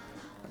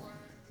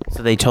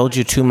 So they told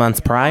you 2 months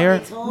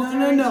prior?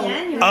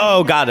 No.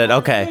 Oh, got it.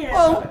 Okay.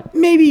 Well,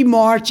 maybe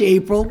March,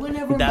 April,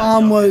 whenever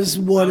Mom was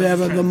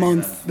whatever the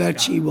month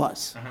that she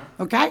was.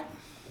 Okay?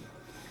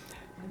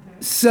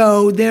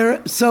 So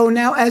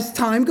now as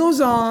time goes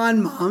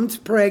on, Mom's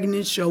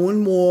pregnant,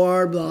 showing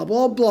more, blah,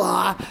 blah,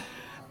 blah.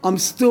 I'm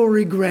still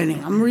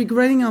regretting. I'm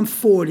regretting I'm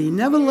 40.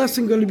 Nevertheless,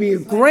 I'm going to be a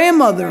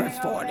grandmother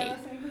at 40.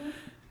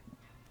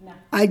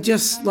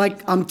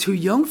 I'm too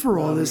young for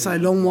all this. I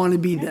don't want to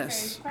be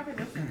this.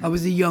 I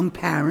was a young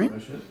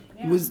parent.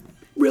 It was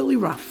really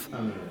rough.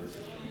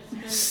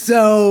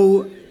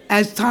 So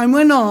as time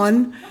went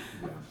on,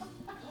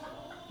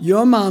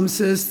 your mom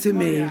says to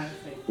me,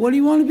 "What do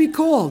you want to be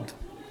called?"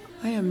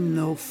 I have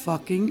no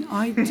fucking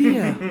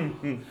idea.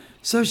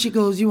 So she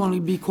goes, "You want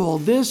to be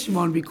called this? You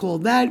want to be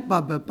called that?"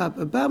 Blah, blah, blah,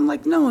 blah, blah. I'm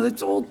like, "No,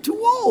 that's all too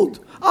old.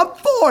 I'm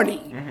 40.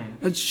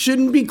 It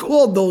shouldn't be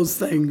called those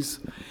things."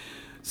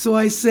 So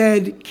I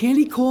said, "Can't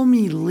he call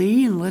me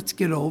Lee and let's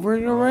get over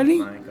it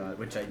already?" Oh my God,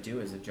 which I do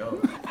as a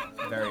joke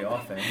very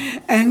often.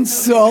 And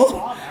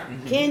so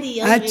Candy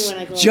yells at me that's when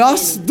I call her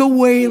just Candy. the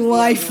way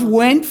life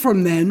went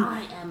from then.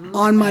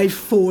 On my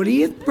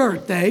 40th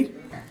birthday,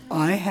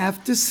 I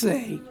have to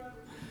say,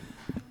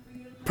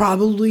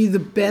 probably the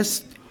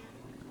best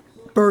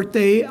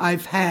birthday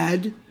I've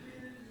had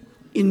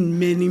in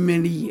many,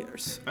 many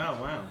years. Oh,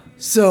 wow.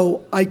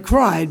 So I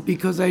cried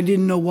because I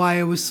didn't know why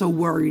I was so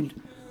worried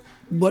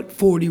what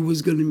 40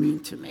 was going to mean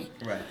to me.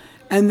 Right.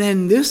 And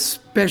then this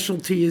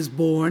specialty is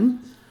born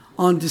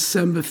on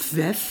December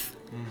 5th.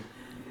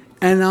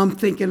 And I'm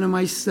thinking to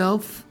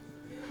myself,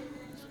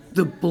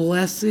 the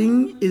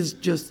blessing is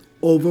just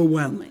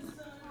overwhelming.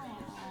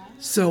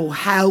 So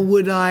how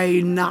would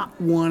I not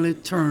want to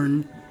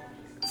turn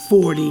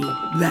 40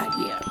 that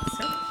year?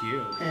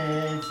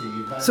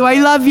 So I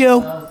love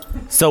you.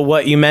 So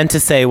what you meant to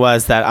say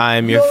was that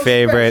I'm your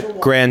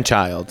favorite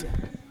grandchild.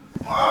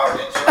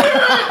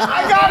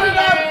 I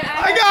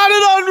got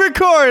it on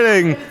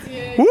recording.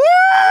 Woo!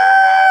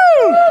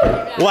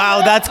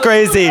 Wow, that's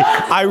crazy.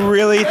 I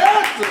really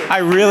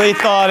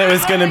thought it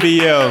was gonna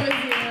be you.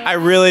 I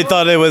really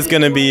thought it was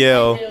gonna be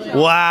you.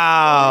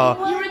 Wow.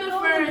 You were the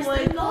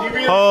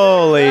first.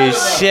 Holy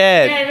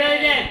shit.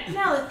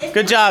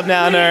 Good job,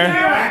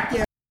 Nowner.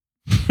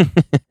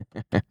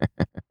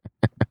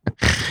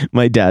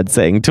 My dad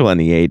saying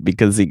 28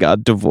 because he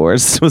got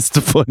divorced was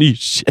the funny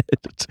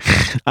shit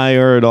I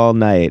heard all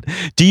night.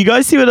 Do you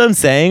guys see what I'm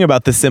saying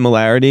about the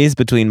similarities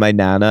between my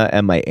Nana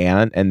and my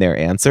aunt and their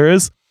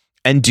answers?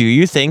 And do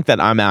you think that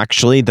I'm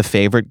actually the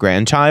favorite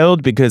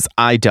grandchild? Because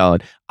I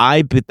don't.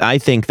 I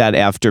think that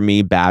after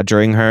me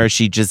badgering her,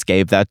 she just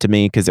gave that to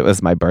me because it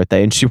was my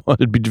birthday and she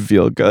wanted me to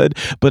feel good.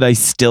 But I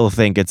still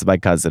think it's my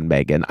cousin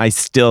Megan. I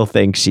still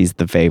think she's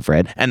the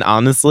favorite. And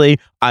honestly,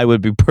 I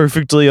would be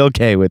perfectly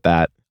okay with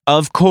that.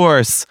 Of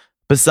course,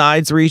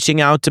 besides reaching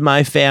out to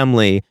my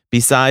family,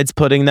 besides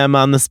putting them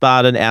on the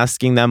spot and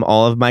asking them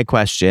all of my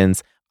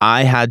questions,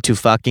 I had to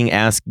fucking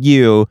ask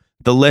you,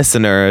 the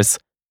listeners,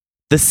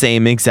 the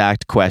same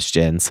exact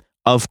questions.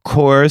 Of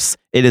course,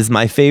 it is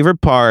my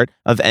favorite part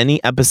of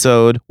any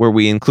episode where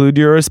we include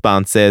your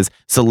responses,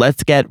 so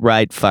let's get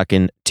right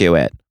fucking to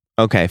it.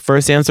 Okay,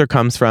 first answer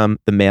comes from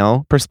the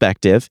male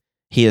perspective.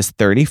 He is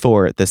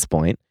 34 at this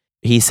point.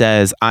 He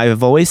says,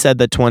 "I've always said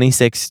that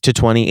 26 to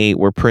 28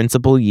 were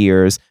principal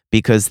years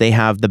because they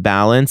have the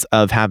balance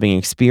of having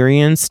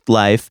experienced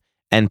life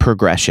and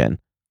progression.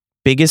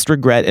 Biggest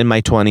regret in my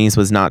 20s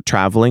was not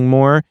traveling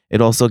more. It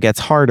also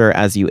gets harder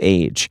as you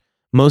age.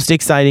 Most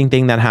exciting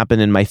thing that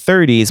happened in my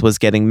 30s was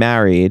getting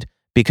married,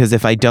 because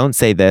if I don't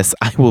say this,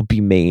 I will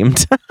be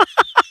maimed."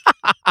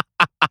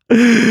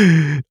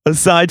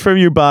 Aside from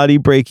your body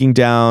breaking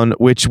down,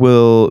 which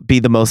will be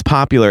the most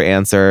popular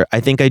answer, I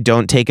think I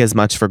don't take as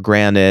much for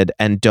granted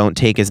and don't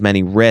take as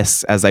many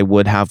risks as I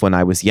would have when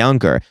I was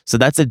younger. So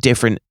that's a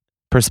different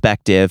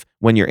perspective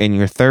when you're in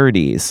your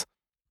 30s,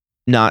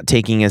 not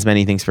taking as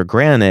many things for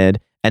granted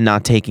and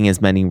not taking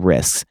as many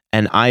risks.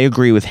 And I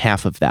agree with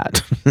half of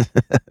that.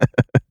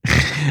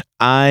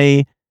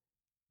 I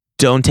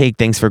don't take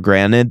things for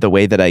granted the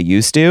way that I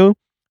used to,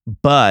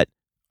 but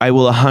I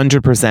will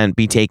 100%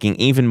 be taking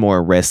even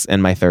more risks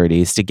in my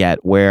 30s to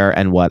get where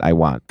and what I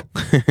want.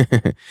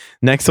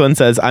 Next one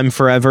says, I'm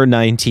forever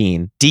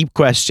 19. Deep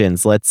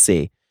questions. Let's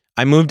see.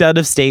 I moved out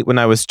of state when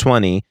I was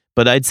 20,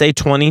 but I'd say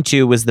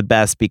 22 was the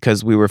best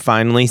because we were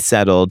finally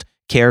settled,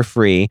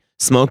 carefree,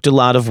 smoked a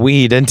lot of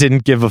weed, and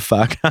didn't give a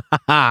fuck.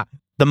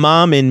 The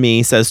mom in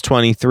me says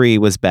 23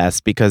 was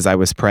best because I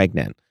was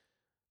pregnant.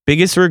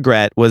 Biggest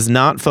regret was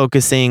not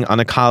focusing on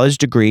a college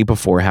degree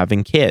before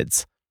having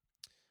kids.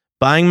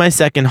 Buying my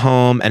second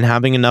home and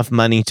having enough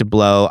money to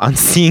blow on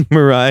seeing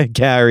Mariah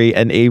Carey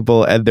and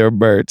Abel and their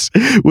merch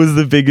was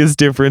the biggest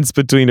difference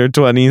between her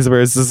 20s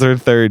versus her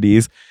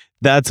 30s.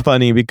 That's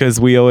funny because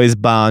we always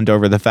bond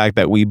over the fact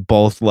that we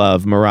both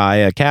love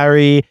Mariah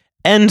Carey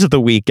and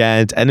The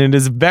Weeknd, and it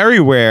is very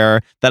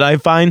rare that I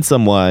find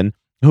someone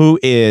who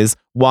is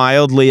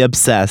wildly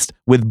obsessed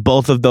with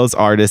both of those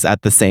artists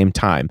at the same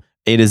time.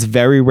 It is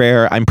very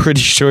rare. I'm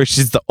pretty sure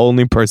she's the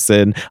only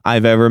person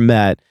I've ever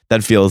met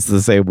that feels the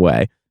same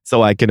way.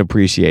 So I can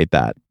appreciate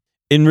that.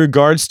 In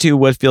regards to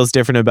what feels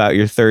different about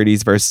your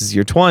 30s versus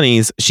your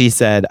 20s, she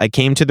said, I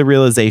came to the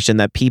realization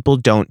that people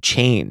don't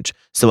change.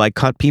 So I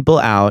cut people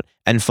out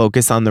and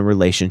focus on the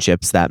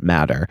relationships that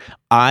matter.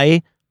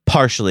 I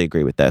partially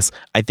agree with this.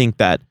 I think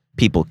that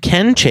people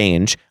can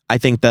change. I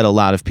think that a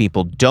lot of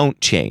people don't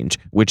change,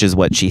 which is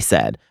what she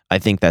said. I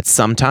think that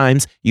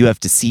sometimes you have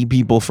to see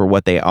people for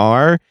what they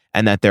are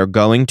and that they're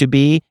going to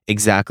be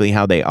exactly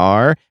how they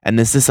are. And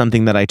this is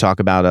something that I talk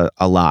about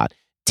a lot.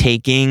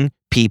 Taking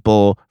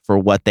people for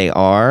what they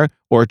are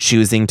or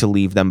choosing to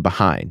leave them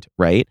behind,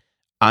 right?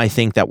 I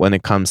think that when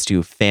it comes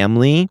to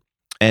family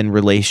and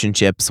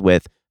relationships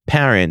with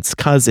parents,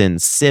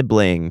 cousins,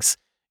 siblings,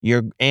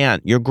 your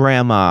aunt, your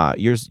grandma,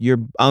 your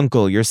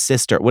uncle, your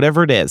sister,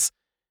 whatever it is,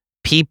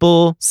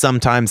 people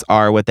sometimes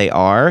are what they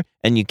are,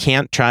 and you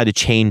can't try to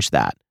change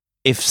that.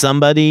 If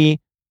somebody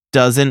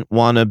doesn't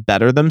want to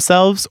better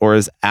themselves or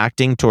is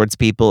acting towards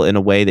people in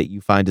a way that you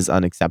find is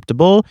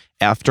unacceptable,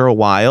 after a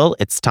while,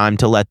 it's time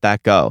to let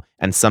that go.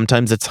 And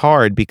sometimes it's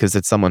hard because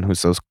it's someone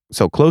who's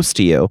so close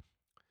to you,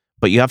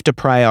 but you have to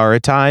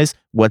prioritize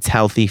what's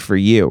healthy for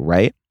you,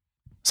 right?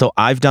 So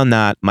I've done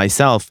that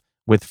myself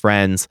with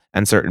friends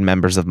and certain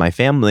members of my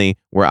family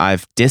where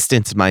I've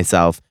distanced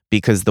myself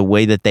because the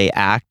way that they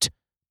act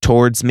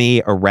towards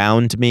me,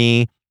 around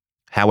me,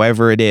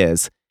 however it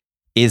is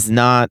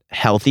not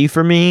healthy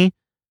for me,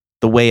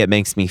 the way it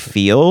makes me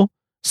feel.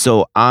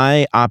 So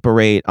I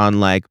operate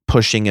on like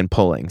pushing and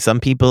pulling. Some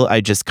people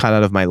I just cut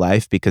out of my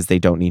life because they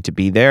don't need to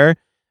be there.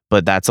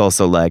 But that's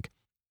also like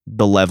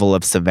the level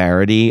of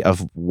severity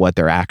of what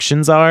their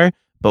actions are.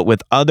 But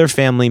with other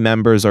family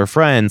members or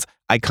friends,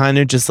 I kind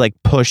of just like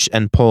push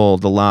and pull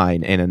the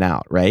line in and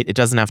out, right? It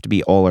doesn't have to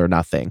be all or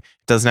nothing.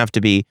 It doesn't have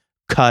to be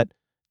cut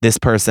this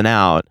person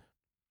out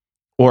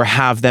or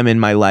have them in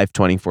my life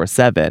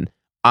 24/7.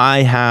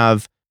 I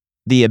have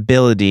the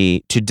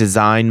ability to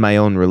design my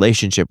own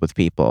relationship with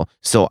people.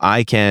 So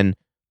I can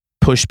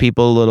push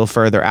people a little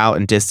further out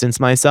and distance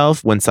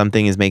myself when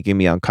something is making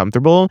me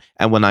uncomfortable.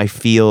 And when I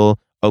feel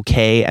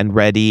okay and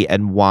ready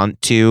and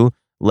want to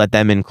let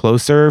them in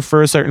closer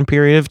for a certain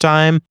period of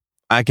time,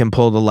 I can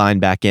pull the line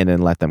back in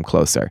and let them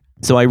closer.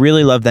 So I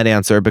really love that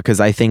answer because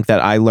I think that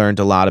I learned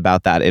a lot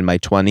about that in my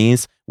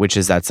 20s, which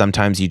is that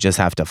sometimes you just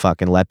have to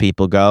fucking let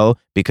people go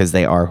because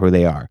they are who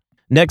they are.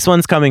 Next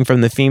one's coming from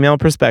the female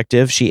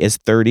perspective. She is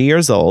 30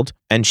 years old,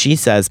 and she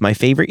says, my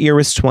favorite year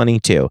was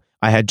 22.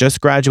 I had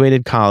just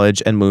graduated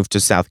college and moved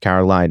to South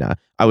Carolina.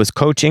 I was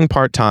coaching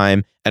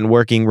part-time and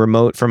working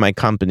remote for my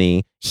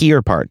company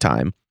here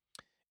part-time.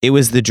 It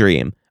was the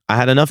dream. I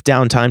had enough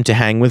downtime to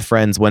hang with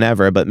friends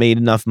whenever, but made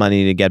enough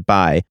money to get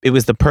by. It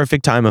was the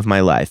perfect time of my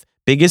life.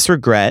 Biggest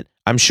regret,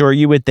 I'm sure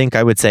you would think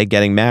I would say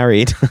getting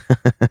married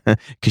because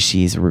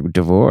she's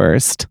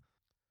divorced.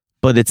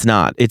 But it's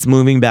not. It's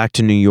moving back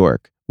to New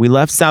York. We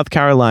left South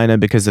Carolina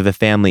because of a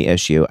family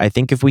issue. I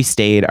think if we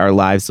stayed, our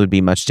lives would be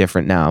much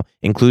different now,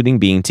 including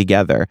being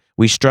together.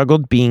 We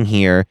struggled being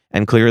here,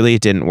 and clearly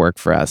it didn't work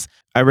for us.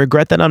 I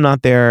regret that I'm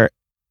not there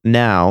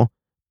now,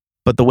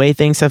 but the way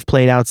things have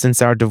played out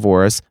since our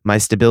divorce, my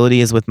stability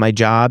is with my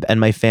job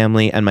and my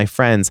family and my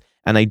friends,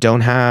 and I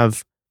don't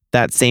have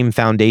that same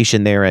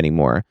foundation there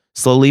anymore.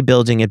 Slowly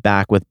building it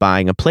back with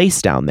buying a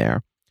place down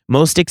there.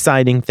 Most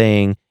exciting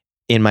thing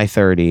in my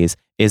 30s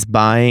is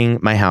buying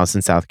my house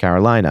in South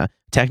Carolina.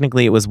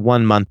 Technically, it was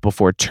 1 month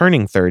before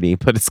turning 30,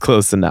 but it's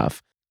close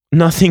enough.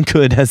 Nothing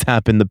good has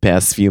happened the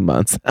past few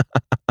months.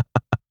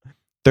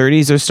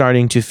 30s are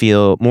starting to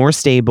feel more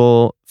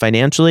stable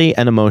financially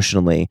and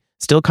emotionally.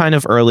 Still kind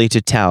of early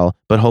to tell,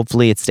 but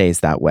hopefully it stays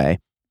that way.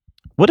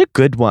 What a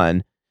good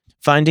one.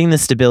 Finding the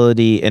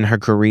stability in her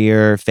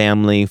career,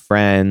 family,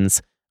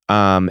 friends,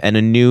 and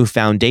a new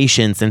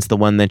foundation since the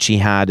one that she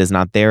had is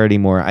not there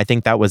anymore. I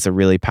think that was a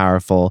really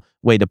powerful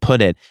way to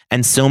put it.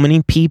 And so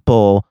many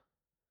people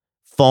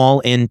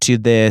fall into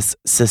this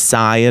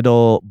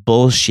societal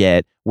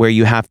bullshit where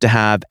you have to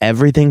have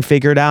everything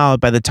figured out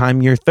by the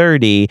time you're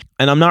 30.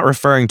 And I'm not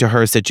referring to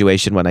her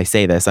situation when I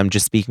say this. I'm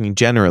just speaking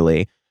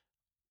generally.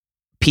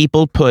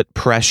 People put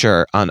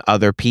pressure on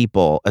other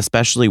people,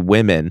 especially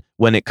women,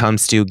 when it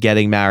comes to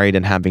getting married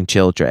and having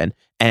children.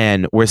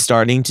 And we're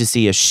starting to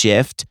see a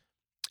shift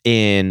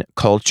in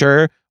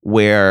culture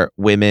where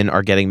women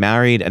are getting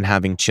married and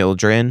having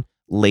children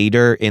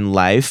later in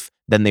life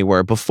than they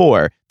were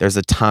before. There's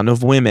a ton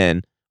of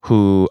women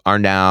who are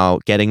now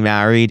getting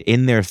married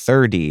in their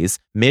 30s,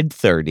 mid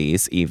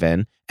 30s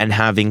even, and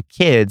having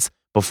kids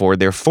before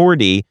they're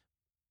 40,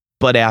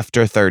 but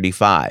after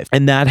 35.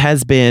 And that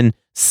has been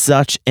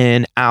such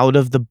an out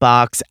of the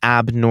box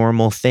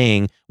abnormal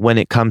thing when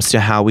it comes to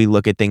how we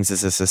look at things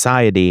as a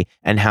society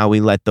and how we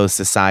let those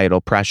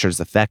societal pressures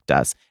affect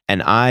us.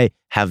 And I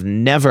have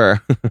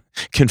never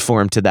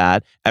conformed to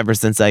that ever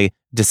since I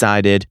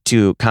decided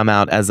to come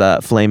out as a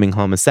flaming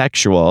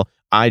homosexual.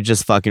 I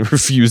just fucking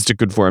refuse to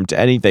conform to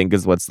anything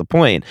because what's the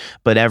point?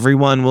 But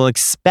everyone will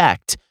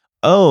expect,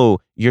 oh,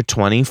 you're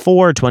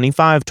 24,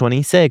 25,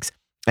 26.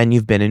 And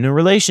you've been in a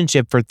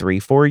relationship for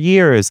 3-4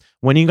 years.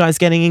 When are you guys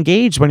getting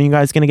engaged? When are you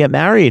guys going to get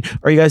married?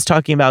 Are you guys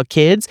talking about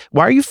kids?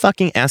 Why are you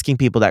fucking asking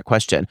people that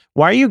question?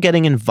 Why are you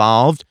getting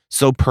involved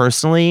so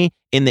personally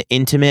in the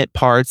intimate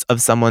parts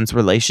of someone's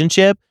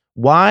relationship?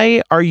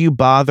 Why are you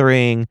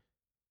bothering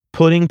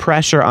putting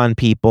pressure on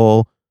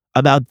people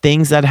about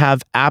things that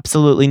have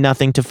absolutely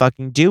nothing to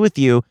fucking do with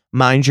you?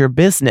 Mind your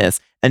business.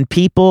 And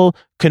people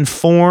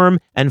conform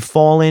and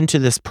fall into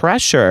this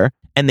pressure.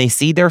 And they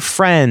see their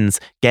friends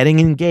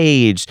getting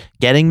engaged,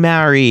 getting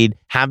married,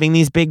 having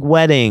these big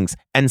weddings.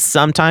 And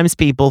sometimes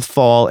people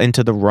fall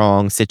into the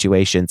wrong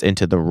situations,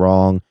 into the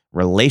wrong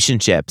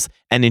relationships.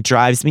 And it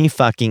drives me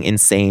fucking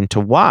insane to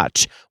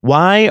watch.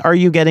 Why are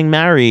you getting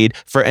married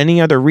for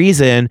any other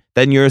reason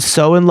than you're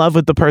so in love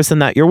with the person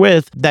that you're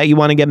with that you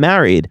want to get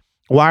married?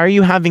 Why are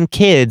you having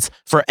kids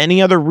for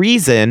any other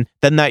reason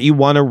than that you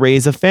want to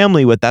raise a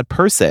family with that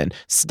person?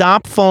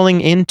 Stop falling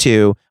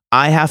into,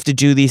 I have to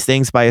do these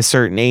things by a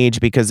certain age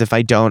because if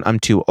I don't, I'm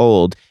too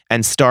old.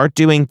 And start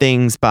doing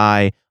things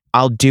by,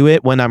 I'll do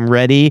it when I'm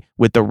ready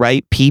with the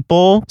right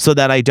people so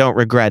that I don't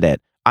regret it.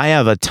 I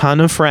have a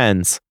ton of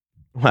friends.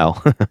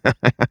 Well,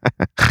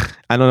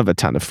 I don't have a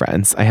ton of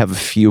friends. I have a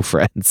few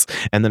friends.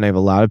 And then I have a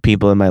lot of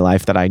people in my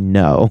life that I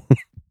know.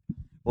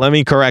 Let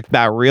me correct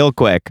that real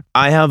quick.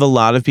 I have a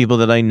lot of people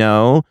that I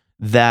know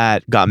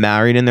that got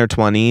married in their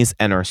 20s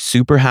and are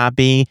super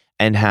happy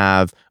and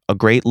have a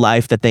great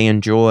life that they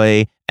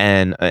enjoy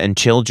and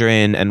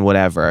children and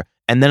whatever.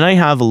 And then I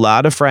have a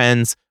lot of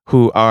friends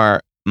who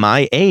are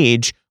my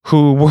age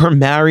who were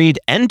married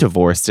and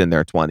divorced in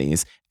their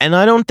 20s. And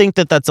I don't think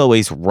that that's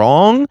always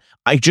wrong.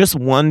 I just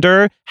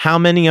wonder how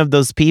many of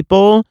those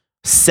people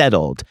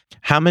settled.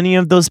 How many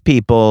of those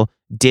people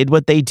did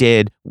what they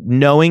did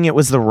knowing it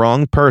was the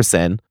wrong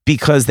person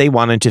because they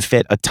wanted to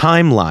fit a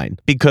timeline,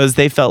 because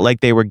they felt like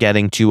they were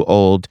getting too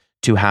old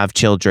to have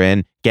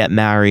children, get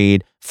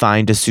married,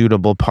 find a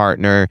suitable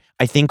partner.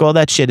 I think all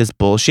that shit is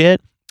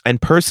bullshit.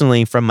 And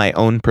personally, from my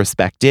own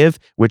perspective,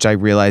 which I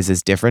realize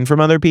is different from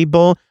other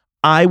people,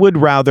 I would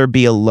rather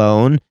be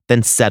alone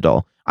than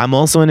settle. I'm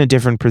also in a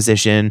different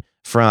position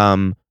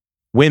from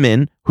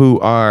women who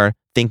are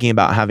thinking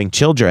about having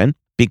children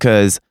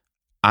because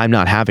I'm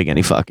not having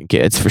any fucking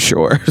kids for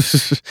sure.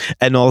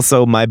 And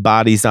also my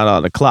body's not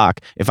on the clock.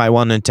 If I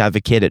wanted to have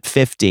a kid at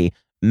 50,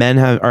 men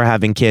are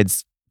having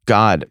kids.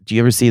 God, do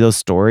you ever see those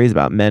stories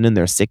about men in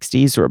their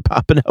 60s who are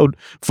popping out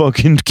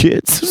fucking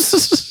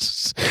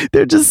kids?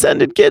 They're just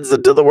sending kids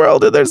into the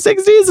world in their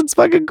 60s. It's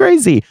fucking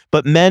crazy.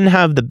 But men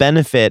have the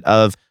benefit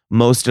of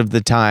most of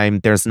the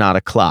time there's not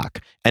a clock.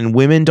 And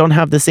women don't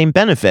have the same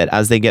benefit.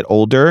 As they get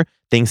older,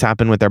 things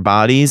happen with their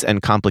bodies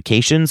and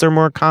complications are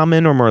more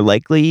common or more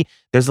likely.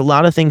 There's a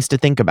lot of things to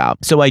think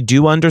about. So I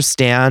do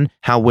understand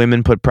how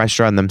women put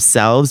pressure on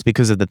themselves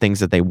because of the things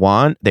that they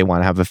want. They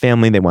want to have a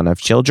family, they want to have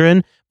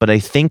children. But I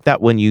think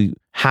that when you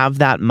have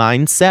that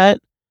mindset,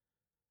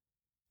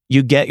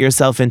 you get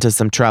yourself into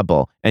some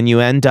trouble and you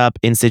end up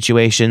in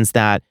situations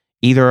that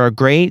either are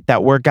great,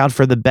 that work out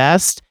for the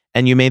best,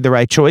 and you made the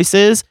right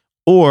choices,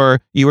 or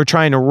you were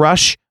trying to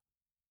rush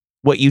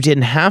what you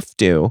didn't have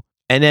to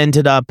and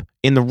ended up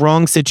in the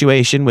wrong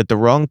situation with the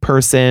wrong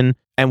person.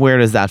 And where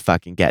does that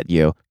fucking get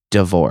you?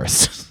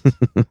 Divorce.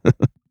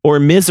 Or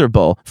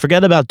miserable.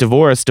 Forget about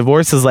divorce.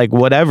 Divorce is like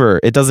whatever.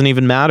 It doesn't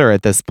even matter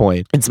at this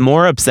point. It's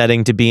more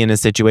upsetting to be in a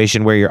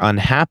situation where you're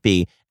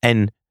unhappy.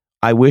 And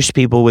I wish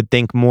people would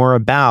think more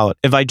about,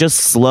 if I just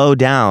slow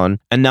down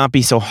and not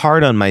be so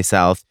hard on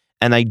myself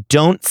and I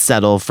don't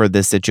settle for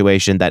this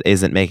situation that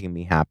isn't making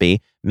me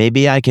happy,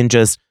 maybe I can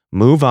just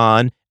move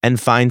on and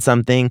find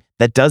something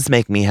that does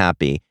make me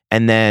happy.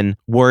 and then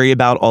worry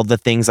about all the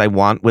things I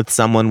want with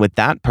someone with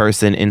that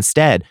person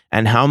instead.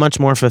 And how much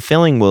more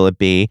fulfilling will it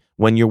be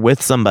when you're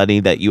with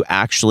somebody that you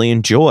actually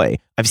enjoy?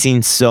 I've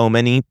seen so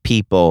many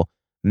people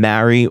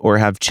marry or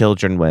have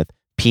children with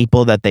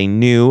people that they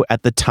knew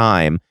at the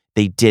time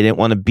they didn't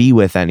want to be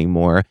with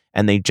anymore,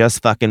 and they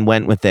just fucking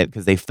went with it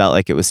because they felt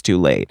like it was too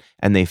late,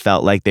 and they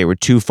felt like they were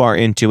too far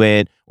into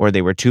it, or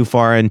they were too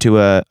far into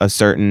a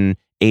certain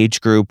age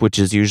group, which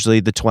is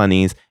usually the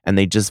 20s, and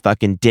they just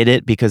fucking did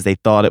it because they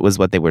thought it was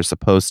what they were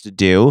supposed to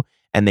do,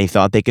 and they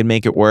thought they could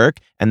make it work,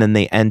 and then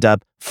they end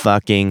up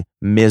fucking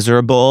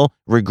miserable,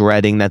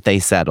 regretting that they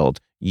settled,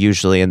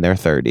 usually in their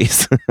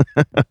 30s.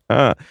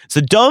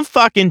 So don't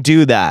fucking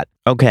do that.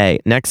 Okay,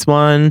 next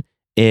one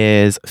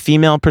is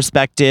female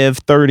perspective,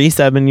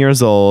 37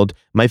 years old.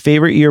 My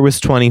favorite year was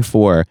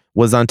 24,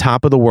 was on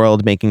top of the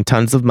world, making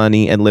tons of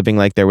money and living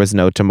like there was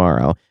no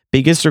tomorrow.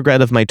 Biggest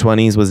regret of my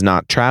 20s was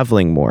not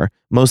traveling more.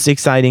 Most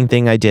exciting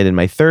thing I did in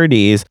my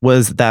 30s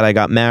was that I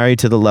got married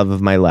to the love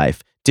of my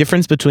life.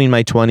 Difference between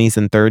my 20s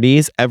and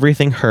 30s,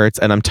 everything hurts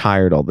and I'm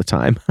tired all the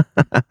time.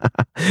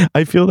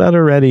 I feel that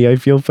already. I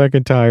feel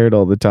fucking tired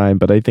all the time,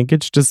 but I think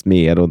it's just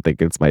me. I don't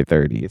think it's my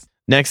 30s.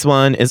 Next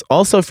one is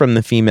also from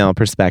the female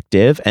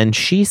perspective, and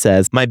she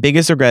says, my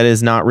biggest regret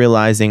is not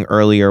realizing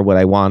earlier what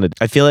I wanted.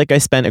 I feel like I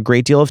spent a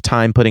great deal of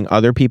time putting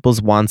other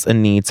people's wants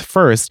and needs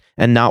first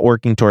and not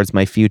working towards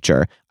my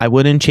future. I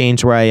wouldn't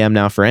change where I am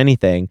now for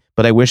anything,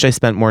 but I wish I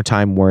spent more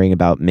time worrying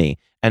about me.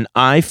 And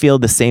I feel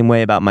the same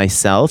way about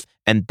myself,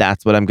 and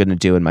that's what I'm going to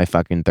do in my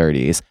fucking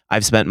 30s.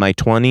 I've spent my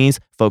 20s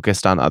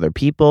focused on other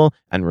people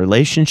and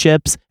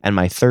relationships, and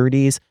my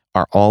 30s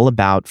are all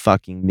about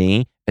fucking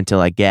me until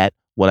I get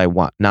what I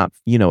want. Not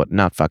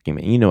fucking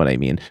me. You know what I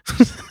mean.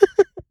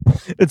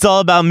 It's all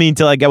about me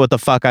until I get what the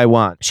fuck I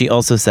want. She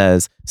also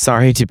says,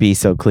 sorry to be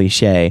so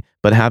cliche,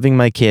 but having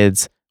my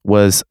kids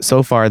was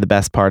so far the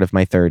best part of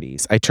my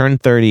 30s. I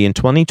turned 30 in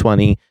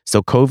 2020,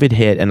 so COVID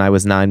hit and I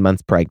was 9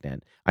 months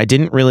pregnant. I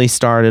didn't really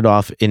start it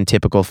off in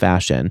typical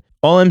fashion.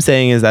 All I'm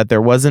saying is that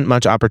there wasn't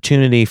much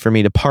opportunity for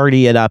me to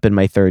party it up in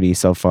my 30s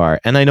so far,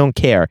 and I don't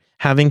care.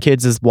 Having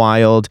kids is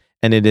wild,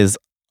 and it is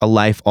a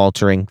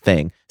life-altering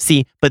thing.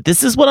 See, but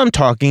this is what I'm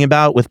talking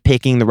about with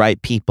picking the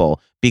right people,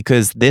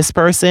 because this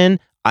person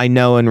I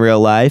know in real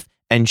life,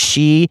 and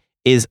she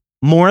is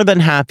more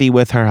than happy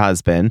with her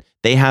husband.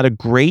 They had a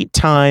great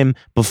time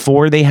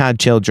before they had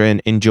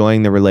children,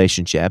 enjoying the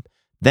relationship,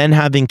 then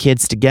having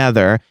kids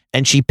together,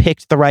 and she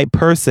picked the right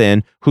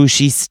person who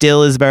she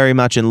still is very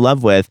much in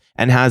love with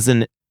and has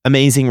an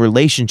amazing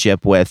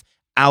relationship with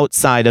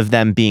outside of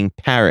them being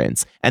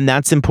parents. And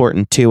that's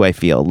important too, I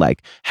feel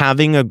like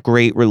having a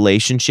great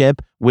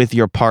relationship with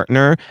your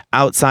partner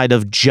outside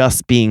of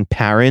just being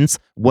parents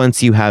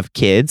once you have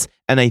kids.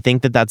 And I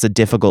think that that's a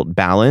difficult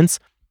balance,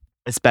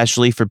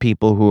 especially for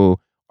people who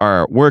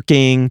are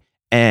working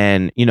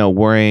and,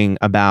 worrying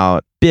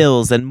about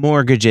bills and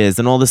mortgages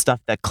and all the stuff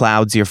that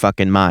clouds your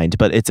fucking mind.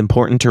 But it's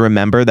important to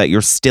remember that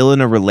you're still in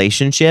a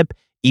relationship,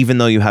 even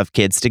though you have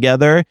kids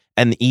together,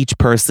 and each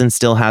person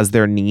still has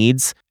their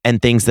needs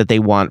and things that they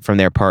want from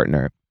their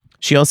partner.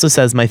 She also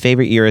says, my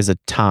favorite year is a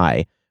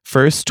tie.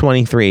 First,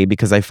 23,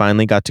 because I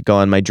finally got to go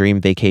on my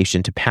dream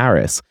vacation to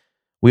Paris.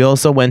 We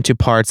also went to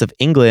parts of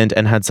England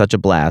and had such a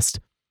blast.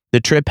 The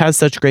trip has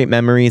such great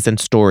memories and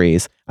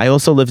stories. I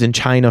also lived in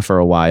China for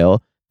a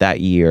while that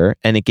year,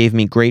 and it gave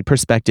me great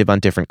perspective on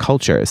different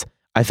cultures.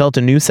 I felt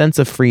a new sense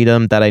of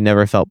freedom that I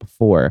never felt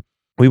before.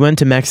 We went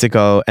to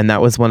Mexico, and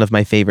that was one of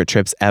my favorite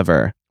trips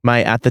ever.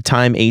 My, at the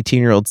time,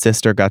 18-year-old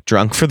sister got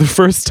drunk for the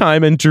first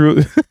time and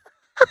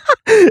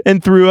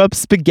and threw up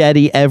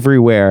spaghetti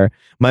everywhere.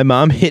 My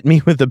mom hit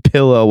me with a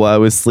pillow while I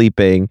was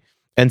sleeping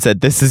and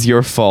said, this is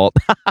your fault.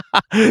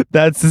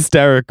 That's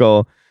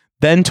hysterical.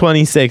 Then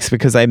 26,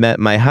 because I met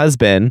my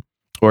husband,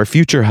 or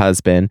future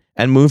husband,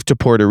 and moved to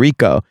Puerto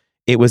Rico.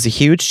 It was a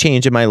huge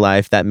change in my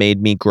life that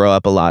made me grow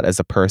up a lot as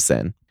a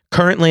person.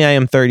 Currently, I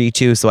am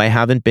 32, so I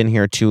haven't been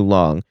here too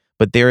long,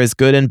 but there is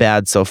good and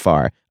bad so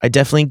far. I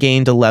definitely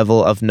gained a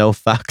level of no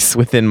fucks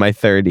within my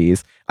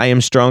 30s. I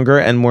am stronger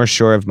and more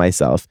sure of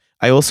myself.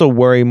 I also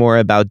worry more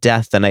about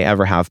death than I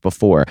ever have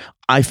before.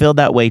 I feel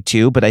that way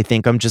too, but I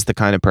think I'm just the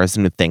kind of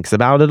person who thinks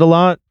about it a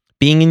lot.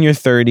 Being in your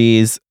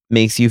 30s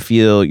makes you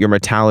feel your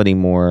mortality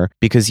more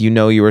because you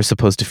know you were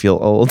supposed to feel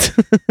old.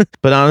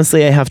 But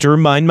honestly, I have to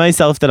remind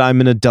myself that I'm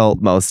an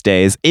adult most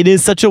days. It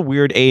is such a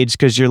weird age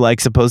because you're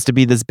like supposed to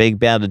be this big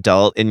bad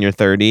adult in your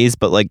 30s,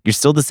 but like you're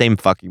still the same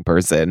fucking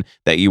person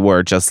that you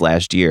were just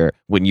last year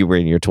when you were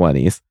in your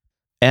 20s.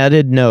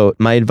 Added note,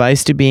 my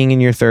advice to being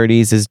in your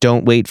 30s is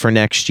don't wait for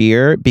next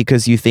year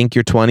because you think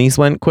your 20s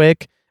went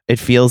quick. It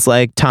feels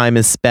like time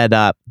is sped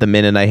up the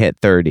minute I hit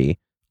 30.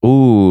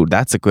 Ooh,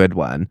 that's a good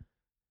one.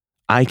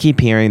 I keep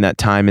hearing that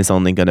time is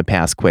only going to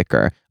pass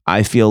quicker.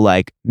 I feel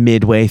like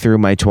midway through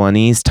my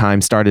 20s,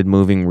 time started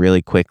moving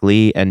really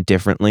quickly and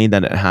differently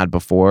than it had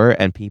before.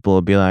 And people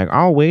would be like,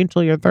 oh, wait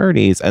until your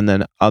 30s. And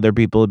then other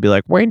people would be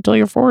like, wait until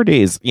your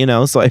 40s.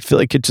 So I feel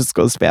like it just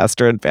goes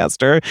faster and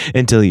faster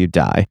until you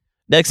die.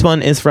 Next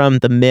one is from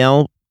the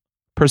male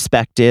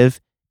perspective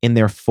in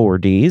their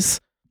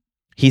 40s.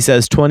 He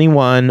says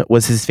 21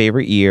 was his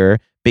favorite year.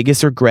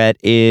 Biggest regret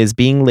is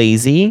being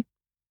lazy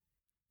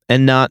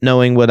and not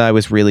knowing what I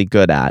was really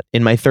good at.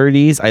 In my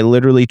 30s, I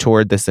literally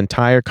toured this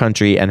entire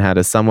country and had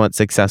a somewhat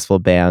successful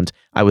band.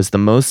 I was the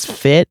most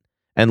fit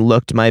and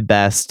looked my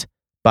best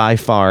by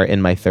far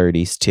in my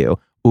 30s too.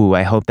 Ooh,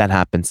 I hope that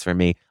happens for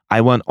me.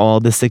 I want all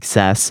the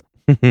success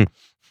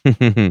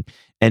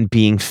and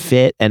being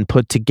fit and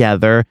put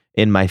together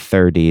in my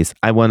 30s.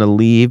 I want to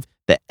leave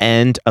the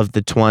end of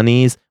the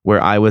 20s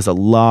where I was a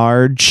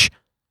large,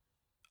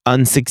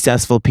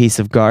 unsuccessful piece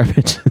of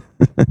garbage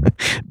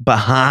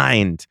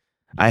behind.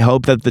 I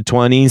hope that the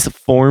 20s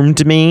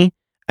formed me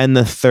and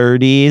the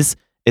 30s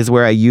is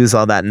where I use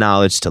all that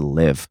knowledge to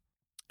live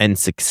and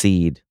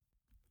succeed.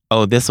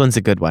 Oh, this one's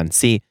a good one.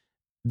 See,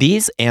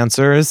 these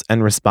answers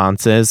and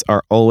responses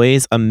are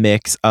always a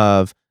mix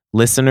of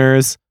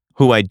listeners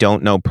who I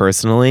don't know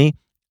personally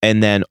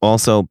and then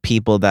also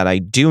people that I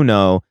do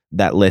know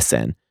that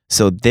listen.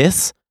 So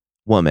this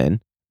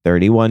woman,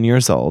 31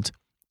 years old,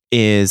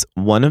 is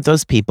one of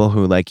those people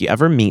who, like, you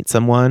ever meet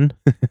someone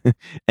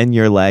and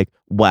you're like,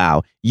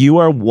 wow, you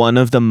are one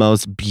of the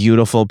most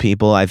beautiful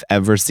people I've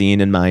ever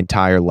seen in my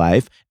entire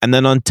life. And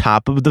then on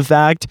top of the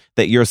fact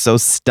that you're so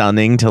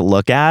stunning to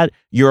look at,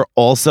 you're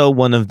also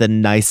one of the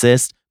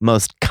nicest,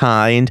 most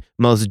kind,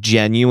 most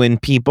genuine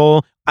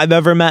people I've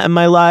ever met in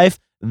my life.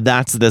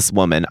 That's this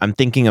woman. I'm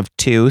thinking of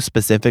two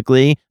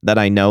specifically that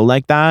I know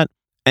like that.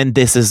 And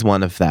this is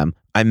one of them.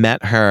 I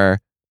met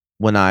her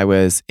when I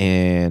was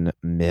in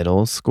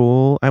middle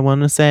school, I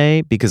want to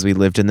say, because we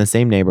lived in the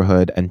same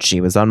neighborhood and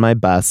she was on my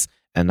bus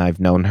and I've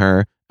known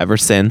her ever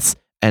since.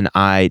 And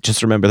I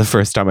just remember the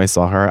first time I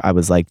saw her, I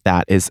was like,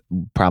 that is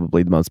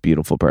probably the most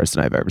beautiful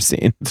person I've ever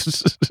seen.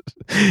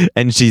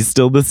 And she's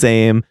still the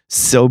same,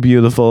 so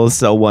beautiful,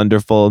 so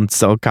wonderful, and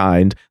so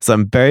kind. So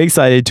I'm very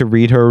excited to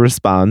read her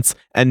response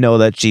and know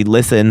that she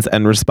listens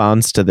and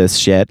responds to this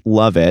shit.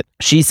 Love it.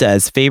 She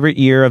says, favorite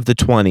year of the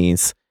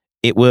 20s.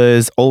 It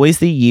was always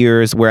the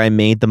years where I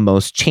made the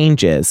most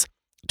changes.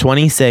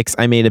 26,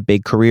 I made a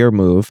big career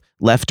move,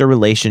 left a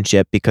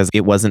relationship because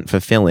it wasn't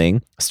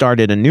fulfilling,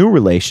 started a new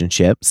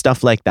relationship,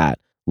 stuff like that.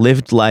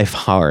 Lived life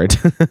hard.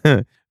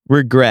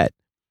 Regret.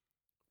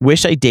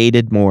 Wish I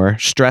dated more,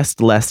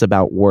 stressed less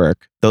about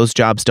work. Those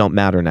jobs don't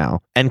matter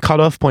now. And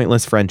cut off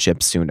pointless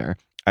friendships sooner.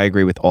 I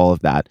agree with all of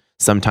that.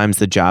 Sometimes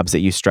the jobs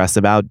that you stress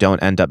about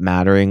don't end up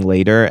mattering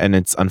later, and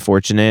it's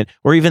unfortunate,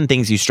 or even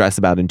things you stress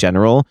about in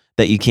general,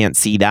 that you can't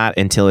see that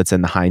until it's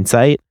in the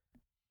hindsight.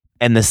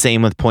 And the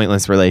same with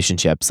pointless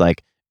relationships.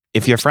 Like,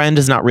 if your friend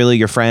is not really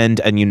your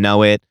friend and you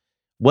know it,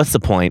 what's the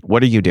point?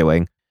 What are you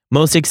doing?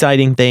 Most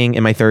exciting thing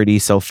in my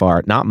 30s so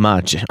far, not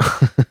much.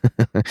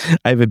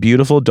 I have a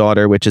beautiful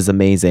daughter, which is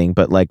amazing,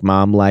 but like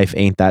mom life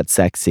ain't that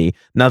sexy.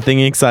 Nothing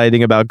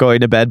exciting about going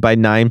to bed by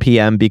 9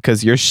 p.m.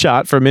 because you're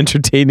shot from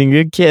entertaining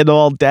a kid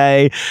all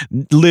day.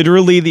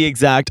 Literally the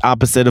exact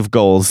opposite of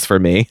goals for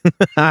me.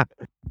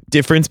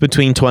 Difference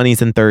between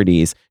 20s and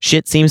 30s.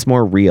 Shit seems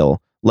more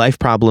real. Life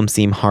problems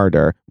seem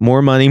harder.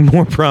 More money,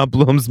 more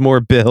problems,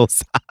 more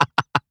bills.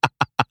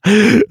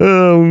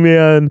 Oh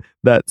man,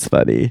 that's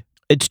funny.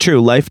 It's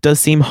true. Life does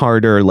seem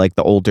harder like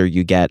the older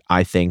you get,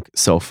 I think,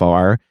 so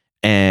far.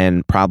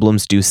 And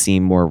problems do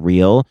seem more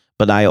real.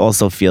 But I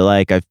also feel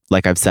like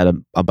I've said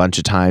a bunch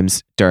of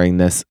times during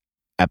this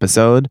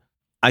episode,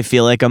 I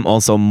feel like I'm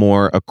also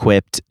more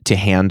equipped to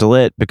handle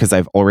it because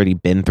I've already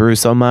been through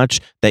so much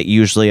that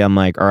usually I'm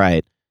like, all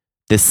right,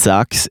 this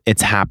sucks.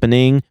 It's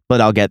happening, but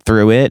I'll get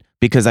through it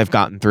because I've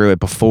gotten through it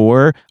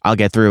before. I'll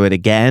get through it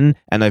again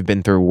and I've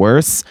been through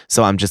worse.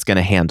 So I'm just going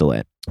to handle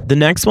it. The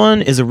next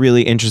one is a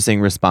really interesting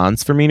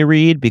response for me to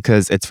read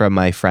because it's from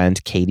my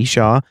friend Katie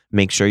Shaw.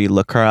 Make sure you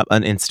look her up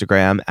on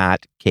Instagram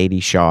at Katie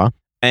Shaw.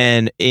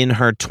 And in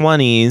her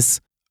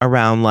 20s,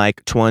 around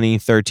like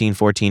 2013,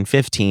 14,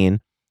 15,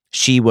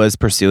 she was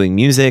pursuing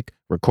music,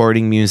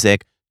 recording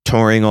music,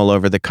 touring all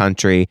over the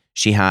country.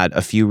 She had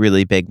a few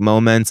really big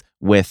moments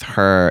with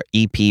her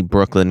EP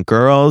Brooklyn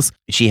Girls.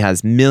 She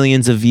has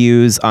millions of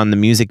views on the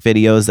music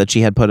videos that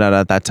she had put out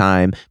at that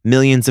time,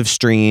 millions of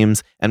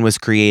streams, and was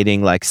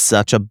creating like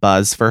such a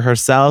buzz for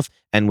herself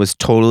and was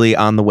totally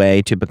on the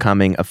way to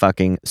becoming a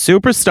fucking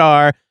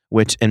superstar,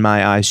 which in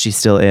my eyes she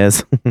still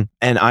is.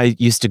 And I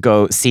used to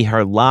go see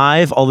her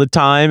live all the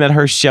time at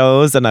her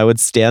shows, and I would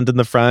stand in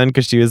the front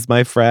because she was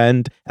my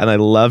friend and I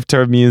loved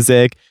her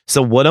music.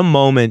 So what a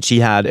moment she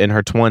had in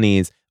her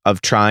 20s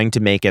of trying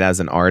to make it as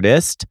an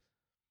artist,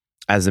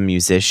 as a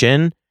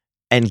musician,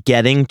 and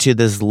getting to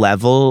this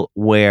level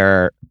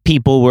where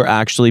people were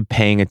actually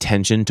paying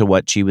attention to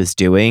what she was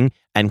doing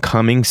and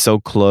coming so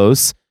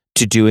close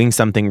to doing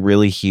something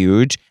really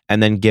huge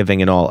and then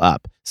giving it all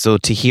up. So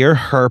to hear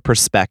her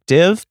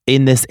perspective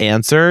in this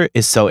answer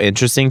is so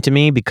interesting to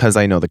me because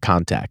I know the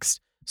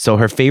context. So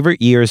her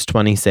favorite year is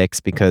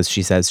 26 because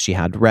she says she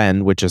had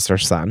Ren, which is her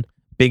son.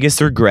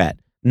 Biggest regret,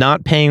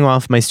 not paying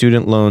off my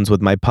student loans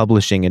with my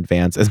publishing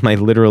advance is my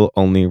literal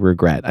only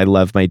regret. I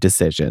love my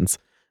decisions.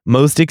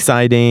 Most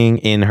exciting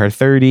in her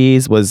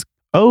 30s was,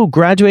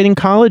 graduating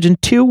college in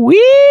 2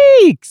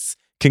 weeks.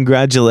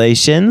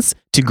 Congratulations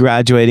to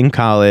graduating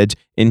college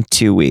in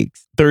 2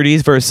 weeks.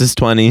 30s versus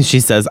 20s. She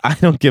says, I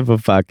don't give a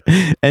fuck.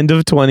 End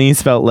of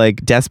 20s felt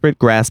like desperate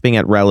grasping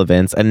at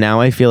relevance. And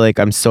now I feel like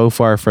I'm so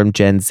far from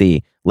Gen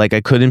Z. Like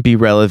I couldn't be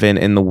relevant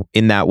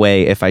in that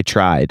way if I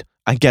tried.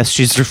 I guess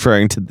she's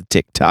referring to the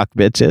TikTok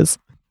bitches.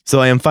 So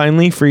I am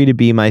finally free to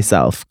be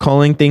myself.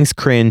 Calling things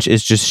cringe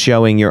is just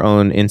showing your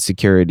own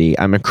insecurity.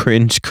 I'm a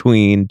cringe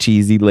queen,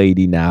 cheesy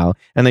lady now,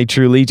 and I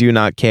truly do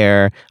not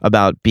care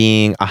about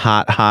being a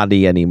hot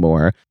hottie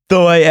anymore.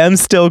 Though I am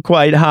still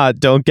quite hot,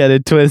 don't get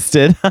it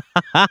twisted.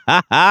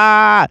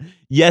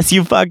 Yes,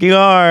 you fucking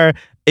are.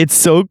 It's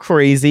so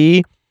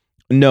crazy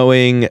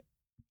knowing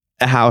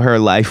how her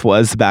life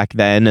was back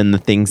then and the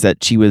things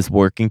that she was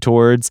working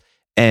towards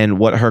and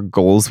what her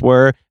goals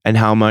were and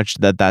how much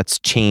that's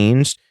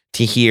changed.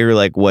 To hear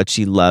like what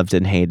she loved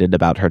and hated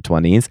about her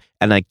 20s.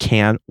 And I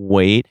can't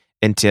wait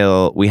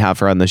until we have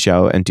her on the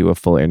show and do a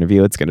full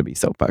interview. It's going to be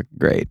so fucking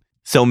great.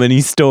 So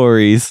many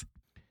stories.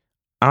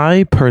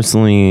 I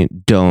personally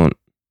don't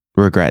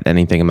regret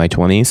anything in my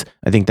 20s.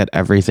 I think that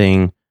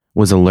everything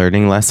was a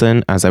learning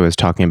lesson. As I was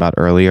talking about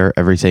earlier,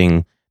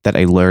 everything that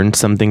I learned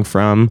something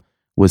from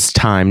was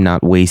time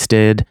not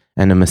wasted,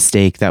 and a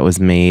mistake that was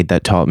made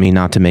that taught me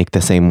not to make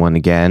the same one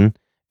again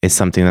is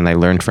something that I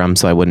learned from,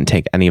 so I wouldn't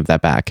take any of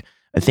that back.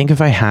 I think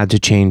if I had to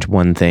change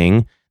one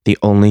thing, the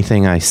only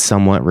thing I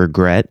somewhat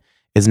regret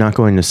is not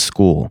going to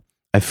school.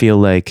 I feel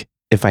like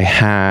if I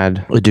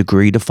had a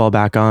degree to fall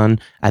back on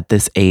at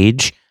this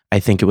age, I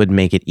think it would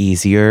make it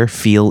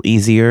feel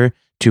easier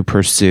to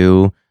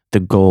pursue the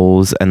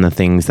goals and the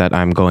things that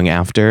I'm going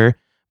after.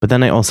 But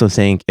then I also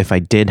think if I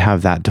did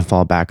have that to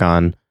fall back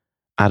on,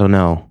 I don't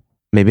know,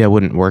 maybe I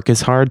wouldn't work as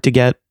hard to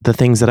get the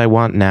things that I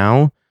want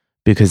now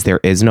because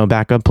there is no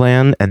backup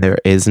plan and there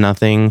is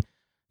nothing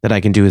that I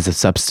can do as a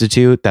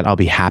substitute that I'll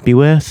be happy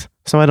with.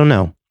 So I don't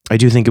know. I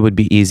do think it would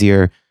be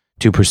easier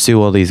to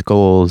pursue all these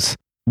goals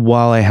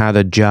while I had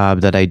a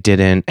job that I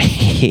didn't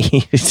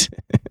hate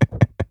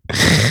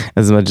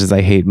as much as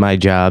I hate my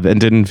job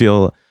and didn't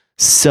feel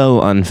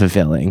so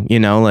unfulfilling, you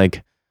know,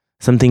 like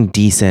something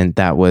decent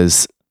that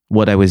was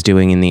what I was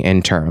doing in the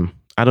interim.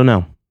 I don't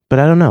know, but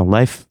I don't know.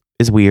 Life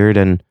is weird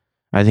and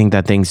I think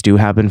that things do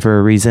happen for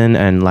a reason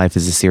and life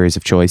is a series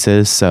of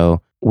choices.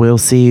 So we'll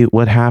see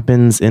what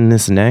happens in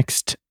this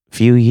next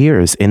few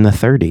years in the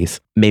 30s.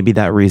 Maybe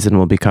that reason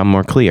will become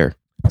more clear.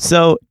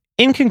 So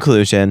in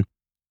conclusion,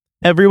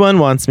 everyone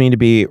wants me to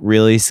be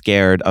really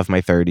scared of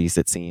my 30s,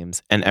 it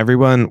seems. And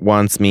everyone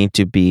wants me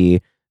to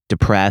be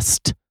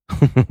depressed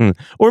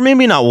or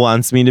maybe not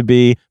wants me to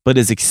be, but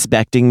is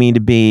expecting me to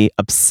be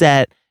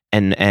upset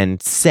and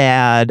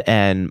sad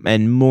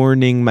and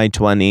mourning my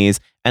 20s.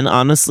 And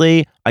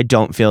honestly, I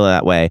don't feel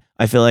that way.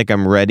 I feel like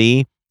I'm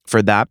ready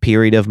for that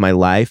period of my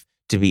life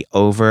to be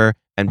over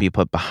and be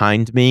put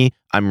behind me.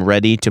 I'm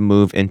ready to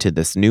move into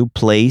this new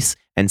place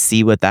and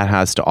see what that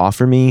has to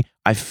offer me.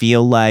 I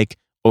feel like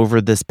over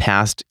this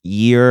past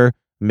year,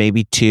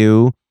 maybe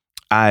 2,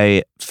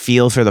 I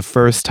feel for the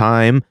first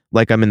time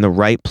like I'm in the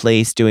right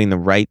place doing the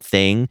right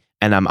thing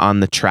and I'm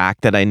on the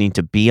track that I need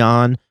to be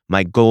on.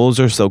 My goals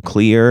are so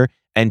clear,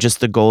 and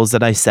just the goals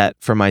that I set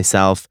for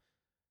myself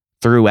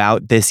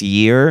throughout this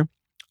year,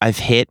 I've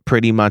hit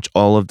pretty much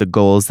all of the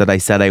goals that I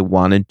said I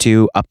wanted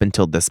to up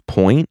until this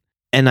point.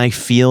 And I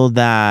feel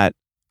that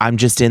I'm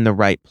just in the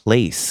right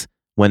place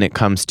when it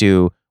comes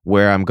to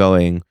where I'm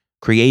going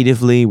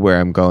creatively, where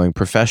I'm going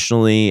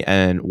professionally,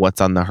 and what's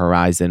on the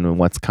horizon and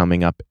what's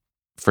coming up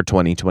for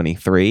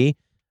 2023.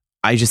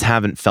 I just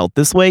haven't felt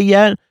this way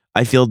yet.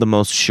 I feel the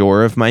most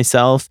sure of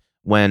myself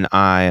when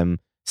I'm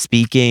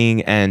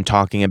speaking and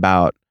talking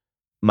about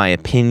my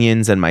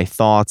opinions and my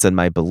thoughts and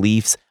my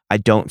beliefs. I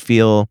don't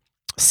feel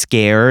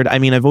scared. I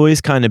mean, I've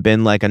always kind of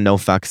been like a no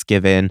fucks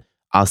given.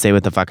 I'll say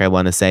what the fuck I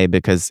want to say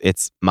because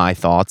it's my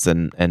thoughts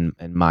and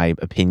my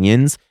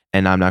opinions,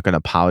 and I'm not going to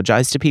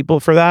apologize to people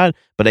for that.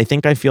 But I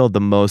think I feel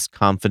the most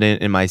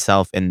confident in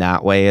myself in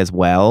that way as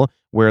well,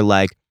 where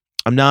like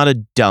I'm not a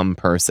dumb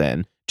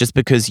person. Just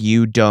because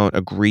you don't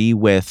agree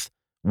with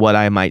what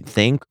I might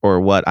think or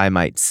what I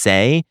might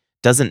say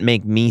doesn't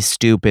make me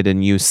stupid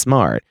and you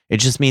smart. It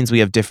just means we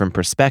have different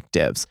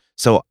perspectives.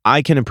 So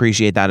I can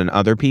appreciate that in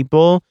other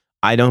people.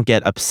 I don't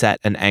get upset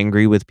and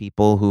angry with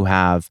people who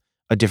have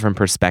a different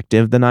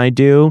perspective than I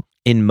do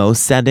in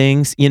most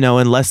settings, you know,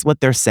 unless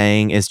what they're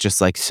saying is just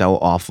like so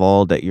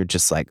awful that you're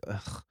just like,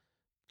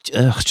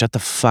 ugh, shut the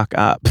fuck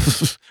up.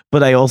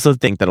 But I also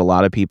think that a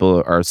lot of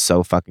people are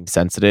so fucking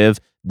sensitive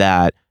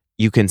that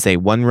you can say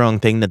one wrong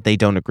thing that they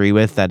don't agree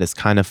with that is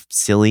kind of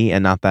silly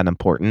and not that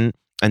important,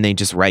 and they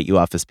just write you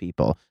off as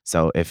people.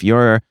 So if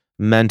you're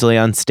mentally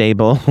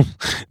unstable,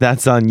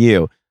 that's on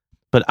you.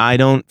 But I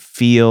don't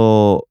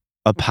feel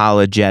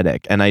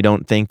apologetic, and I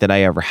don't think that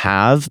I ever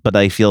have, but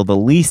I feel the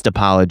least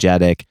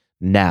apologetic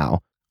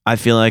now. I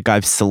feel like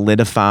I've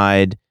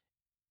solidified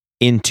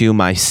into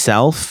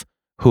myself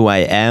who I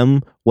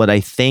am, what I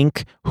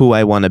think, who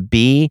I want to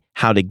be,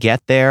 how to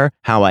get there,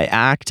 how I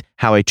act,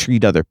 how I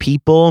treat other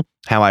people,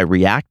 how I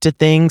react to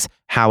things,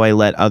 how I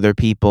let other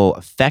people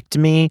affect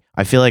me.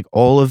 I feel like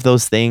all of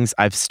those things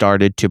I've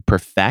started to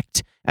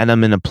perfect, and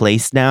I'm in a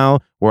place now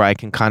where I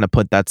can kind of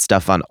put that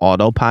stuff on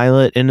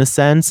autopilot in a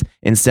sense,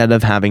 instead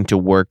of having to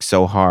work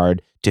so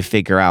hard to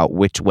figure out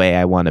which way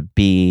I want to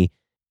be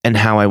and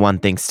how I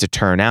want things to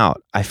turn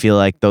out. I feel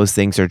like those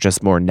things are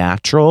just more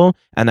natural,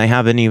 and I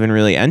haven't even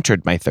really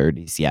entered my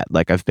 30s yet.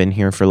 Like, I've been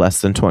here for less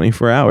than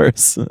 24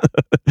 hours.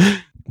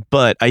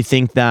 But I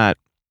think that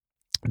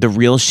the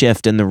real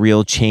shift and the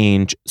real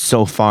change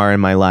so far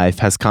in my life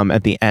has come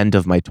at the end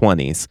of my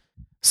 20s.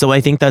 So I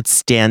think that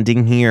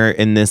standing here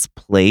in this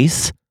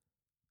place,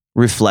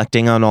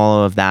 reflecting on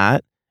all of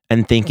that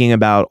and thinking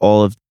about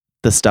all of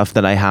the stuff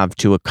that I have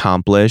to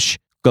accomplish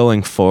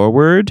going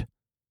forward,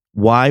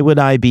 why would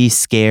I be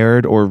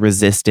scared or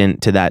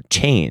resistant to that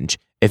change?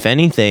 If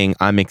anything,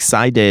 I'm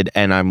excited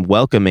and I'm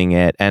welcoming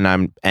it and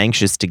I'm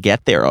anxious to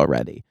get there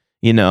already.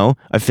 You know,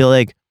 I feel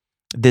like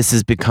this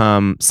has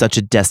become such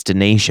a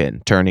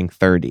destination, turning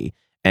 30,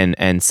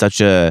 and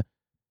such a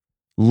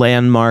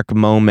landmark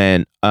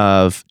moment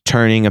of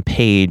turning a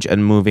page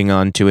and moving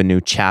on to a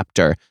new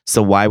chapter.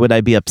 So why would I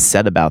be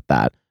upset about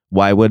that?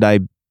 Why would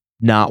I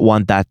not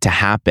want that to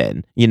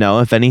happen? You know,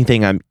 if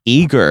anything, I'm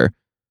eager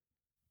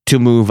to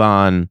move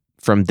on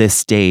from this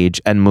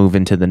stage and move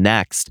into the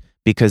next,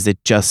 because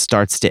it just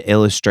starts to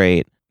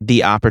illustrate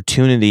the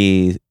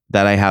opportunity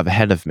that I have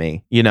ahead of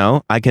me. You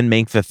know, I can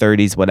make the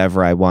 30s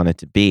whatever I want it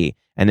to be.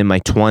 And in my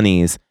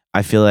 20s,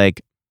 I feel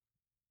like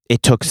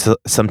it took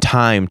some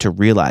time to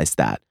realize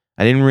that.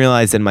 I didn't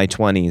realize in my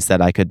 20s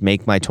that I could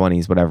make my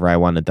 20s whatever I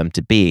wanted them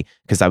to be,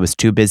 because I was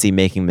too busy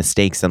making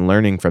mistakes and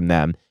learning from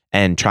them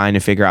and trying to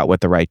figure out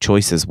what the right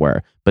choices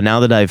were. But now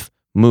that I've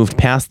moved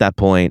past that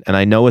point and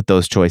I know what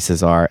those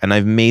choices are, and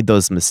I've made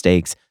those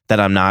mistakes that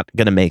I'm not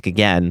going to make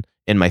again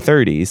in my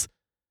 30s,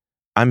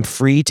 I'm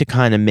free to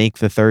kind of make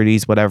the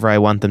 30s whatever I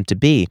want them to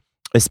be,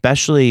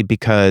 especially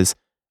because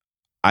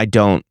I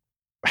don't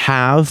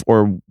have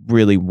or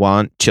really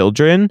want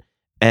children,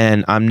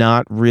 and I'm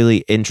not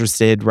really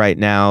interested right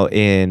now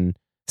in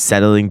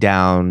settling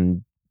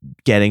down,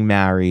 getting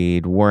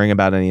married, worrying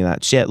about any of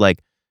that shit. Like,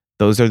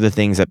 those are the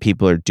things that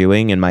people are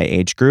doing in my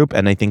age group,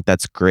 and I think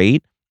that's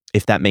great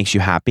if that makes you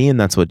happy and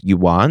that's what you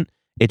want.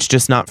 It's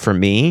just not for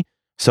me.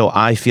 So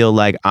I feel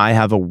like I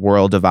have a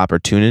world of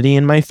opportunity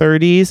in my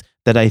 30s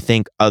that I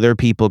think other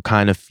people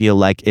kind of feel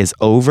like is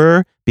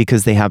over,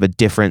 because they have a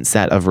different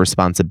set of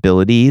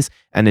responsibilities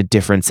and a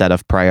different set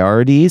of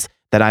priorities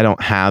that I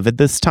don't have at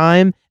this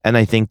time. And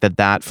I think that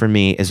that for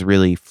me is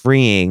really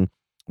freeing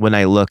when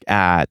I look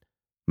at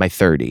my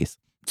 30s.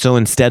 So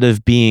instead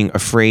of being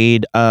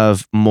afraid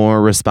of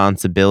more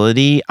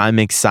responsibility, I'm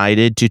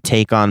excited to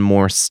take on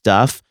more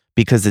stuff,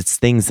 because it's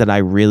things that I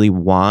really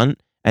want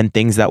and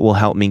things that will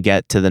help me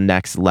get to the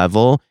next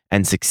level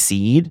and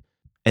succeed.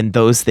 And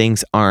those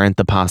things aren't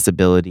the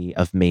possibility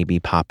of maybe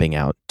popping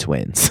out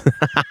twins.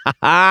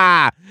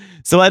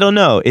 So I don't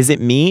know. Is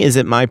it me? Is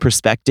it my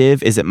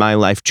perspective? Is it my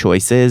life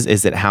choices?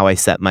 Is it how I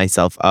set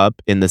myself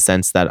up in the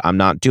sense that I'm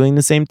not doing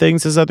the same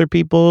things as other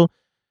people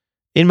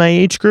in my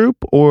age group?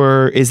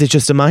 Or is it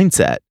just a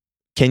mindset?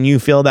 Can you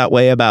feel that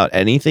way about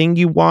anything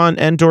you want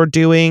and or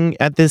doing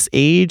at this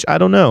age? I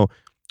don't know.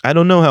 I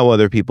don't know how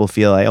other people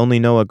feel. I only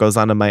know what goes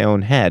on in my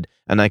own head,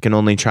 and I can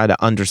only try to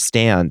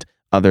understand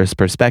others'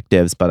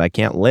 perspectives, but I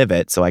can't live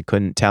it, so I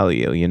couldn't tell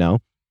you, you know?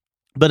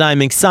 But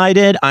I'm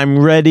excited, I'm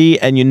ready,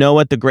 and you know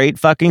what the great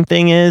fucking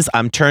thing is?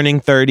 I'm turning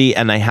 30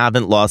 and I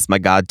haven't lost my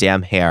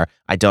goddamn hair.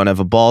 I don't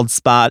have a bald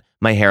spot,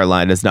 my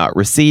hairline is not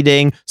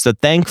receding, so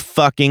thank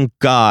fucking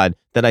God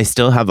that I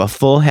still have a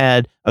full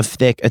head of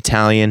thick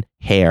Italian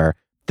hair.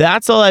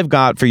 That's all I've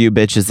got for you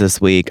bitches this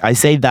week. I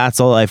say that's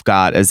all I've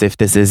got as if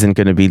this isn't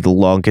going to be the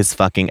longest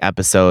fucking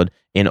episode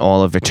in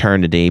all of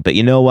eternity. But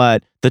you know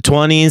what? The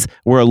 20s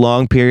were a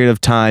long period of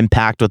time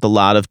packed with a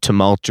lot of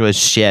tumultuous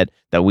shit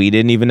that we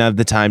didn't even have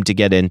the time to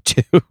get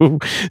into.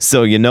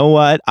 So you know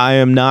what? I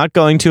am not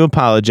going to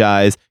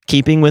apologize,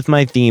 keeping with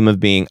my theme of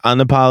being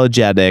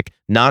unapologetic,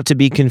 not to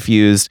be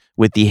confused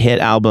with the hit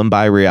album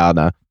by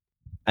Rihanna.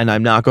 And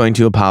I'm not going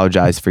to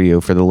apologize for you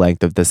for the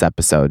length of this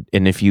episode.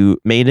 And if you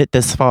made it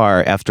this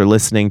far after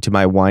listening to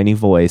my whiny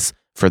voice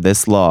for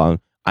this long,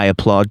 I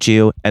applaud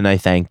you and I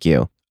thank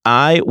you.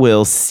 I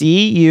will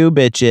see you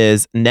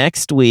bitches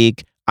next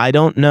week. I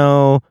don't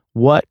know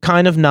what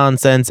kind of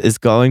nonsense is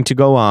going to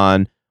go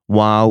on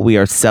while we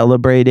are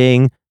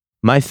celebrating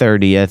my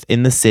 30th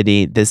in the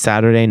city this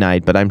Saturday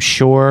night, but I'm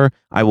sure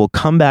I will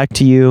come back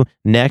to you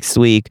next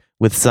week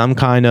with some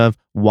kind of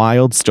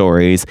wild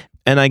stories.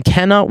 And I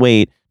cannot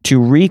wait to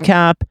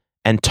recap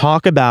and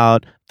talk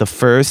about the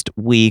first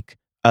week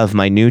of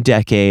my new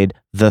decade,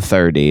 the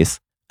 30s.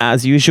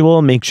 As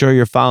usual, make sure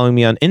you're following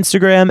me on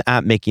Instagram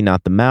at Mickey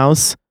Not the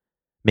Mouse.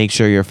 Make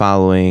sure you're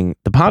following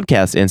the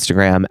podcast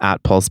Instagram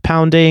at Pulse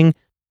Pounding.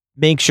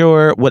 Make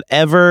sure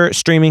whatever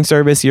streaming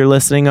service you're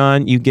listening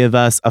on, you give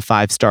us a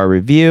 5-star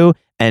review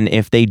And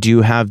if they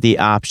do have the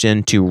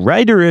option to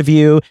write a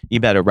review, you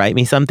better write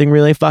me something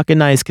really fucking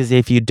nice, because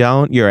if you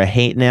don't, you're a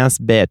hating ass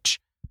bitch.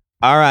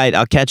 All right,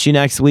 I'll catch you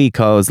next week,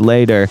 hoes.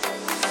 Later.